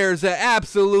players that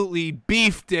absolutely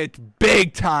beefed it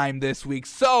big time this week.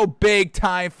 So big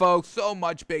time, folks. So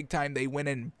much big time, they went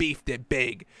and beefed it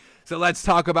big. So let's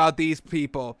talk about these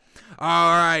people.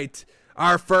 All right.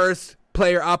 Our first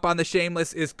player up on the shame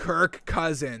list is Kirk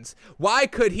Cousins. Why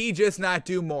could he just not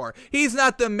do more? He's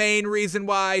not the main reason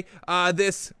why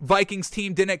this Vikings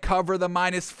team didn't cover the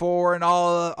 -4 and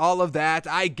all of that.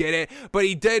 I get it. But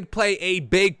he did play a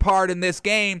big part in this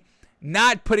game,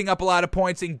 not putting up a lot of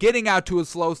points and getting out to a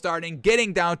slow start and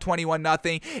getting down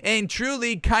 21-0 and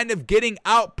truly kind of getting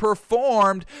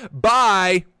outperformed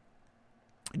by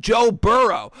Joe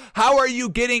Burrow. How are you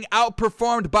getting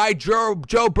outperformed by Joe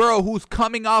Burrow, who's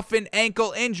coming off an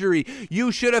ankle injury?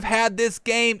 You should have had this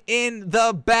game in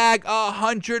the bag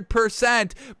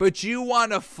 100%, but you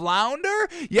want to flounder?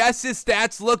 Yes, his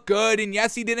stats look good, and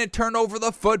yes, he didn't turn over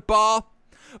the football.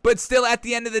 But still, at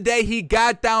the end of the day, he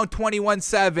got down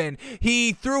 21-7.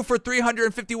 He threw for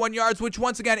 351 yards, which,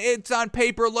 once again, it's on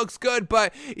paper, looks good.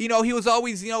 But, he was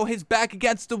always, his back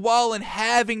against the wall and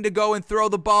having to go and throw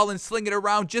the ball and sling it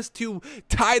around just to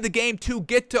tie the game to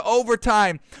get to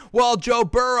overtime. While Joe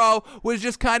Burrow was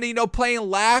just kind of, playing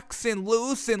lax and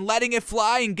loose and letting it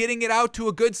fly and getting it out to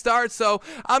a good start. So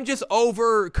I'm just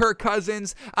over Kirk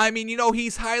Cousins. I mean,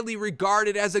 he's highly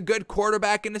regarded as a good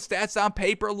quarterback, and the stats on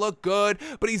paper look good,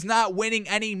 but he's not winning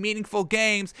any meaningful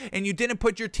games, and you didn't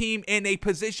put your team in a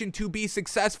position to be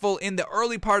successful in the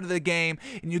early part of the game,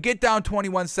 and you get down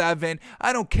 21-7.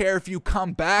 I don't care if you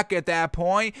come back at that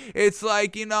point. It's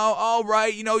like, all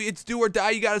right, it's do or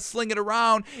die. You got to sling it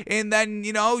around, and then,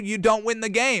 you don't win the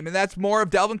game, and that's more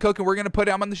of Dalvin Cook, and we're going to put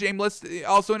him on the shame list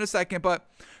also in a second, but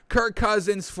Kirk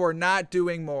Cousins for not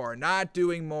doing more.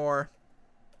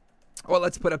 Well,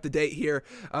 let's put up the date here.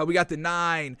 We got the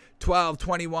 9, 12,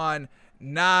 21,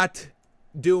 not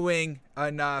doing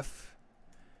enough,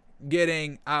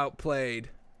 getting outplayed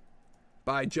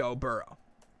by Joe Burrow.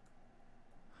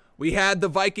 We had the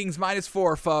Vikings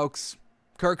 -4, folks.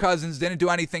 Kirk Cousins didn't do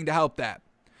anything to help that.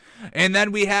 And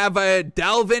then we have a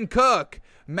Dalvin Cook.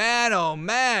 Man, oh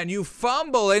man, you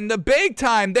fumble in the big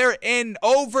time. They're in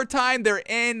overtime. They're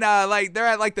in they're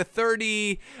at the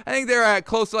 30. I think they're at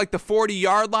close to the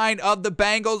 40-yard line of the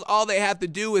Bengals. All they have to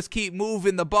do is keep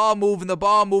moving the ball,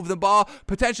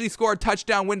 potentially score a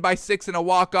touchdown, win by 6 and a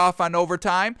walk-off on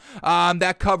overtime.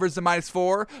 That covers the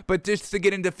 -4. But just to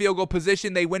get into field goal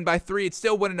position, they win by 3. It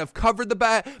still wouldn't have covered the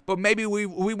bet, but maybe we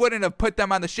wouldn't have put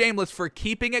them on the shame list for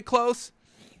keeping it close.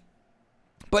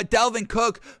 But Dalvin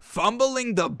Cook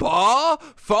fumbling the ball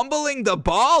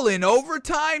in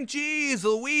overtime, geez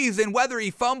Louise. And whether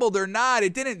he fumbled or not,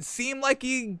 it didn't seem like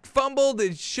he fumbled.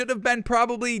 It should have been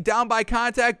probably down by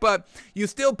contact, but you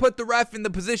still put the ref in the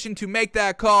position to make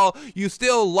that call. You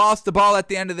still lost the ball at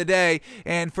the end of the day.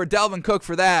 And for Dalvin Cook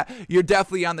for that, you're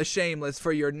definitely on the shame list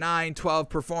for your 9-12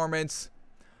 performance.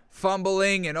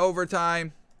 Fumbling in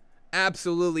overtime.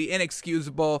 absolutely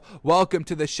inexcusable. Welcome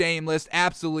to the shame list.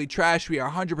 Absolutely trash. We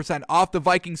are 100% off the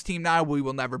Vikings team now. We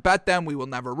will never bet them. We will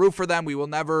never root for them. We will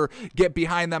never get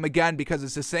behind them again because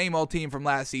it's the same old team from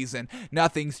last season.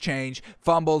 Nothing's changed.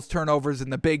 Fumbles, turnovers in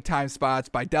the big time spots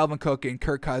by Dalvin Cook and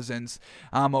Kirk Cousins.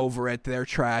 I'm over it. They're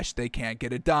trash. They can't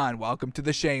get it done. Welcome to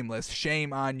the shame list.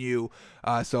 Shame on you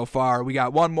so far. We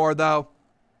got one more though.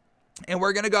 And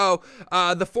we're going to go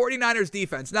the 49ers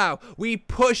defense. Now, we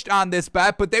pushed on this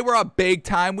bet, but they were up big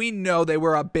time. We know they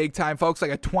were up big time, folks, like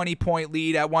a 20-point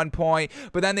lead at one point.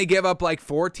 But then they give up like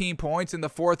 14 points in the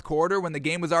fourth quarter when the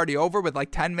game was already over with like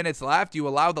 10 minutes left. You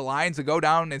allow the Lions to go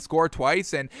down and score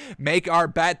twice and make our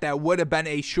bet that would have been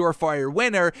a surefire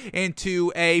winner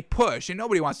into a push. And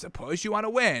nobody wants to push. You want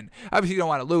to win. Obviously, you don't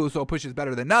want to lose, so a push is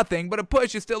better than nothing. But a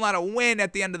push is still not a win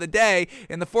at the end of the day.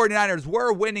 And the 49ers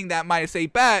were winning that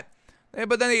 -8 bet.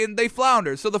 But then they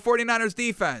floundered. So the 49ers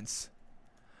defense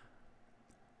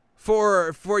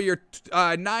for your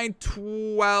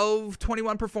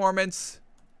 9-12-21 performance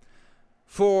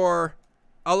for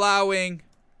allowing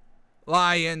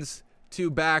Lions to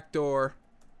backdoor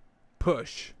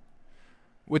push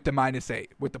with the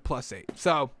 -8, with the +8.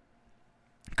 So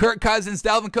Kirk Cousins,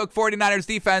 Dalvin Cook, 49ers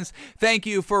defense, thank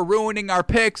you for ruining our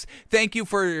picks. Thank you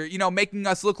for, making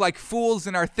us look like fools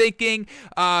in our thinking.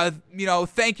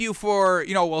 Thank you for,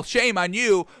 shame on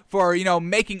you for,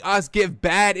 making us give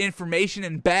bad information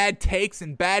and bad takes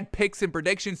and bad picks and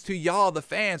predictions to y'all, the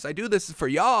fans. I do this for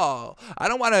y'all. I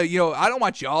don't want to, I don't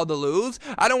want y'all to lose.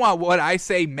 I don't want what I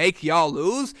say make y'all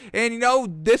lose. And,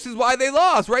 this is why they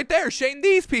lost right there. Shame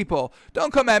these people.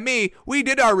 Don't come at me. We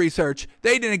did our research.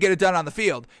 They didn't get it done on the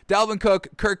field. Dalvin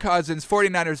Cook, Kirk Cousins,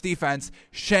 49ers defense,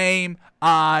 shame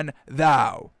on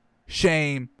thou.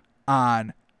 Shame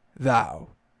on thou.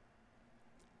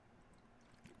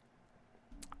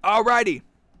 Alrighty.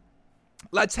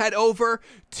 Let's head over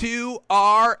to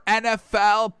our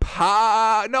NFL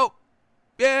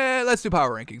let's do power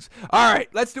rankings. All right,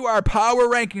 let's do our power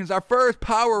rankings. Our first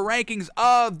power rankings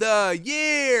of the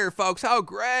year, folks. How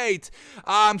great.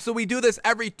 So we do this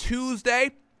every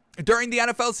Tuesday during the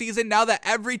NFL season. Now that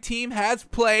every team has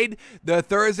played, the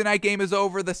Thursday night game is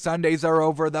over, the Sundays are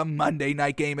over, the Monday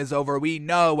night game is over. We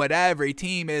know what every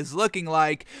team is looking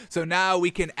like, so now we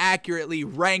can accurately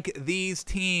rank these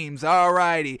teams.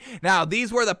 Alrighty. Now,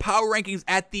 these were the power rankings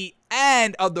at the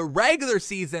end of the regular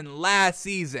season last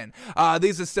season.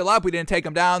 These are still up. We didn't take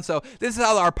them down. So this is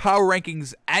how our power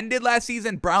rankings ended last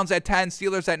season. Browns at 10,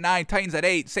 Steelers at 9, Titans at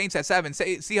 8, Saints at 7,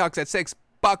 Seahawks at 6,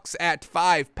 Bucks at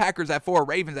 5, Packers at 4,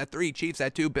 Ravens at 3, Chiefs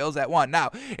at 2, Bills at 1.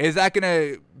 Now, is that going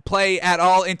to play at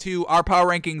all into our power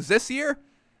rankings this year?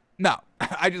 No,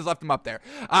 I just left them up there.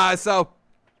 So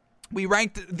we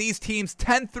ranked these teams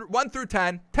 1 through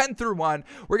 10, 10 through 1.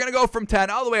 We're going to go from 10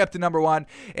 all the way up to number 1.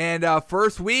 And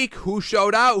first week, who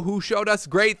showed out? Who showed us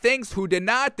great things? Who did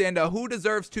not? And who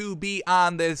deserves to be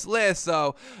on this list?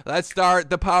 So let's start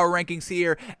the power rankings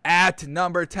here at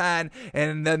number 10.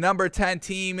 And the number 10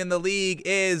 team in the league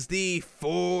is the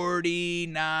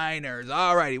 49ers.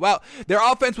 Alrighty. Well, their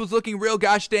offense was looking real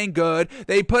gosh dang good.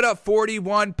 They put up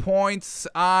 41 points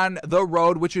on the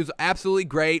road, which is absolutely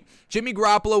great. Jimmy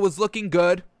Garoppolo was looking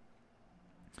good.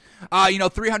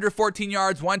 314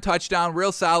 yards, 1 touchdown,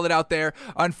 real solid out there.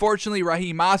 Unfortunately,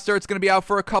 Raheem Mostert's going to be out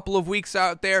for a couple of weeks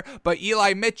out there, but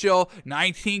Eli Mitchell,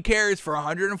 19 carries for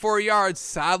 104 yards,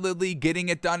 solidly getting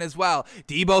it done as well.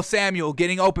 Deebo Samuel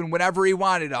getting open whenever he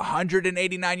wanted,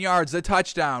 189 yards, a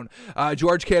touchdown.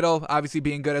 George Kittle, obviously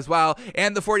being good as well.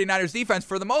 And the 49ers defense,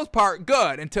 for the most part,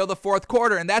 good until the fourth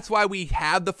quarter, and that's why we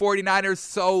have the 49ers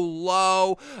so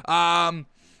low.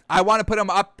 I want to put them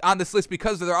up on this list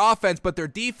because of their offense, but their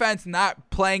defense not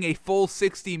playing a full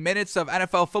 60 minutes of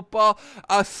NFL football,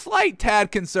 a slight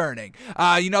tad concerning.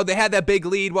 They had that big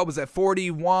lead. What was it?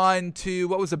 41 to,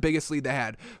 what was the biggest lead they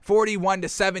had? 41 to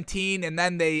 17, and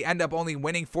then they end up only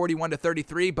winning 41 to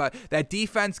 33. But that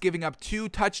defense giving up 2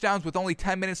 touchdowns with only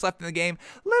 10 minutes left in the game,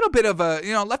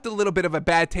 left a little bit of a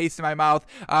bad taste in my mouth.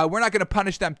 We're not going to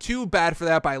punish them too bad for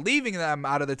that by leaving them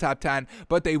out of the top 10,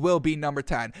 but they will be number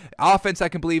 10. Offense, I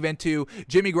can believe into.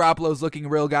 Jimmy Garoppolo's looking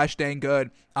real gosh dang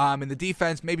good. And the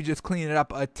defense, maybe just clean it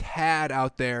up a tad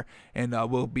out there, and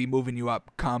we'll be moving you up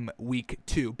come week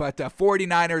 2. But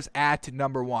 49ers at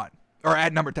number 1, or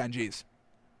at number 10, geez.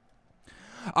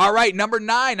 All right, number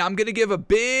 9, I'm going to give a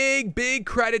big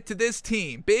credit to this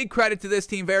team. Big credit to this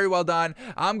team. Very well done.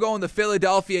 I'm going the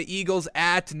Philadelphia Eagles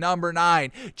at number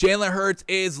 9. Jalen Hurts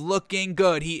is looking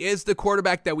good. He is the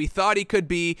quarterback that we thought he could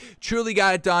be. Truly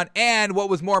got it done. And what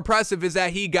was more impressive is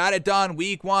that he got it done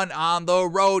week 1 on the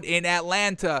road in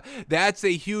Atlanta. That's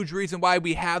a huge reason why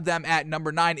we have them at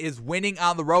number 9, is winning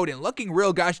on the road and looking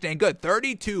real gosh dang good.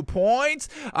 32 points.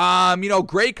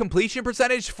 Great completion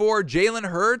percentage for Jalen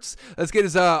Hurts. Let's get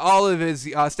his all of his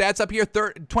stats up here.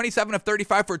 27 of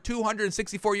 35 for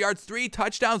 264 yards, 3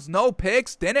 touchdowns, no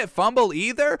picks, didn't fumble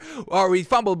either, or he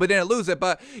fumbled but didn't lose it,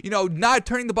 but not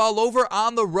turning the ball over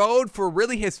on the road for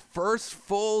really his first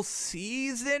full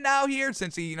season out here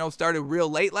since he started real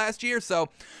late last year. So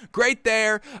great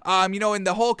there. In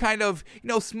the whole kind of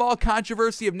small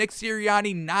controversy of Nick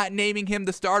Sirianni not naming him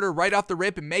the starter right off the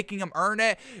rip and making him earn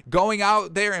it, going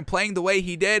out there and playing the way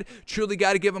he did, truly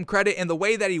got to give him credit. And the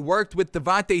way that he worked with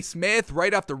Devontae Smith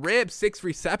right off the rip, 6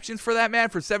 receptions for that man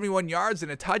for 71 yards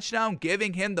and a touchdown,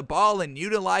 giving him the ball and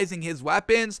utilizing his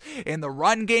weapons in the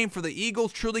run game for the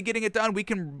Eagles, truly getting it done. We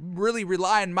can really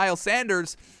rely on Miles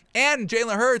Sanders and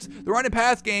Jalen Hurts. The run and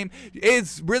pass game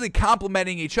is really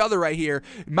complementing each other right here.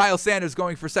 Miles Sanders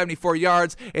going for 74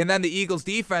 yards, and then the Eagles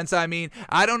defense. I mean,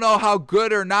 I don't know how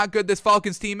good or not good this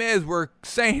Falcons team is. We're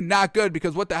saying not good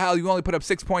because what the hell, you only put up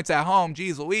 6 points at home.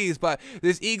 Jeez Louise. But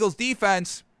this Eagles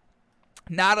defense,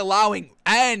 not allowing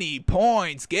any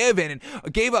points given,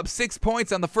 and gave up 6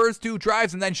 points on the first 2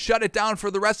 drives and then shut it down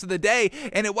for the rest of the day.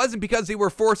 And it wasn't because they were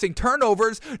forcing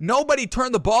turnovers. Nobody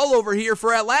turned the ball over here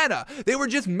for Atlanta. They were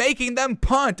just making them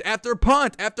punt after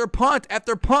punt after punt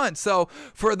after punt. So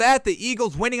for that, the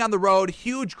Eagles winning on the road,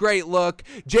 huge, great look.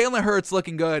 Jalen Hurts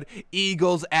looking good.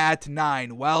 Eagles at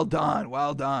 9. Well done.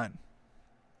 Well done.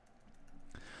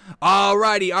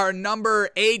 Alrighty, our number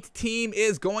 8 team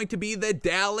is going to be the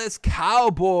Dallas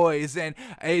Cowboys, and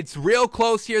it's real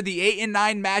close here. The 8 and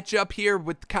 9 matchup here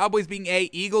with the Cowboys being 8,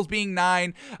 Eagles being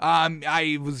 9.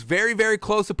 I was very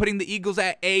close to putting the Eagles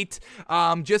at 8.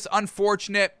 Just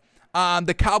unfortunate.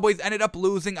 The Cowboys ended up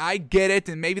losing. I get it,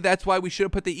 and maybe that's why we should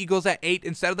have put the Eagles at 8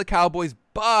 instead of the Cowboys.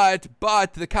 But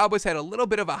the Cowboys had a little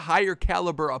bit of a higher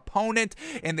caliber opponent,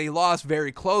 and they lost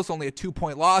very close, only a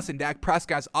 2-point loss, and Dak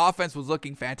Prescott's offense was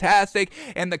looking fantastic,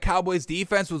 and the Cowboys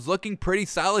defense was looking pretty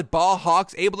solid. Ball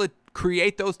hawks, able to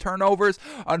create those turnovers.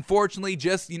 Unfortunately,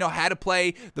 just had to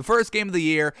play the first game of the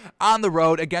year on the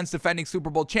road against defending Super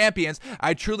Bowl champions.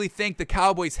 I truly think the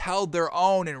Cowboys held their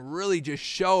own and really just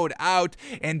showed out,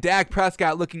 and Dak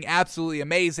Prescott looking absolutely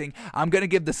amazing. I'm going to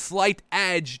give the slight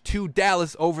edge to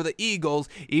Dallas over the Eagles,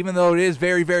 even though it is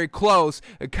very close.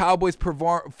 The Cowboys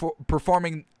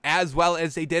performing as well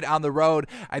as they did on the road.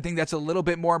 I think that's a little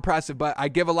bit more impressive, but I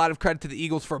give a lot of credit to the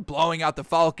Eagles for blowing out the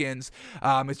Falcons.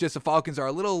 It's just the Falcons are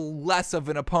a little less of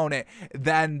an opponent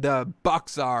than the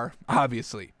Bucks are,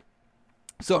 obviously.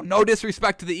 So no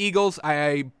disrespect to the Eagles.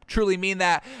 I truly mean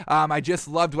that. I just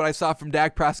loved what I saw from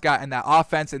Dak Prescott and that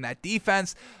offense and that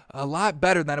defense. A lot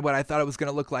better than what I thought it was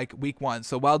going to look like week 1.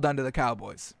 So well done to the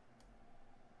Cowboys.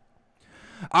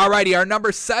 Alrighty, our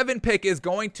number 7 pick is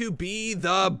going to be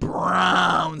the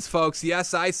Browns, folks.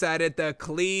 Yes, I said it. The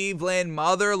Cleveland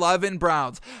mother-loving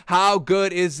Browns. How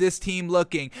good is this team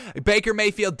looking? Baker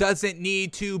Mayfield doesn't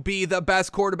need to be the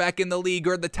best quarterback in the league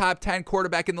or the top 10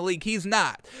 quarterback in the league. He's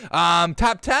not.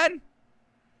 Top 10?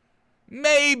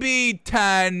 Maybe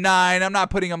 10, 9. I'm not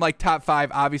putting him like top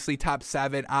 5. Obviously, top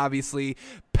 7. Obviously,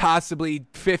 possibly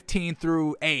 15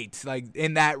 through 8, like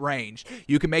in that range.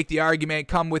 You can make the argument.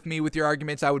 Come with me with your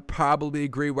arguments. I would probably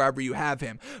agree wherever you have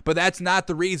him. But that's not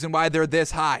the reason why they're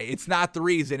this high. It's not the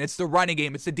reason. It's the running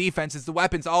game. It's the defense. It's the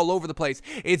weapons all over the place.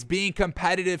 It's being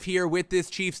competitive here with this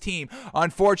Chiefs team.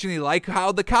 Unfortunately, like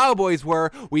how the Cowboys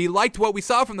were, we liked what we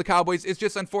saw from the Cowboys. It's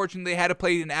just unfortunate they had to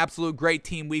play an absolute great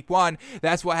team week 1.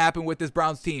 That's what happened with this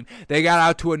Browns team. They got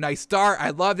out to a nice start.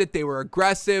 I loved it. They were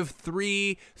aggressive.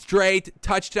 3 straight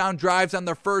touchdown drives on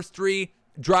their first 3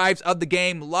 drives of the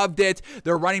game. Loved it.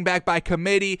 They're running back by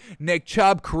committee. Nick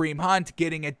Chubb, Kareem Hunt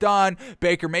getting it done.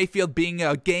 Baker Mayfield being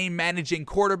a game managing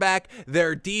quarterback.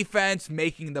 Their defense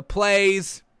making the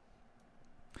plays.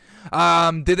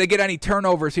 Did they get any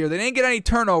turnovers here? They didn't get any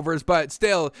turnovers, but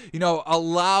still,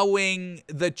 allowing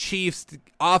the Chiefs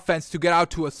offense to get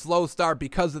out to a slow start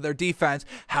because of their defense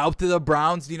helped the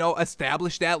Browns,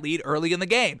 establish that lead early in the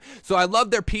game. So I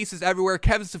love their pieces everywhere.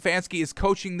 Kevin Stefanski is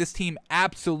coaching this team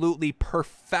absolutely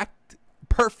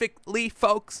perfectly,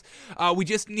 folks. We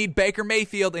just need Baker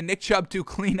Mayfield and Nick Chubb to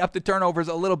clean up the turnovers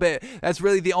a little bit. That's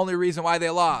really the only reason why they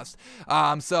lost.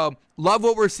 So love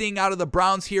what we're seeing out of the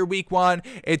Browns here week 1.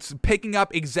 It's picking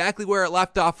up exactly where it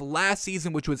left off last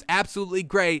season, which was absolutely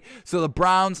great. So the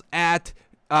Browns at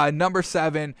number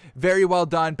 7, very well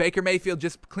done. Baker Mayfield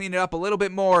just cleaned it up a little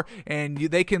bit more, and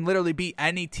they can literally beat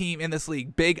any team in this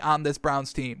league. Big on this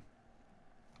Browns team.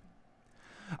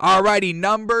 Alrighty,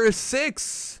 number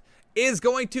 6 is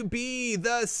going to be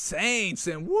the Saints,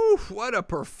 and woo, what a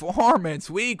performance.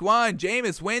 Week 1,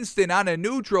 Jameis Winston on a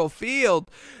neutral field,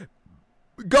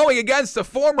 going against the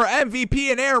former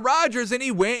MVP and Aaron Rodgers, and he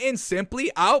went and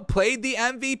simply outplayed the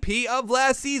MVP of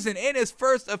last season in his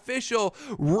first official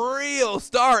real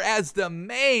start as the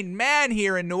main man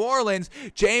here in New Orleans.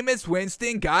 Jameis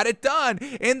Winston got it done,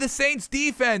 and the Saints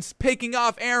defense picking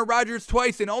off Aaron Rodgers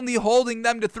twice and only holding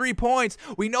them to 3 points.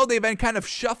 We know they've been kind of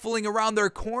shuffling around their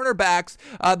cornerbacks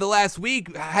the last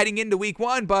week heading into week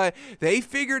 1, but they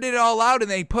figured it all out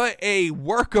and they put a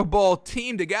workable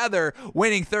team together,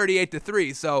 winning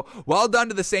 38-3. So well done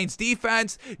to the Saints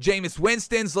defense. Jameis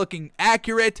Winston's looking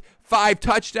accurate, 5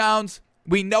 touchdowns.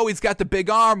 We know he's got the big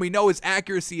arm. We know his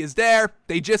accuracy is there.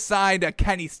 They just signed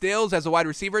Kenny Stills as a wide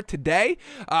receiver today.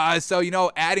 So,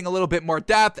 adding a little bit more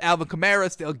depth. Alvin Kamara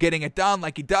still getting it done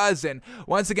like he does. And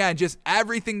once again, just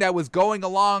everything that was going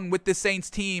along with the Saints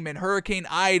team and Hurricane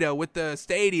Ida, with the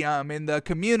stadium and the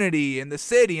community and the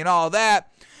city and all that.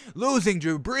 Losing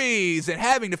Drew Brees and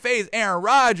having to face Aaron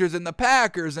Rodgers and the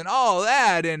Packers and all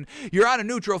that, and you're on a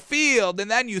neutral field,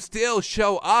 and then you still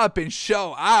show up and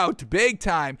show out big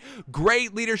time.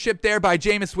 Great leadership there by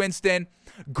Jameis Winston.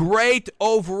 Great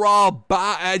overall,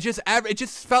 it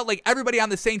just felt like everybody on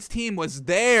the Saints team was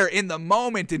there in the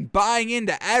moment and buying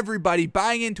into everybody,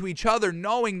 buying into each other,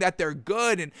 knowing that they're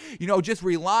good, and just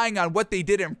relying on what they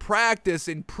did in practice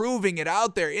and proving it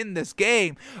out there in this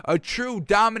game. A true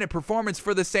dominant performance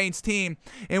for the Saints team,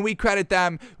 and we credit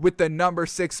them with the number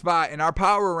 6 spot in our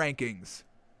power rankings.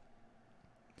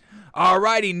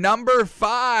 Alrighty, number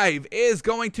 5 is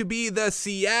going to be the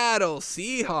Seattle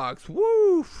Seahawks.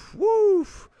 Woof,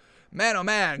 woof. Man, oh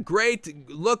man, great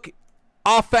look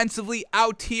offensively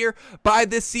out here by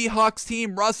this Seahawks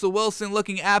team. Russell Wilson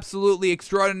looking absolutely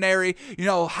extraordinary.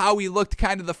 How he looked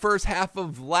kind of the first half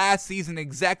of last season,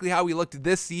 exactly how he looked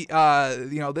this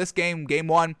this game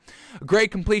 1.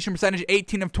 Great completion percentage,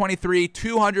 18 of 23,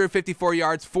 254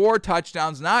 yards, 4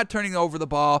 touchdowns, not turning over the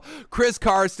ball. Chris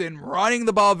Carson running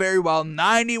the ball very well,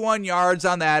 91 yards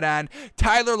on that end.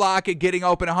 Tyler Lockett getting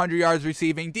open, 100 yards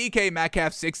receiving. DK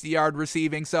Metcalf, 60-yard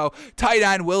receiving. So tight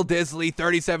end Will Disley,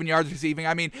 37 yards receiving.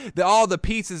 I mean, all the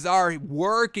pieces are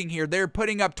working here. They're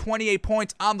putting up 28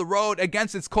 points on the road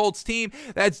against its Colts team.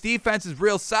 That's defense is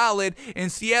real solid. And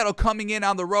Seattle coming in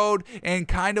on the road and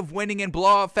kind of winning in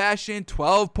blowout fashion.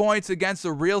 12 points against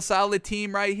a real solid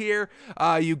team right here.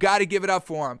 You got to give it up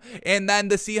for them. And then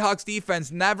the Seahawks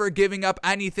defense never giving up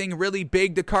anything really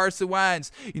big to Carson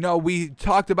Wentz. We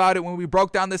talked about it when we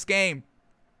broke down this game.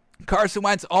 Carson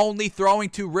Wentz only throwing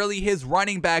to really his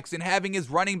running backs and having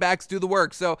his running backs do the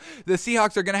work. So the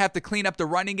Seahawks are going to have to clean up the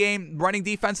running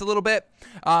defense a little bit,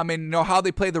 and how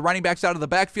they play the running backs out of the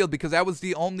backfield, because that was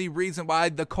the only reason why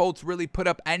the Colts really put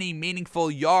up any meaningful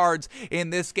yards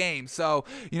in this game. So,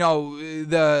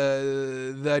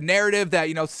 the narrative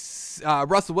that,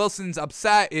 Russell Wilson's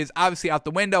upset is obviously out the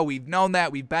window. We've known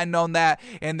that. We've been known that.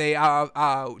 And they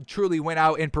truly went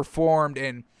out and performed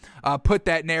and put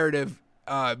that narrative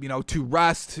to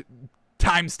rest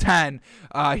times 10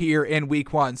 here in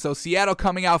week 1. So Seattle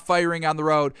coming out firing on the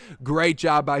road. Great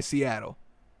job by Seattle.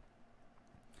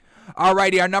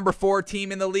 Alrighty, our number 4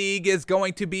 team in the league is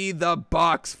going to be the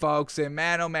Bucs, folks. And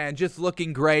man, oh man, just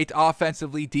looking great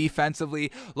offensively, defensively.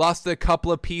 Lost a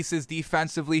couple of pieces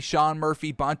defensively. Sean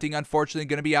Murphy-Bunting, unfortunately,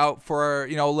 going to be out for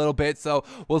a little bit. So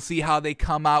we'll see how they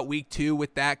come out week 2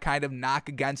 with that kind of knock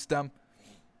against them.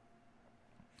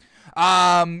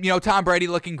 Tom Brady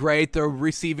looking great. The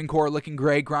receiving core looking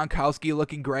great. Gronkowski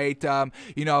looking great.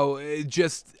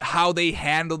 Just how they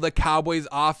handle the Cowboys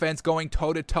offense, going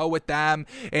toe-to-toe with them.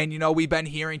 And, we've been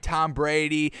hearing Tom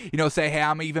Brady, say, hey,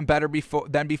 I'm even better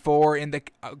than before in the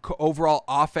overall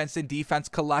offense and defense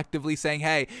collectively, saying,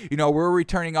 hey, we're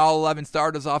returning all 11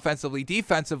 starters offensively,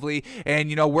 defensively,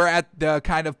 and, we're at the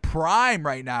kind of prime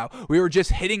right now. We were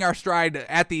just hitting our stride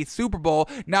at the Super Bowl.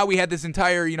 Now we had this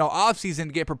entire, offseason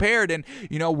to get prepared. And,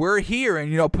 we're here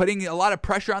and, putting a lot of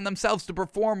pressure on themselves to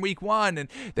perform week 1. And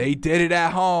they did it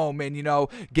at home. And,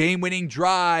 game-winning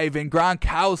drive and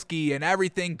Gronkowski and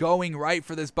everything going right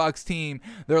for this Bucs team.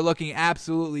 They're looking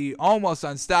absolutely almost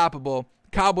unstoppable.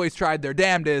 Cowboys tried their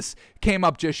damnedest, came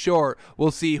up just short.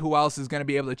 We'll see who else is going to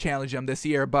be able to challenge them this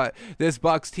year. But this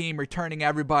Bucs team returning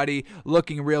everybody,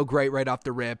 looking real great right off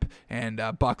the rip, and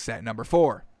Bucs at number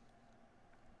 4.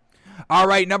 All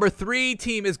right, number 3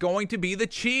 team is going to be the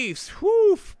Chiefs.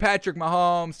 Whew. Patrick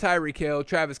Mahomes, Tyreek Hill,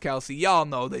 Travis Kelce, y'all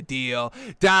know the deal.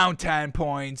 Down 10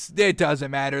 points, it doesn't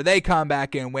matter. They come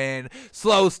back and win.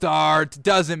 Slow start,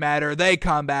 doesn't matter. They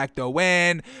come back to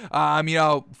win.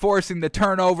 Forcing the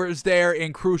turnovers there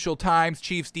in crucial times.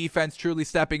 Chiefs defense truly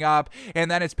stepping up.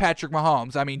 And then it's Patrick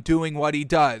Mahomes. Doing what he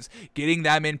does. Getting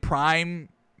them in prime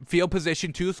field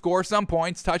position to score some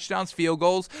points, touchdowns, field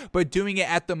goals, but doing it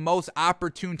at the most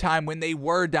opportune time when they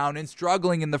were down and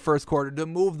struggling in the first quarter to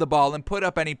move the ball and put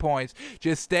up any points.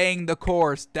 Just staying the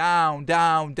course, down.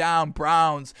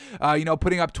 Browns,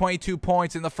 putting up 22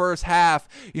 points in the first half,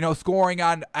 scoring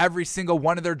on every single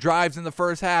one of their drives in the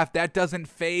first half. That doesn't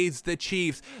faze the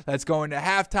Chiefs. Let's go into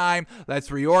halftime.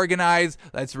 Let's reorganize.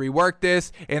 Let's rework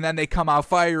this. And then they come out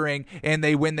firing and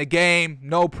they win the game.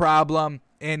 No problem.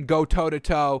 And go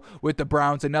toe-to-toe with the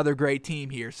Browns, another great team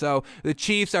here. So the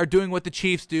Chiefs are doing what the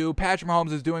Chiefs do. Patrick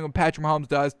Mahomes is doing what Patrick Mahomes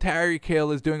does. Tyreek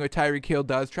Hill is doing what Tyreek Hill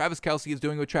does. Travis Kelce is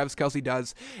doing what Travis Kelce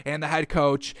does. And the head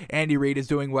coach, Andy Reid, is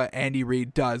doing what Andy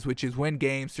Reid does, which is win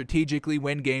games, strategically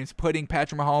win games, putting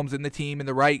Patrick Mahomes and the team in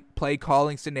the right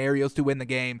play-calling scenarios to win the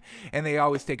game. And they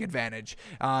always take advantage.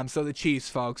 So the Chiefs,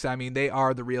 folks, they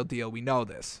are the real deal. We know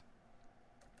this.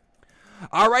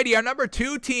 Alrighty, our number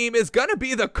 2 team is going to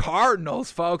be the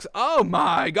Cardinals, folks. Oh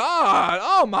my God.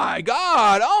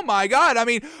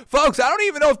 Folks, I don't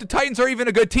even know if the Titans are even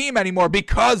a good team anymore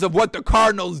because of what the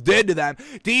Cardinals did to them.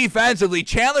 Defensively,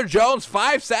 Chandler Jones,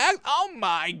 5 sacks. Oh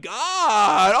my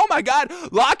God.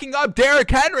 Locking up Derrick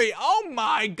Henry. Oh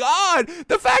my God.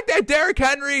 The fact that Derrick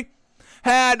Henry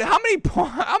had how many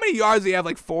yards did he have?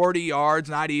 Like 40 yards,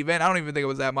 not even. I don't even think it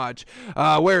was that much.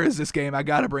 Where is this game? I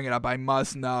gotta bring it up. I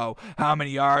must know how many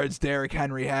yards Derrick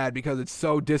Henry had because it's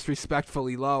so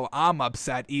disrespectfully low. I'm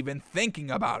upset even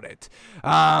thinking about it.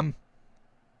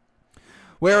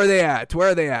 Where are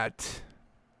they at?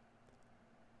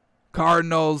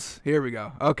 Cardinals. Here we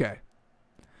go. Okay.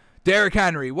 Derrick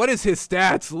Henry. What is his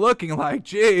stats looking like?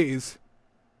 Jeez.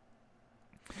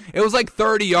 It was like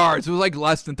 30 yards. It was like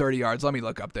less than 30 yards. Let me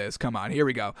look up this. Come on. Here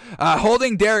we go.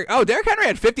 Holding Derrick. Oh, Derrick Henry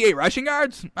had 58 rushing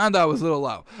yards? I thought it was a little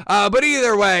low. But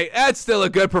either way, that's still a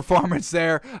good performance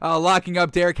there. Locking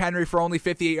up Derrick Henry for only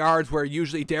 58 yards, where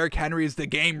usually Derrick Henry is the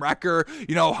game wrecker.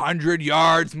 100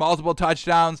 yards, multiple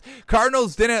touchdowns.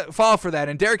 Cardinals didn't fall for that.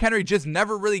 And Derrick Henry just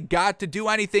never really got to do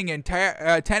anything. And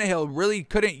Tannehill really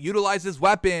couldn't utilize his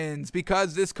weapons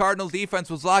because this Cardinals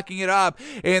defense was locking it up.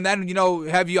 And then,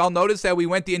 have you all noticed that we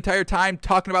went the entire time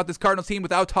talking about this Cardinals team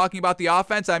without talking about the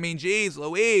offense? Geez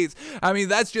Louise.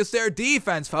 That's just their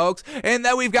defense, folks. And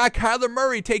then we've got Kyler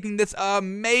Murray taking this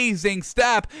amazing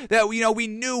step that we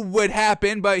knew would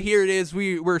happen, but here it is.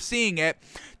 We're seeing it.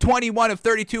 21 of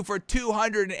 32 for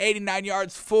 289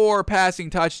 yards, 4 passing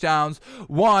touchdowns,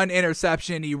 1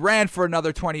 interception. He ran for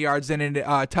another 20 yards and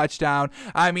a touchdown.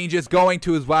 Just going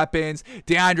to his weapons.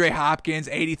 DeAndre Hopkins,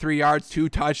 83 yards, 2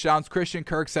 touchdowns. Christian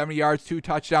Kirk, 70 yards, 2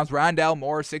 touchdowns. Rondale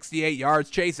Moore, 68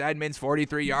 yards. Chase Edmonds,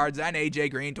 43 yards. And A.J.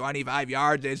 Green, 25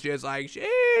 yards. It's just like,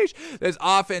 sheesh. This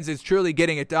offense is truly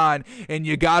getting it done. And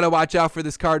you got to watch out for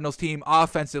this Cardinals team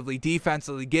offensively,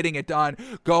 defensively, getting it done,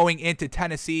 going into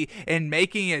Tennessee and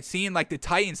making it seem like the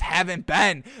Titans haven't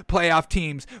been playoff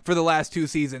teams for the last 2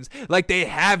 seasons. Like they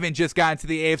haven't just gotten to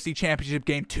the AFC Championship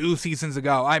game 2 seasons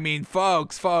ago.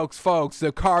 Folks,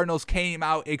 the Cardinals came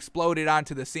out, exploded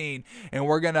onto the scene, and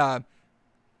we're going to,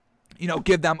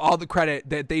 give them all the credit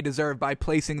that they deserve by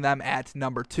placing them at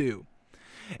number 2.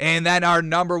 And then our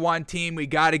number 1 team, we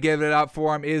got to give it up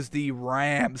for them, is the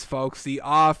Rams, folks. The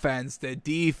offense, the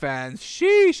defense,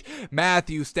 sheesh.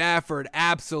 Matthew Stafford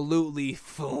absolutely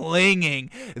flinging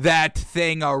that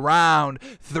thing around.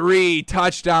 3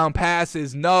 touchdown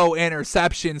passes, no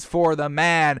interceptions for the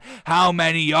man. How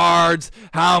many yards?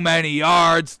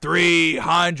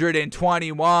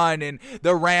 321. And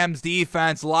the Rams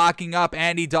defense locking up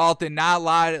Andy Dalton,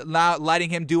 not letting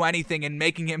him do anything and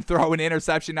making him throw an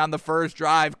interception on the first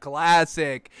drive.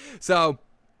 Classic. So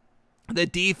the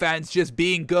defense just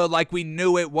being good like we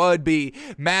knew it would be.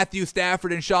 Matthew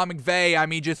Stafford and Sean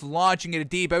McVay, just launching it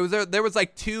deep. There was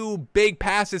like 2 big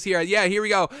passes here. Yeah, here we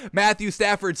go. Matthew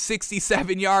Stafford,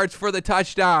 67 yards for the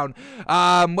touchdown.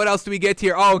 What else do we get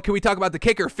here? Oh, can we talk about the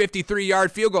kicker?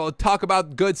 53-yard field goal. Talk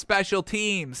about good special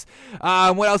teams.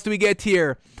 What else do we get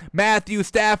here? Matthew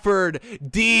Stafford,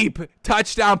 deep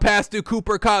touchdown pass to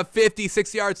Cooper Kupp,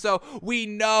 56 yards. So we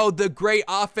know the great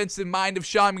offensive mind of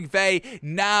Sean McVay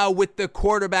now with the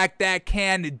quarterback that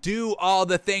can do all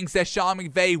the things that Sean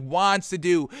McVay wants to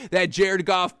do, that Jared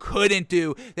Goff couldn't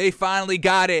do. They finally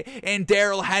got it. And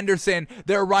Darrell Henderson,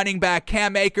 their running back.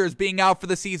 Cam Akers being out for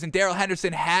the season. Darrell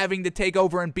Henderson having to take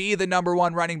over and be the number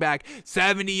one running back.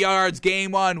 70 yards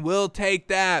game one. We'll take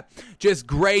that. Just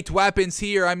great weapons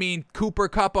here. I mean, Cooper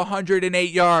Kupp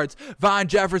 108 yards. Von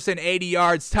Jefferson 80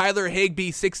 yards. Tyler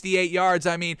Higbee 68 yards.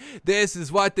 I mean, this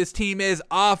is what this team is.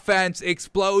 Offense,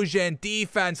 explosion,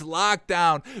 defense,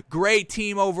 lockdown. Great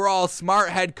team overall. Smart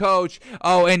head coach.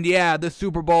 Oh, and yeah, the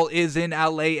Super Bowl is in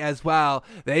LA as well.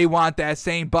 They want that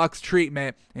same Bucks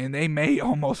treatment, and they may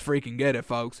almost freaking get it,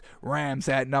 folks. Rams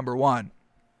at number one.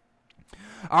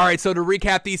 All right, so to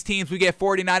recap these teams, we get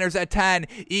 49ers at 10,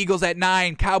 Eagles at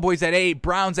 9, Cowboys at 8,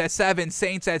 Browns at 7,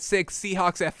 Saints at 6,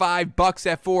 Seahawks at 5, Bucks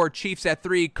at 4, Chiefs at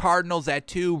 3, Cardinals at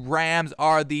 2. Rams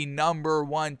are the number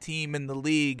one team in the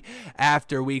league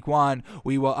after week 1.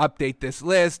 We will update this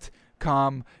list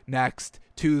come next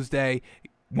Tuesday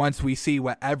once we see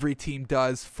what every team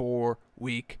does for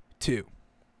week 2.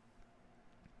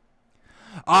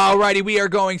 Alrighty, we are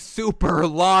going super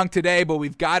long today, but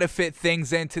we've got to fit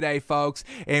things in today, folks.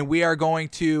 And we are going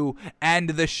to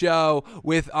end the show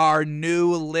with our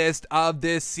new list of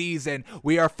this season.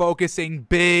 We are focusing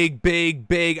big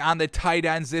on the tight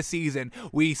ends this season.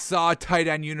 We saw Tight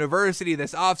End University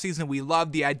this offseason. We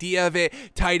love the idea of it.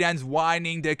 Tight ends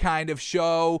wanting to kind of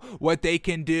show what they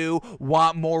can do,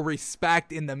 want more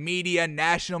respect in the media,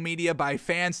 national media, by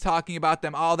fans talking about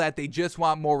them, all that. They just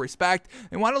want more respect.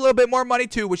 They want a little bit more money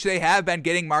too, which they have been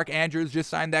getting. Mark Andrews just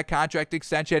signed that contract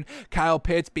extension. Kyle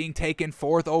Pitts being taken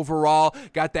 4th overall,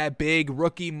 got that big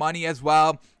rookie money as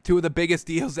well. Two of the biggest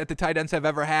deals that the tight ends have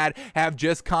ever had have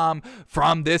just come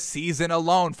from this season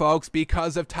alone, folks,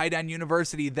 because of Tight End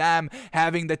University, them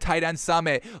having the Tight End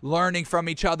Summit, learning from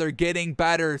each other, getting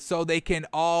better so they can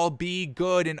all be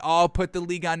good and all put the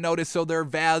league on notice so their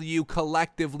value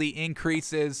collectively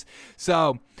increases.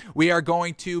 So we are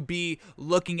going to be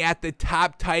looking at the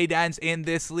top tight ends in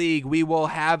this league. We will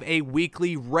have a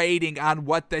weekly rating on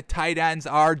what the tight ends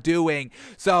are doing.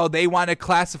 So they want to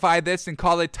classify this and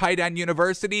call it Tight End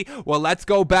University. Well, let's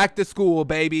go back to school,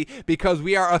 baby, because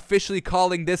we are officially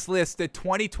calling this list the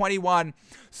 2021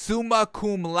 Summa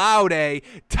Cum Laude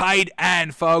tight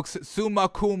end, folks. Summa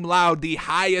Cum Laude, the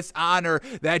highest honor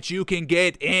that you can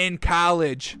get in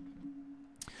college.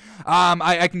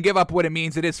 I can give up what it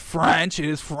means. It is French. It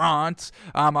is France.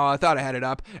 I thought I had it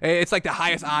up. It's like the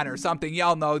highest honor, something.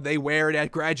 Y'all know they wear it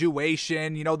at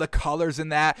graduation, you know, the colors in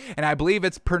that. And I believe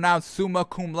it's pronounced summa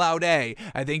cum laude. I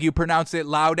think you pronounce it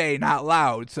laude, not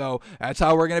loud. So that's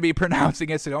how we're going to be pronouncing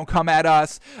it, so don't come at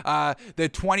us. The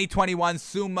 2021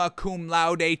 summa cum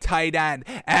laude tight end.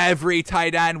 Every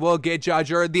tight end will get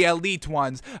judged, or the elite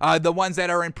ones, the ones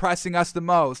that are impressing us the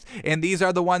most. And these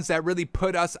are the ones that really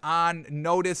put us on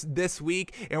notice this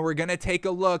week, and we're going to take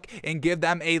a look and give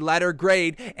them a letter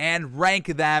grade and rank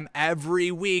them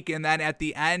every week. And then at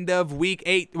the end of week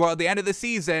 8, well, at the end of the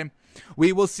season,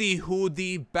 we will see who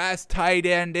the best tight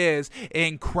end is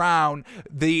and crown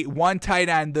the one tight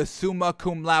end the summa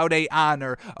cum laude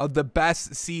honor of the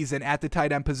best season at the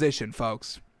tight end position,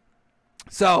 folks.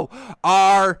 So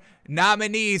our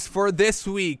nominees for this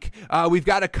week, we've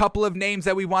got a couple of names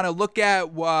that we want to look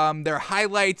at, their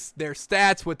highlights, their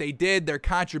stats, what they did, their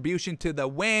contribution to the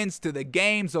wins, to the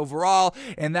games overall,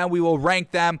 and then we will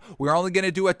rank them. We're only going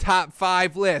to do a top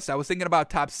 5 list. I was thinking about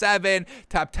top 7,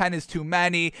 top 10 is too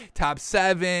many, top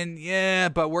 7, yeah,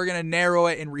 but we're going to narrow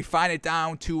it and refine it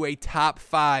down to a top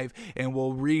 5, and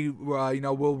we'll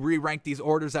re-rank these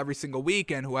orders every single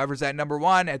week, and whoever's at number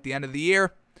 1 at the end of the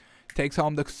year takes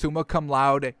home the summa cum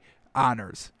laude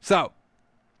honors. So,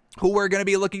 who we're going to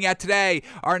be looking at today,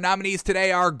 our nominees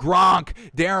today are Gronk,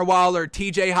 Darren Waller,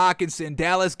 TJ Hawkinson,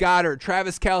 Dallas Goedert,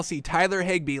 Travis Kelce, Tyler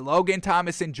Higbee, Logan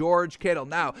Thomas, and George Kittle.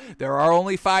 Now, there are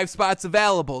only 5 spots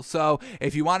available, so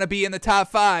if you want to be in the top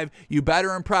 5, you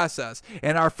better impress us.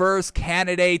 And our first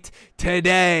candidate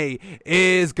today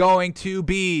is going to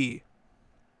be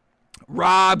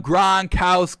Rob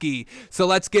Gronkowski. So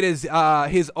let's get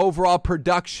his overall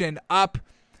production up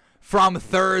from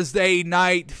Thursday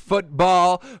Night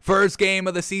Football, first game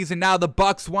of the season. Now the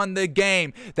Bucks won the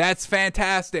game. That's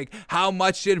fantastic. How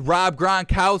much did Rob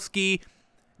Gronkowski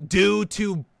do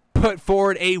to put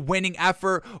forward a winning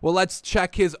effort? Well, let's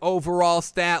check his overall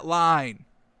stat line,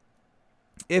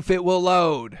 if it will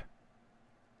load.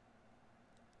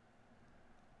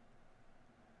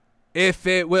 If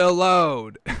it will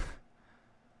load.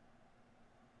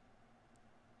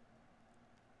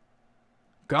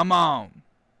 Come on.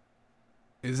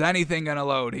 Is anything going to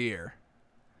load here?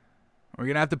 We're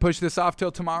going to have to push this off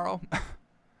till tomorrow.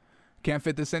 Can't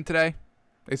fit this in today?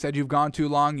 They said you've gone too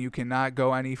long. You cannot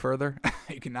go any further.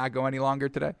 You cannot go any longer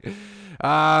today.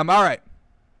 All right.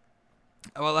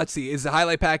 Well, let's see. Is the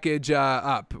highlight package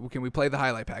up? Can we play the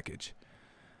highlight package?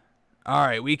 All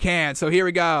right, we can. So here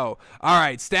we go. All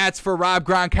right, stats for Rob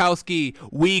Gronkowski.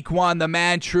 Week 1, the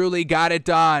man truly got it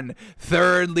done.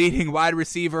 Third leading wide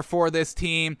receiver for this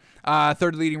team.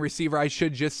 Third leading receiver, I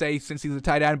should just say, since he's a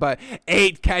tight end, but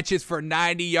 8 catches for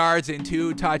 90 yards and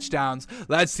 2 touchdowns.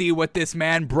 Let's see what this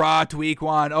man brought week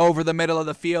 1 over the middle of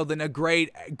the field, and a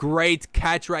great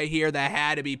catch right here that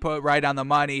had to be put right on the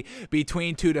money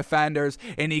between 2 defenders,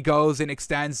 and he goes and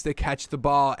extends to catch the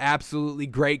ball. Absolutely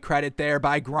great credit there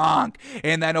by Gronk.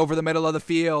 And then over the middle of the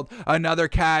field, another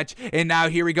catch, and now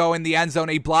here we go in the end zone,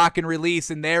 a block and release,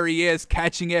 and there he is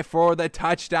catching it for the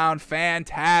touchdown.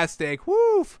 Fantastic.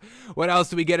 Woof. What else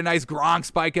do we get? A nice Gronk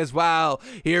spike as well.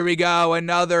 Here we go.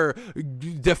 Another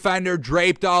defender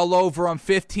draped all over him.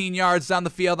 15 yards down the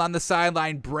field on the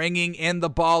sideline, bringing in the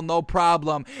ball, no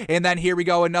problem. And then here we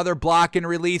go. Another block and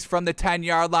release from the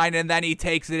 10-yard line, and then he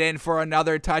takes it in for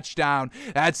another touchdown.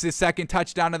 That's his second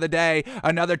touchdown of the day.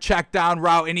 Another check down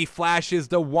route, and he flashes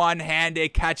the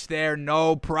one-handed catch there,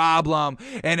 no problem.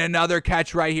 And another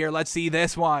catch right here. Let's see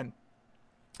this one.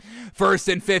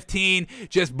 1st and 15,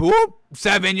 just boop,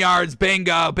 7 yards,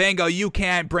 bingo. You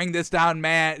can't bring this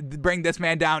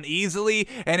man down easily.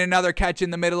 And another catch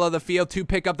in the middle of the field to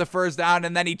pick up the first down,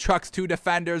 and then he trucks 2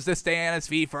 defenders to stay on his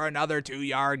feet for another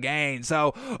 2-yard gain.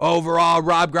 So overall,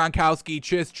 Rob Gronkowski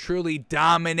just truly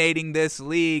dominating this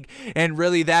league, and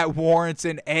really that warrants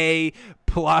an A+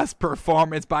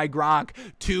 performance by Gronk.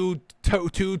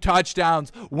 Two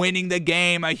touchdowns, winning the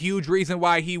game, a huge reason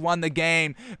why he won the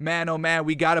game. Man, oh man,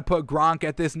 we got to put Gronk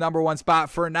at this number 1 spot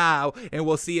for now, and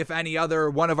we'll see if any other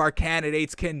one of our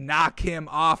candidates can knock him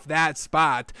off that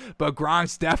spot. But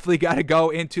Gronk's definitely got to go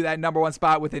into that number 1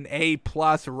 spot with an A+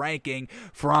 ranking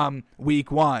from week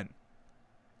 1.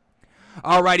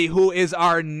 Alrighty, who is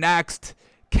our next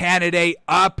candidate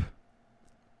up?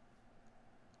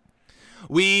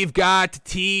 We've got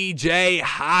TJ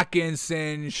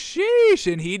Hockenson.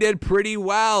 Sheesh, and he did pretty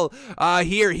well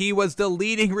here. He was the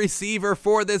leading receiver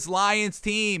for this Lions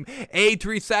team. 8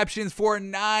 receptions for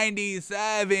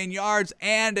 97 yards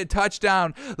and a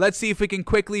touchdown. Let's see if we can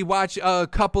quickly watch a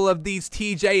couple of these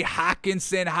TJ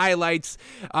Hockenson highlights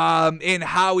in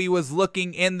how he was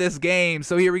looking in this game.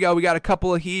 So here we go. We got a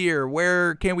couple here.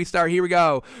 Where can we start? Here we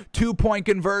go. 2-point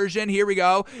conversion. Here we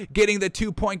go. Getting the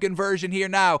 2-point conversion here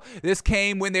now. This came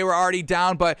when they were already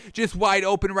down, but just wide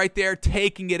open right there,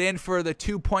 taking it in for the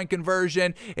 2-point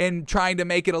conversion and trying to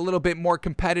make it a little bit more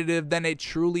competitive than it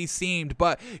truly seemed,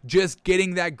 but just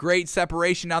getting that great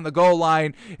separation on the goal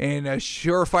line and a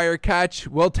surefire catch.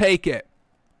 We'll take it.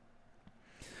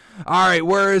 All right,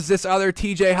 where is this other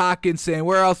TJ Hockenson?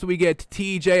 Where else do we get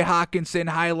TJ Hockenson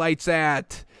highlights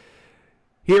at?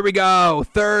 Here we go.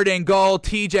 3rd and goal.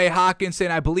 TJ Hockenson,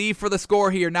 I believe, for the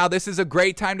score here. Now, this is a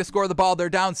great time to score the ball. They're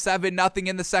down 7-0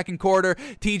 in the second quarter.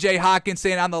 TJ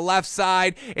Hockenson on the left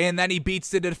side, and then he beats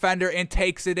the defender and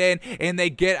takes it in, and they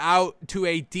get out to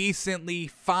a decently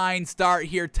fine start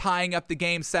here, tying up the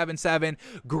game 7-7.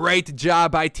 Great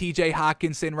job by TJ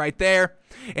Hockenson right there.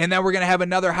 And then we're going to have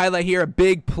another highlight here, a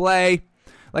big play.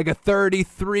 Like a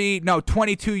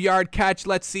 22-yard catch.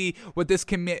 Let's see what this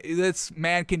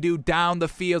man can do down the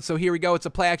field. So here we go. It's a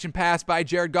play-action pass by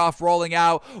Jared Goff rolling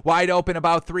out, wide open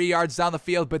about 3 yards down the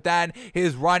field. But then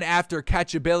his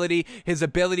run-after-catch ability, his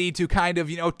ability to kind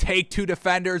of, take 2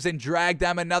 defenders and drag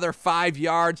them another 5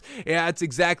 yards. Yeah, that's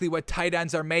exactly what tight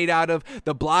ends are made out of.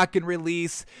 The block and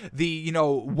release, the,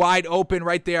 wide open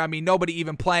right there. I mean, nobody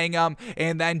even playing them.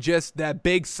 And then just the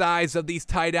big size of these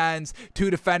tight ends, 2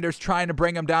 defenders trying to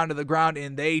bring them down to the ground,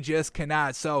 and they just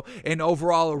cannot. So an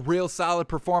overall, a real solid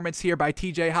performance here by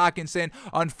TJ Hockenson.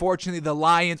 Unfortunately, the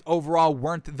Lions overall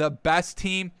weren't the best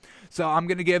team, so I'm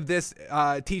going to give this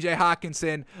TJ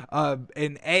Hockenson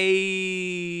an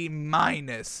A-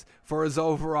 for his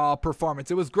overall performance.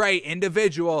 It was great.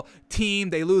 Individual, team,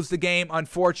 they lose the game.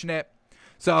 Unfortunate.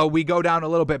 So we go down a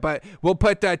little bit, but we'll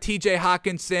put TJ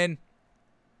Hockenson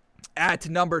at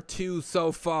number 2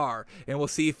 so far, and we'll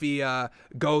see if he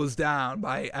goes down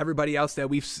by everybody else that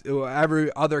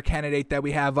every other candidate that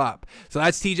we have up. So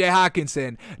that's TJ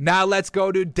Hockenson. Now let's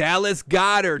go to Dallas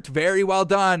Goedert. Very well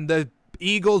done. The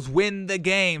Eagles win the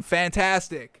game.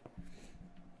 Fantastic.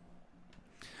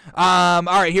 All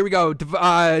right, here we go.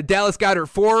 Dallas Goedert,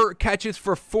 4 catches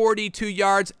for 42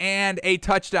 yards and a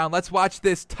touchdown. Let's watch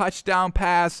this touchdown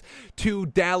pass to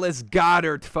Dallas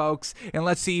Goedert, folks, and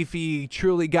let's see if he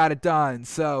truly got it done.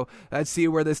 So let's see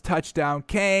where this touchdown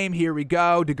came. Here we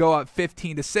go, to go up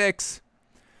 15-6.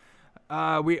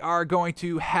 We are going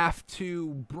to have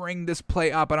to bring this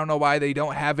play up. I don't know why they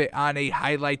don't have it on a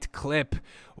highlight clip.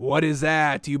 What is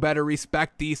that? You better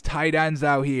respect these tight ends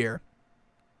out here.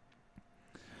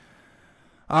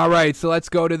 All right, so let's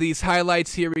go to these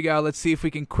highlights. Here we go. Let's see if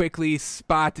we can quickly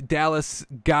spot Dallas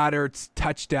Goedert's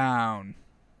touchdown.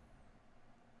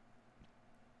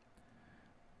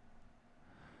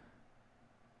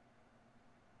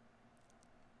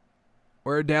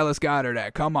 Where Dallas Goedert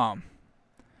at? Come on.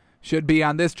 Should be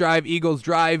on this drive. Eagles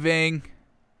driving.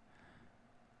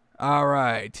 All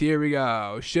right, here we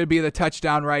go. Should be the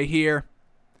touchdown right here.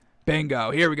 Bingo.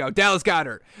 Here we go. Dallas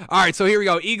Goedert. All right, so here we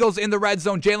go. Eagles in the red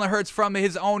zone. Jalen Hurts from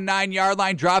his own 9-yard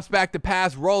line drops back to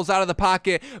pass, rolls out of the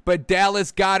pocket, but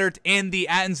Dallas Goedert in the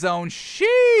end zone.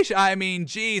 Sheesh. I mean,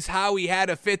 geez, how he had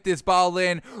to fit this ball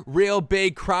in. Real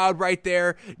big crowd right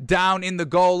there down in the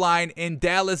goal line, and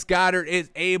Dallas Goedert is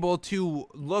able to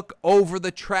look over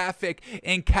the traffic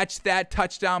and catch that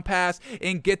touchdown pass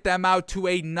and get them out to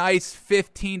a nice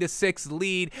 15-6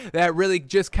 lead that really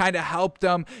just kind of helped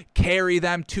them carry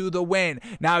them to the win.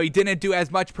 Now, he didn't do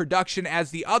as much production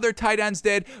as the other tight ends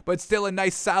did, but still a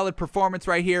nice solid performance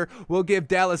right here. We'll give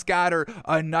Dallas Goedert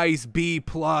a nice B+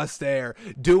 there.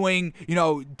 Doing,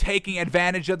 taking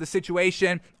advantage of the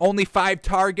situation. Only 5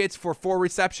 targets for 4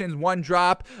 receptions, 1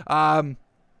 drop.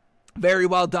 Very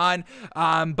well done.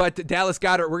 But Dallas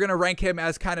Goedert, we're going to rank him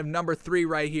as kind of number 3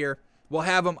 right here. We'll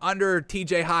have him under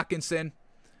TJ Hockenson.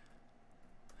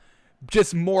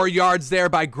 Just more yards there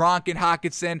by Gronk and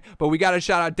Hockenson, but we got to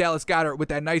shout out Dallas Goedert with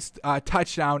that nice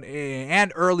touchdown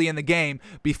and early in the game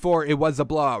before it was a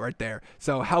blowout right there.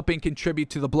 So helping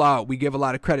contribute to the blowout, we give a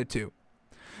lot of credit to.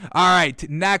 All right,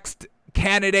 next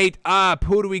candidate up.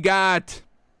 Who do we got?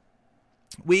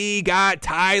 We got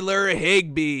Tyler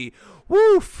Higbee.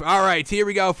 Woof. All right, here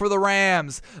we go for the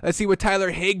Rams. Let's see what Tyler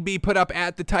Higbee put up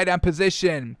at the tight end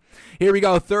position. Here we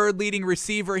go, 3rd leading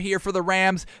receiver here for the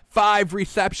Rams. 5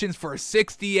 receptions for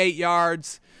 68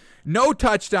 yards. No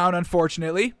touchdown,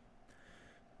 unfortunately.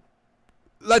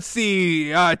 Let's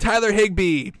see, Tyler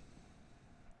Higbee.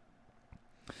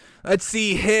 Let's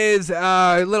see his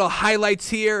little highlights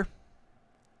here.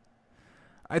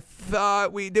 I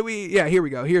thought yeah, here we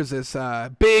go. Here's this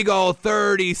big old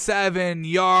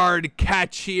 37-yard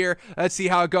catch here. Let's see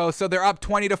how it goes. So they're up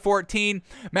 20-14.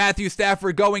 Matthew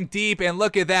Stafford going deep, and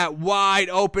look at that, wide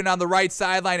open on the right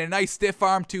sideline. A nice stiff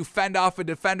arm to fend off a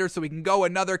defender so we can go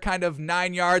another kind of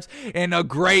 9 yards, and a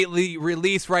great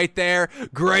release right there.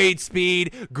 Great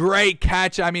speed, great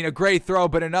catch. I mean, a great throw,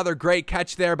 but another great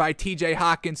catch there by TJ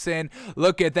Hockenson.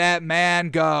 Look at that man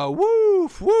go.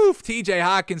 Woof, woof. TJ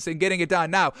Hockenson getting it done.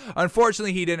 Now,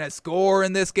 unfortunately, he didn't score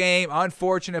in this game.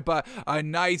 Unfortunate, but a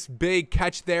nice big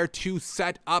catch there to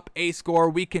set up a score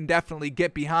we can definitely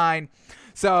get behind.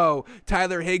 So,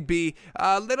 Tyler Higbee,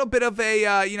 a little bit of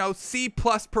a, C+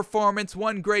 performance.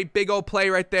 One great big old play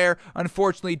right there.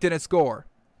 Unfortunately, didn't score.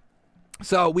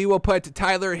 So, we will put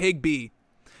Tyler Higbee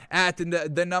at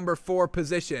the number 4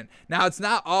 position. Now, it's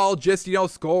not all just,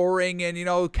 scoring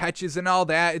and, catches and all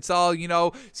that. It's all,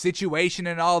 situation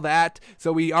and all that.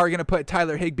 So we are going to put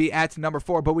Tyler Higbee at number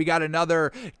 4, but we got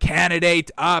another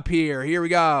candidate up here. Here we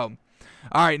go.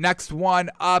 All right, next one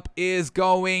up is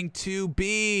going to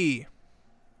be,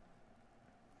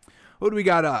 who do we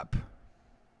got up?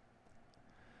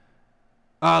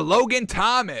 Logan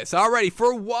Thomas, already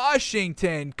for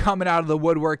Washington, coming out of the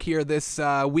woodwork here this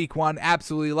week 1.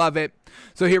 Absolutely love it.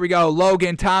 So here we go.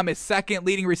 Logan Thomas, 2nd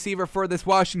leading receiver for this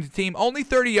Washington team. Only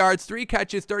 30 yards, 3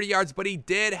 catches, 30 yards, but he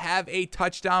did have a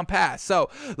touchdown pass. So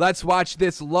let's watch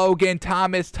this Logan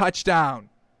Thomas touchdown.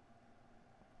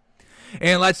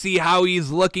 And let's see how he's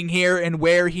looking here and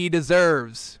where he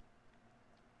deserves.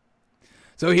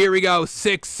 So here we go,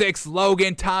 6'6"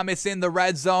 Logan Thomas in the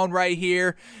red zone right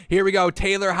here. Here we go,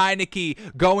 Taylor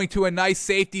Heinicke going to a nice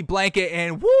safety blanket,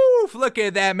 and woof, look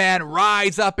at that man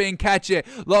rise up and catch it.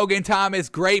 Logan Thomas,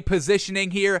 great positioning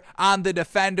here on the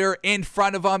defender in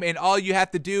front of him, and all you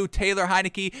have to do, Taylor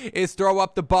Heinicke, is throw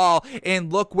up the ball,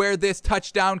 and look where this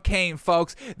touchdown came,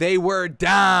 folks. They were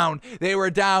down. They were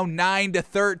down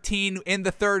 9-13 in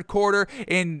the 3rd quarter,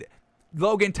 and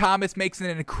Logan Thomas makes an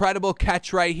incredible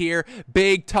catch right here.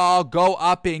 Big, tall, go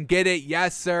up and get it.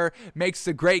 Yes, sir. Makes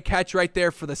a great catch right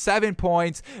there for the 7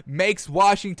 points. Makes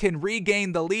Washington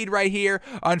regain the lead right here.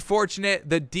 Unfortunate,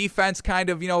 the defense kind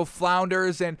of,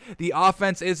 flounders, and the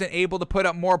offense isn't able to put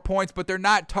up more points, but they're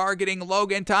not targeting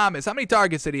Logan Thomas. How many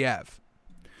targets did he have?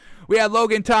 We had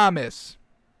Logan Thomas,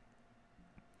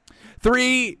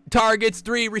 3 targets,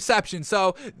 3 receptions.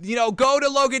 So, you know, go to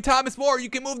Logan Thomas more. You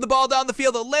can move the ball down the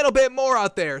field a little bit more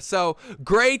out there. So,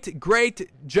 great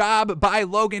job by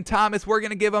Logan Thomas. We're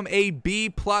going to give him a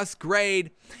B+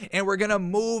 grade, and we're going to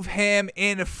move him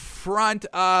in front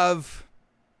of...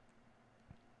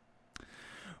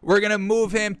 We're going to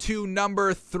move him to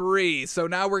number 3. So,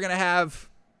 now we're going to have...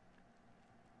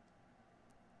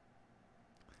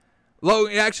 we're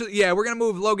going to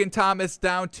move Logan Thomas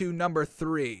down to number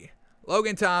 3.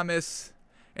 Logan Thomas,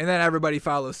 and then everybody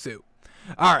follows suit.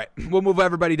 All right, we'll move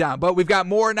everybody down. But we've got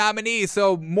more nominees,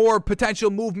 so more potential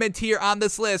movement here on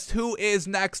this list. Who is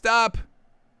next up?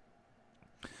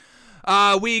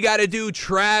 We got to do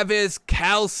Travis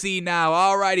Kelce now.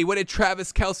 All righty, what did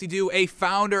Travis Kelce do? A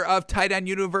founder of Tight End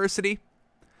University?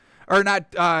 Or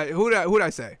not, who did I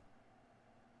say?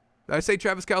 Did I say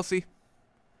Travis Kelce?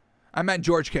 I meant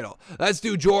George Kittle. Let's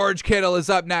do George Kittle is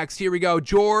up next. Here we go.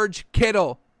 George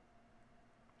Kittle.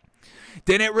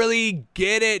 Didn't really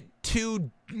get it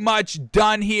too much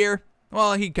done here.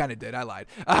 Well, he kind of did. I lied.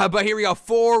 But here we go.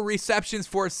 4 receptions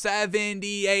for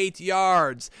 78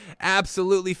 yards.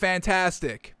 Absolutely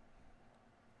fantastic.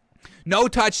 No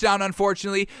touchdown,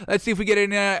 unfortunately. Let's see if we get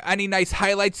any nice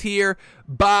highlights here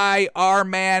by our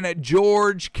man,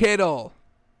 George Kittle.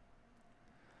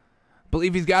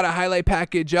 Believe he's got a highlight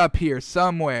package up here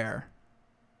somewhere.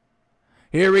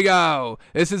 Here we go.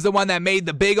 This is the one that made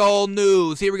the big old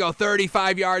news. Here we go.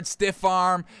 35-yard stiff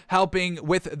arm helping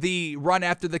with the run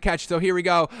after the catch. So here we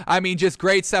go. I mean, just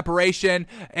great separation.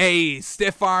 A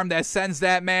stiff arm that sends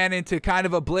that man into kind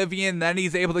of oblivion. Then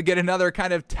he's able to get another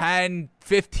kind of 10,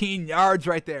 15 yards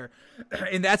right there.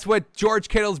 And that's what George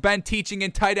Kittle's been teaching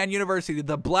in Tight End University.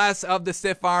 The bless of the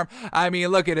stiff arm. I mean,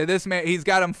 look at it. This man, he's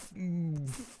got him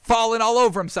falling all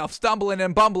over himself, stumbling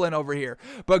and bumbling over here.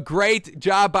 But great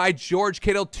job by George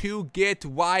Kittle to get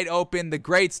wide open, the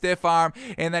great stiff arm,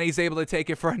 and then he's able to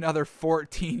take it for another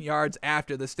 14 yards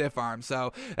after the stiff arm.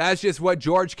 So that's just what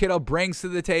George Kittle brings to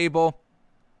the table.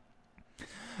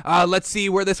 Let's see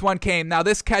where this one came. Now,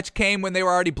 this catch came when they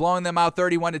were already blowing them out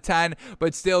 31-10,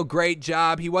 but still great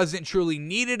job. He wasn't truly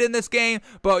needed in this game,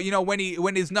 but, you know, when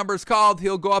his number's called,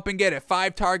 he'll go up and get it.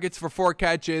 5 targets for 4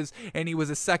 catches, and he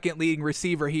was a second leading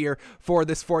receiver here for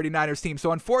this 49ers team.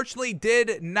 So, unfortunately,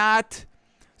 did not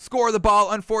score the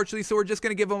ball, unfortunately, so we're just going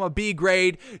to give him a B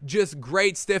grade. Just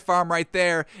great stiff arm right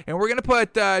there. And we're going to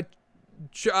put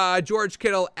George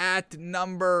Kittle at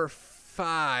number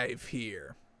 5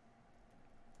 here.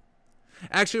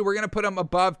 Actually, we're going to put him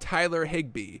above Tyler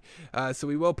Higbee. So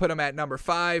we will put him at number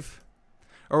 5.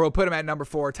 Or we'll put him at number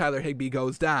 4. Tyler Higbee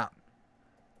goes down.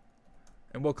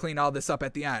 And we'll clean all this up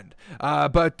at the end.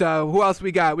 But who else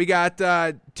we got? We got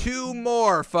 2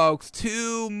 more, folks.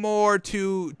 2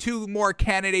 more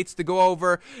candidates to go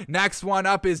over. Next one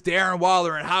up is Darren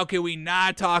Waller. And how can we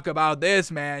not talk about this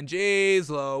man? Jeez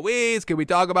Louise. Can we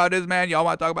talk about this man? Y'all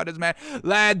want to talk about this man?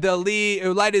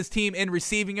 Led his team in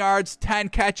receiving yards. 10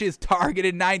 catches,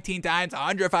 targeted 19 times,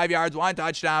 105 yards, 1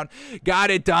 touchdown. Got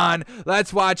it done.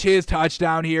 Let's watch his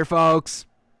touchdown here, folks.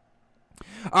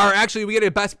 Or actually, we get the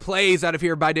best plays out of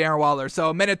here by Darren Waller.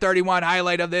 So, minute 31,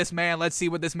 highlight of this man. Let's see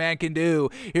what this man can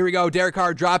do. Here we go. Derek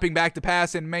Carr dropping back to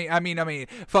pass. And I mean,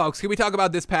 folks, can we talk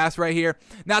about this pass right here?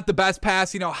 Not the best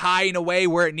pass, you know, high and away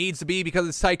where it needs to be because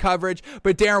it's tight coverage.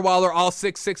 But Darren Waller, all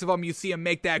 6 of them, you see him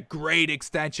make that great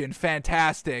extension.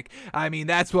 Fantastic. I mean,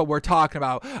 that's what we're talking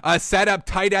about. A setup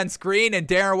tight end screen, and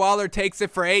Darren Waller takes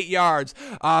it for 8 yards.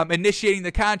 Initiating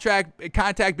the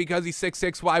contact because he's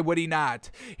 6'6". Why would he not?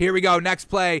 Here we go. Next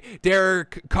play,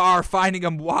 Derek Carr finding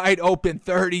him wide open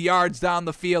 30 yards down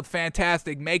the field.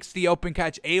 Fantastic. Makes the open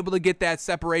catch, able to get that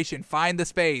separation, find the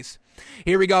space.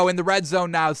 Here we go in the red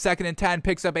zone now. 2nd and 10,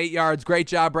 picks up 8 yards. Great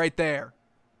job right there.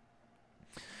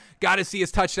 Got to see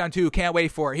his touchdown, too. Can't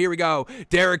wait for it. Here we go.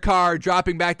 Derek Carr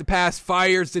dropping back the pass.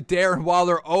 Fires to Darren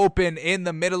Waller open in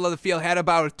the middle of the field. Had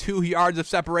about 2 yards of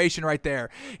separation right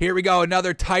there. Here we go.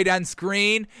 Another tight end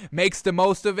screen. Makes the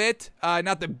most of it.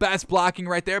 Not the best blocking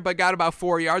right there, but got about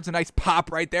 4 yards. A nice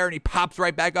pop right there, and he pops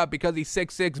right back up because he's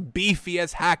 6'6", beefy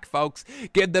as heck, folks.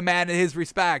 Give the man his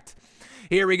respect.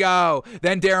 Here we go.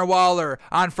 Then Darren Waller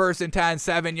on 1st and 10,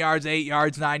 7 yards, 8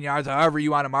 yards, 9 yards, however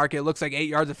you want to mark it. It looks like 8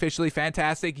 yards officially.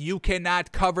 Fantastic. You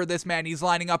cannot cover this man. He's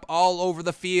lining up all over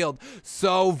the field.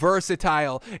 So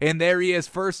versatile. And there he is,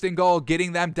 1st and goal,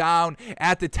 getting them down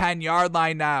at the 10-yard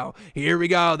line now. Here we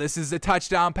go. This is the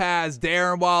touchdown pass.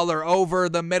 Darren Waller over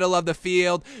the middle of the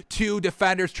field. 2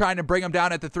 defenders trying to bring him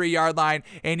down at the 3-yard line,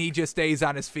 and he just stays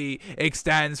on his feet,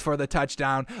 extends for the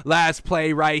touchdown. Last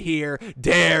play right here.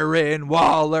 Darren Waller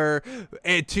Waller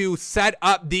to set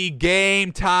up the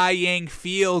game-tying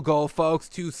field goal, folks.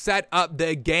 To set up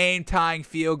the game-tying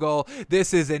field goal.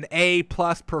 This is an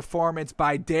A-plus performance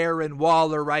by Darren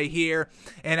Waller right here.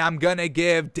 And I'm going to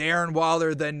give Darren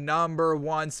Waller the number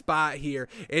 1 spot here.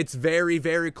 It's very,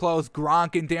 very close.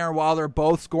 Gronk and Darren Waller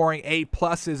both scoring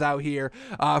A-pluses out here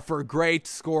for great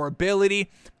scoreability.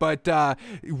 But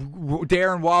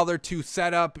Darren Waller to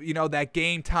set up, that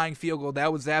game-tying field goal,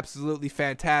 that was absolutely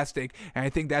fantastic. And I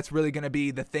think that's really going to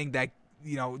be the thing that,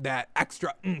 that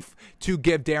extra oomph to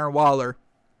give Darren Waller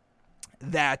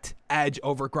that edge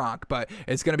over Gronk. But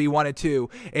it's going to be 1 and 2.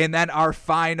 And then our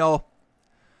final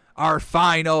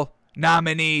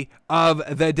nominee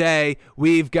of the day,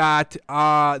 we've got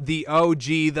the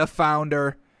OG, the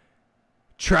founder,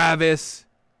 Travis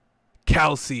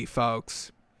Kelce,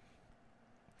 folks.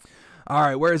 All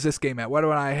right, where is this game at? Why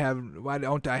don't I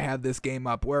have this game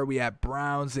up? Where are we at?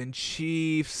 Browns and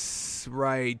Chiefs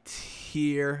right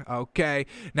here. Okay,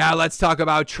 now let's talk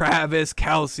about Travis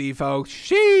Kelce, folks.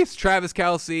 Jeez, Travis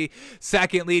Kelce,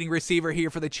 second leading receiver here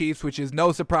for the Chiefs, which is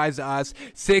no surprise to us.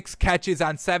 6 catches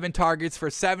on 7 targets for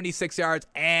 76 yards,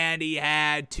 and he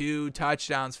had 2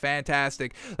 touchdowns.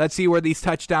 Fantastic. Let's see where these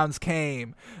touchdowns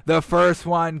came. The first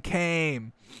one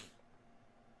came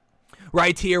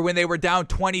right here when they were down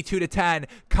 22-10,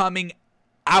 coming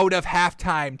out of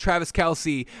halftime. Travis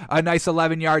Kelce, a nice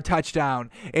 11-yard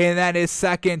touchdown. And then his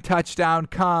second touchdown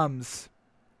comes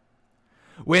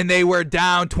when they were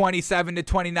down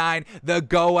 27-29, the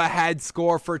go-ahead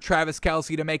score for Travis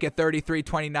Kelce to make it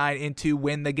 33-29 and to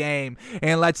win the game.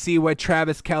 And let's see what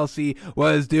Travis Kelce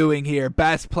was doing here.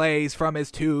 Best plays from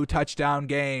his 2-touchdown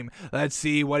game. Let's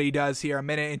see what he does here. A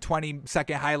minute and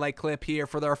 20-second highlight clip here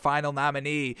for their final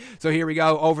nominee. So here we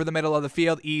go. Over the middle of the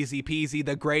field. Easy peasy.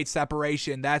 The great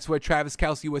separation. That's what Travis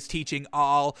Kelce was teaching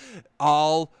all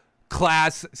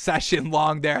class session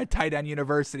long there at Tight End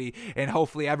University, and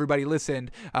hopefully everybody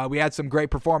listened. We had some great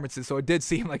performances, so it did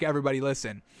seem like everybody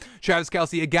listened. Travis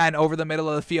Kelce again over the middle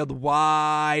of the field,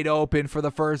 wide open for the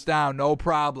first down, no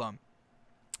problem.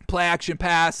 Play action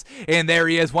pass, and there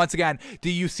he is once again. Do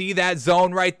you see that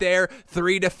zone right there?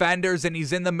 3 defenders, and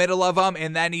he's in the middle of them,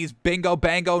 and then he's bingo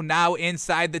bango now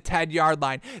inside the 10-yard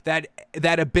line. That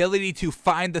ability to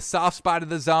find the soft spot of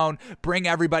the zone, bring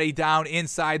everybody down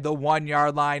inside the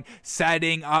 1-yard line,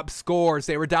 setting up scores.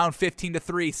 They were down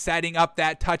 15-3, setting up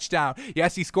that touchdown.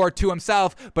 Yes, he scored 2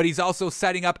 himself, but he's also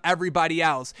setting up everybody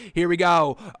else. Here we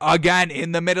go. Again,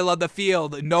 in the middle of the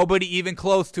field, nobody even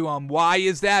close to him. Why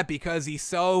is that? Because he's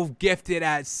so gifted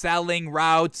at selling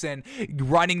routes and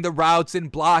running the routes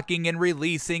and blocking and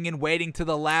releasing and waiting to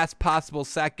the last possible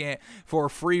second for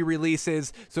free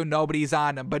releases so nobody's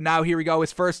on him. But now here we go,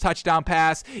 his first touchdown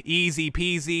pass, easy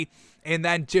peasy, and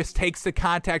then just takes the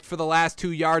contact for the last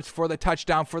 2 yards for the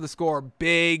touchdown for the score.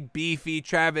 Big, beefy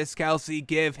Travis Kelce,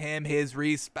 give him his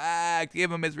respect.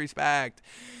 Give him his respect.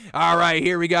 All right,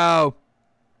 here we go.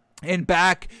 And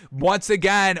back once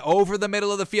again over the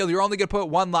middle of the field. You're only going to put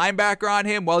 1 linebacker on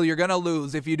him. Well, you're going to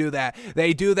lose if you do that.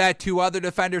 They do that. 2 other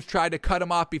defenders try to cut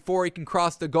him off before he can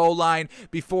cross the goal line,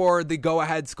 before the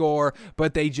go-ahead score,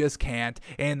 but they just can't.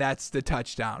 And that's the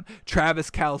touchdown.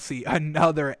 Travis Kelce,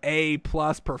 another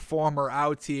A-plus performer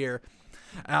out here.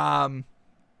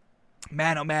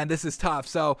 Man, oh man, this is tough.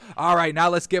 So, all right, now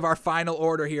let's give our final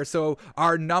order here. So,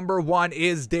 our number 1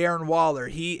 is Darren Waller.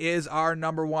 He is our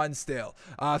number 1 still.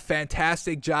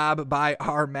 Fantastic job by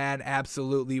our man.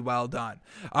 Absolutely well done.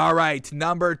 All right,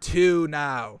 number 2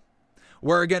 now.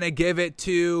 We're going to give it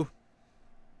to...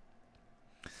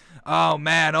 Oh,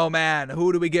 man.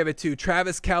 Who do we give it to?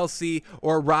 Travis Kelce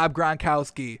or Rob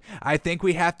Gronkowski? I think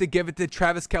we have to give it to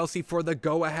Travis Kelce for the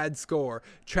go-ahead score.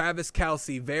 Travis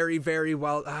Kelce, very, very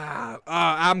well.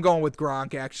 I'm going with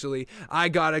Gronk, actually. I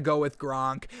got to go with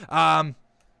Gronk.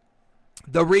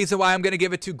 The reason why I'm going to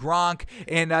give it to Gronk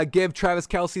and give Travis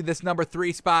Kelce this number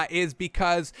 3 spot is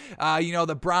because,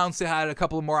 the Browns had a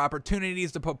couple of more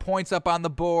opportunities to put points up on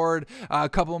the board, a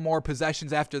couple of more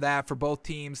possessions after that for both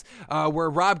teams.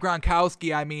 Where Rob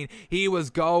Gronkowski, I mean, he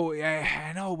was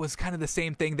I know it was kind of the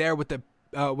same thing there with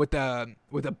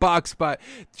the Bucks, but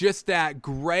just that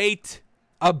great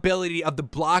ability of the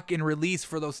block and release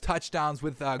for those touchdowns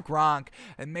with Gronk,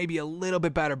 and maybe a little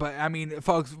bit better. But I mean,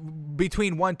 folks,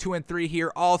 between 1, 2, and 3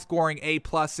 here, all scoring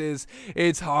A+s,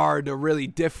 it's hard to really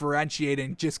differentiate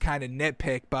and just kind of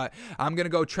nitpick. But I'm gonna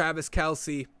go Travis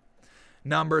Kelce,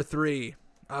 number 3.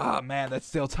 Oh man, that's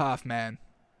still tough, man.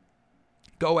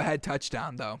 Go ahead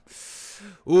touchdown though.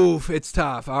 Oof, it's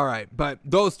tough. All right, but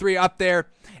those 3 up there,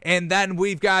 and then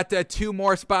we've got 2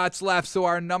 more spots left. So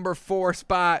our number 4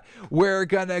 spot, we're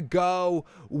gonna go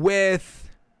with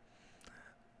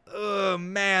Oh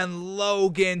man,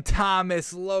 Logan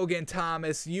Thomas.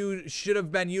 You should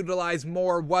have been utilized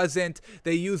more, wasn't.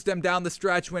 They used him down the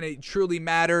stretch when it truly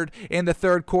mattered in the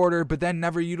third quarter, but then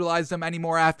never utilized him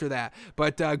anymore after that.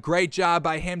 But great job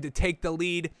by him to take the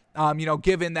lead.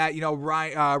 Given that,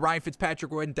 Ryan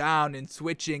Fitzpatrick went down and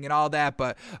switching and all that,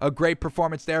 but a great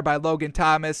performance there by Logan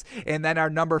Thomas. And then our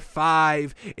number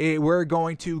 5, we're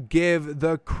going to give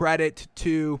the credit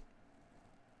to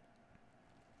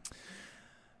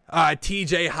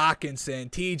TJ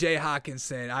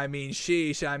Hawkinson. I mean,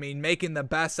 sheesh. I mean, making the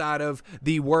best out of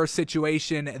the worst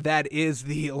situation that is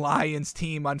the Lions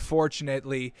team,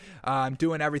 unfortunately.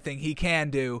 Doing everything he can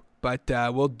do. But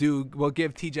we'll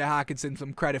give TJ Hawkinson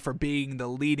some credit for being the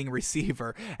leading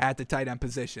receiver at the tight end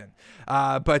position.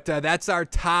 But that's our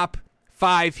top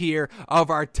 5 here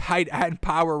of our tight end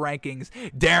power rankings.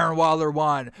 Darren Waller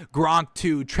 1, Gronk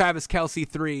 2, Travis Kelce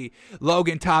 3,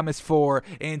 Logan Thomas 4,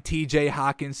 and TJ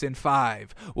Hawkinson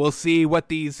 5. We'll see what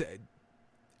these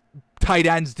tight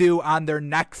ends do on their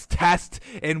next test,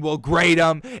 and we'll grade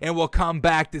them, and we'll come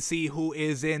back to see who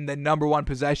is in the number 1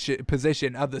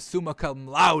 position of the summa cum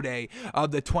laude of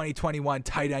the 2021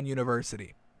 Tight End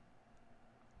University.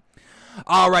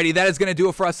 Alrighty, that is going to do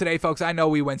it for us today, folks. I know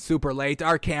we went super late.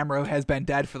 Our camera has been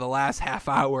dead for the last half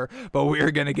hour, but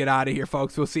we're going to get out of here,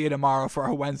 folks. We'll see you tomorrow for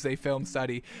our Wednesday film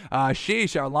study.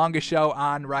 Sheesh, our longest show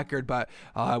on record, but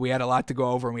we had a lot to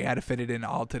go over, and we had to fit it in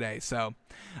all today. So,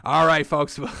 all right,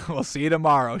 folks, we'll see you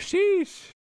tomorrow.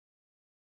 Sheesh.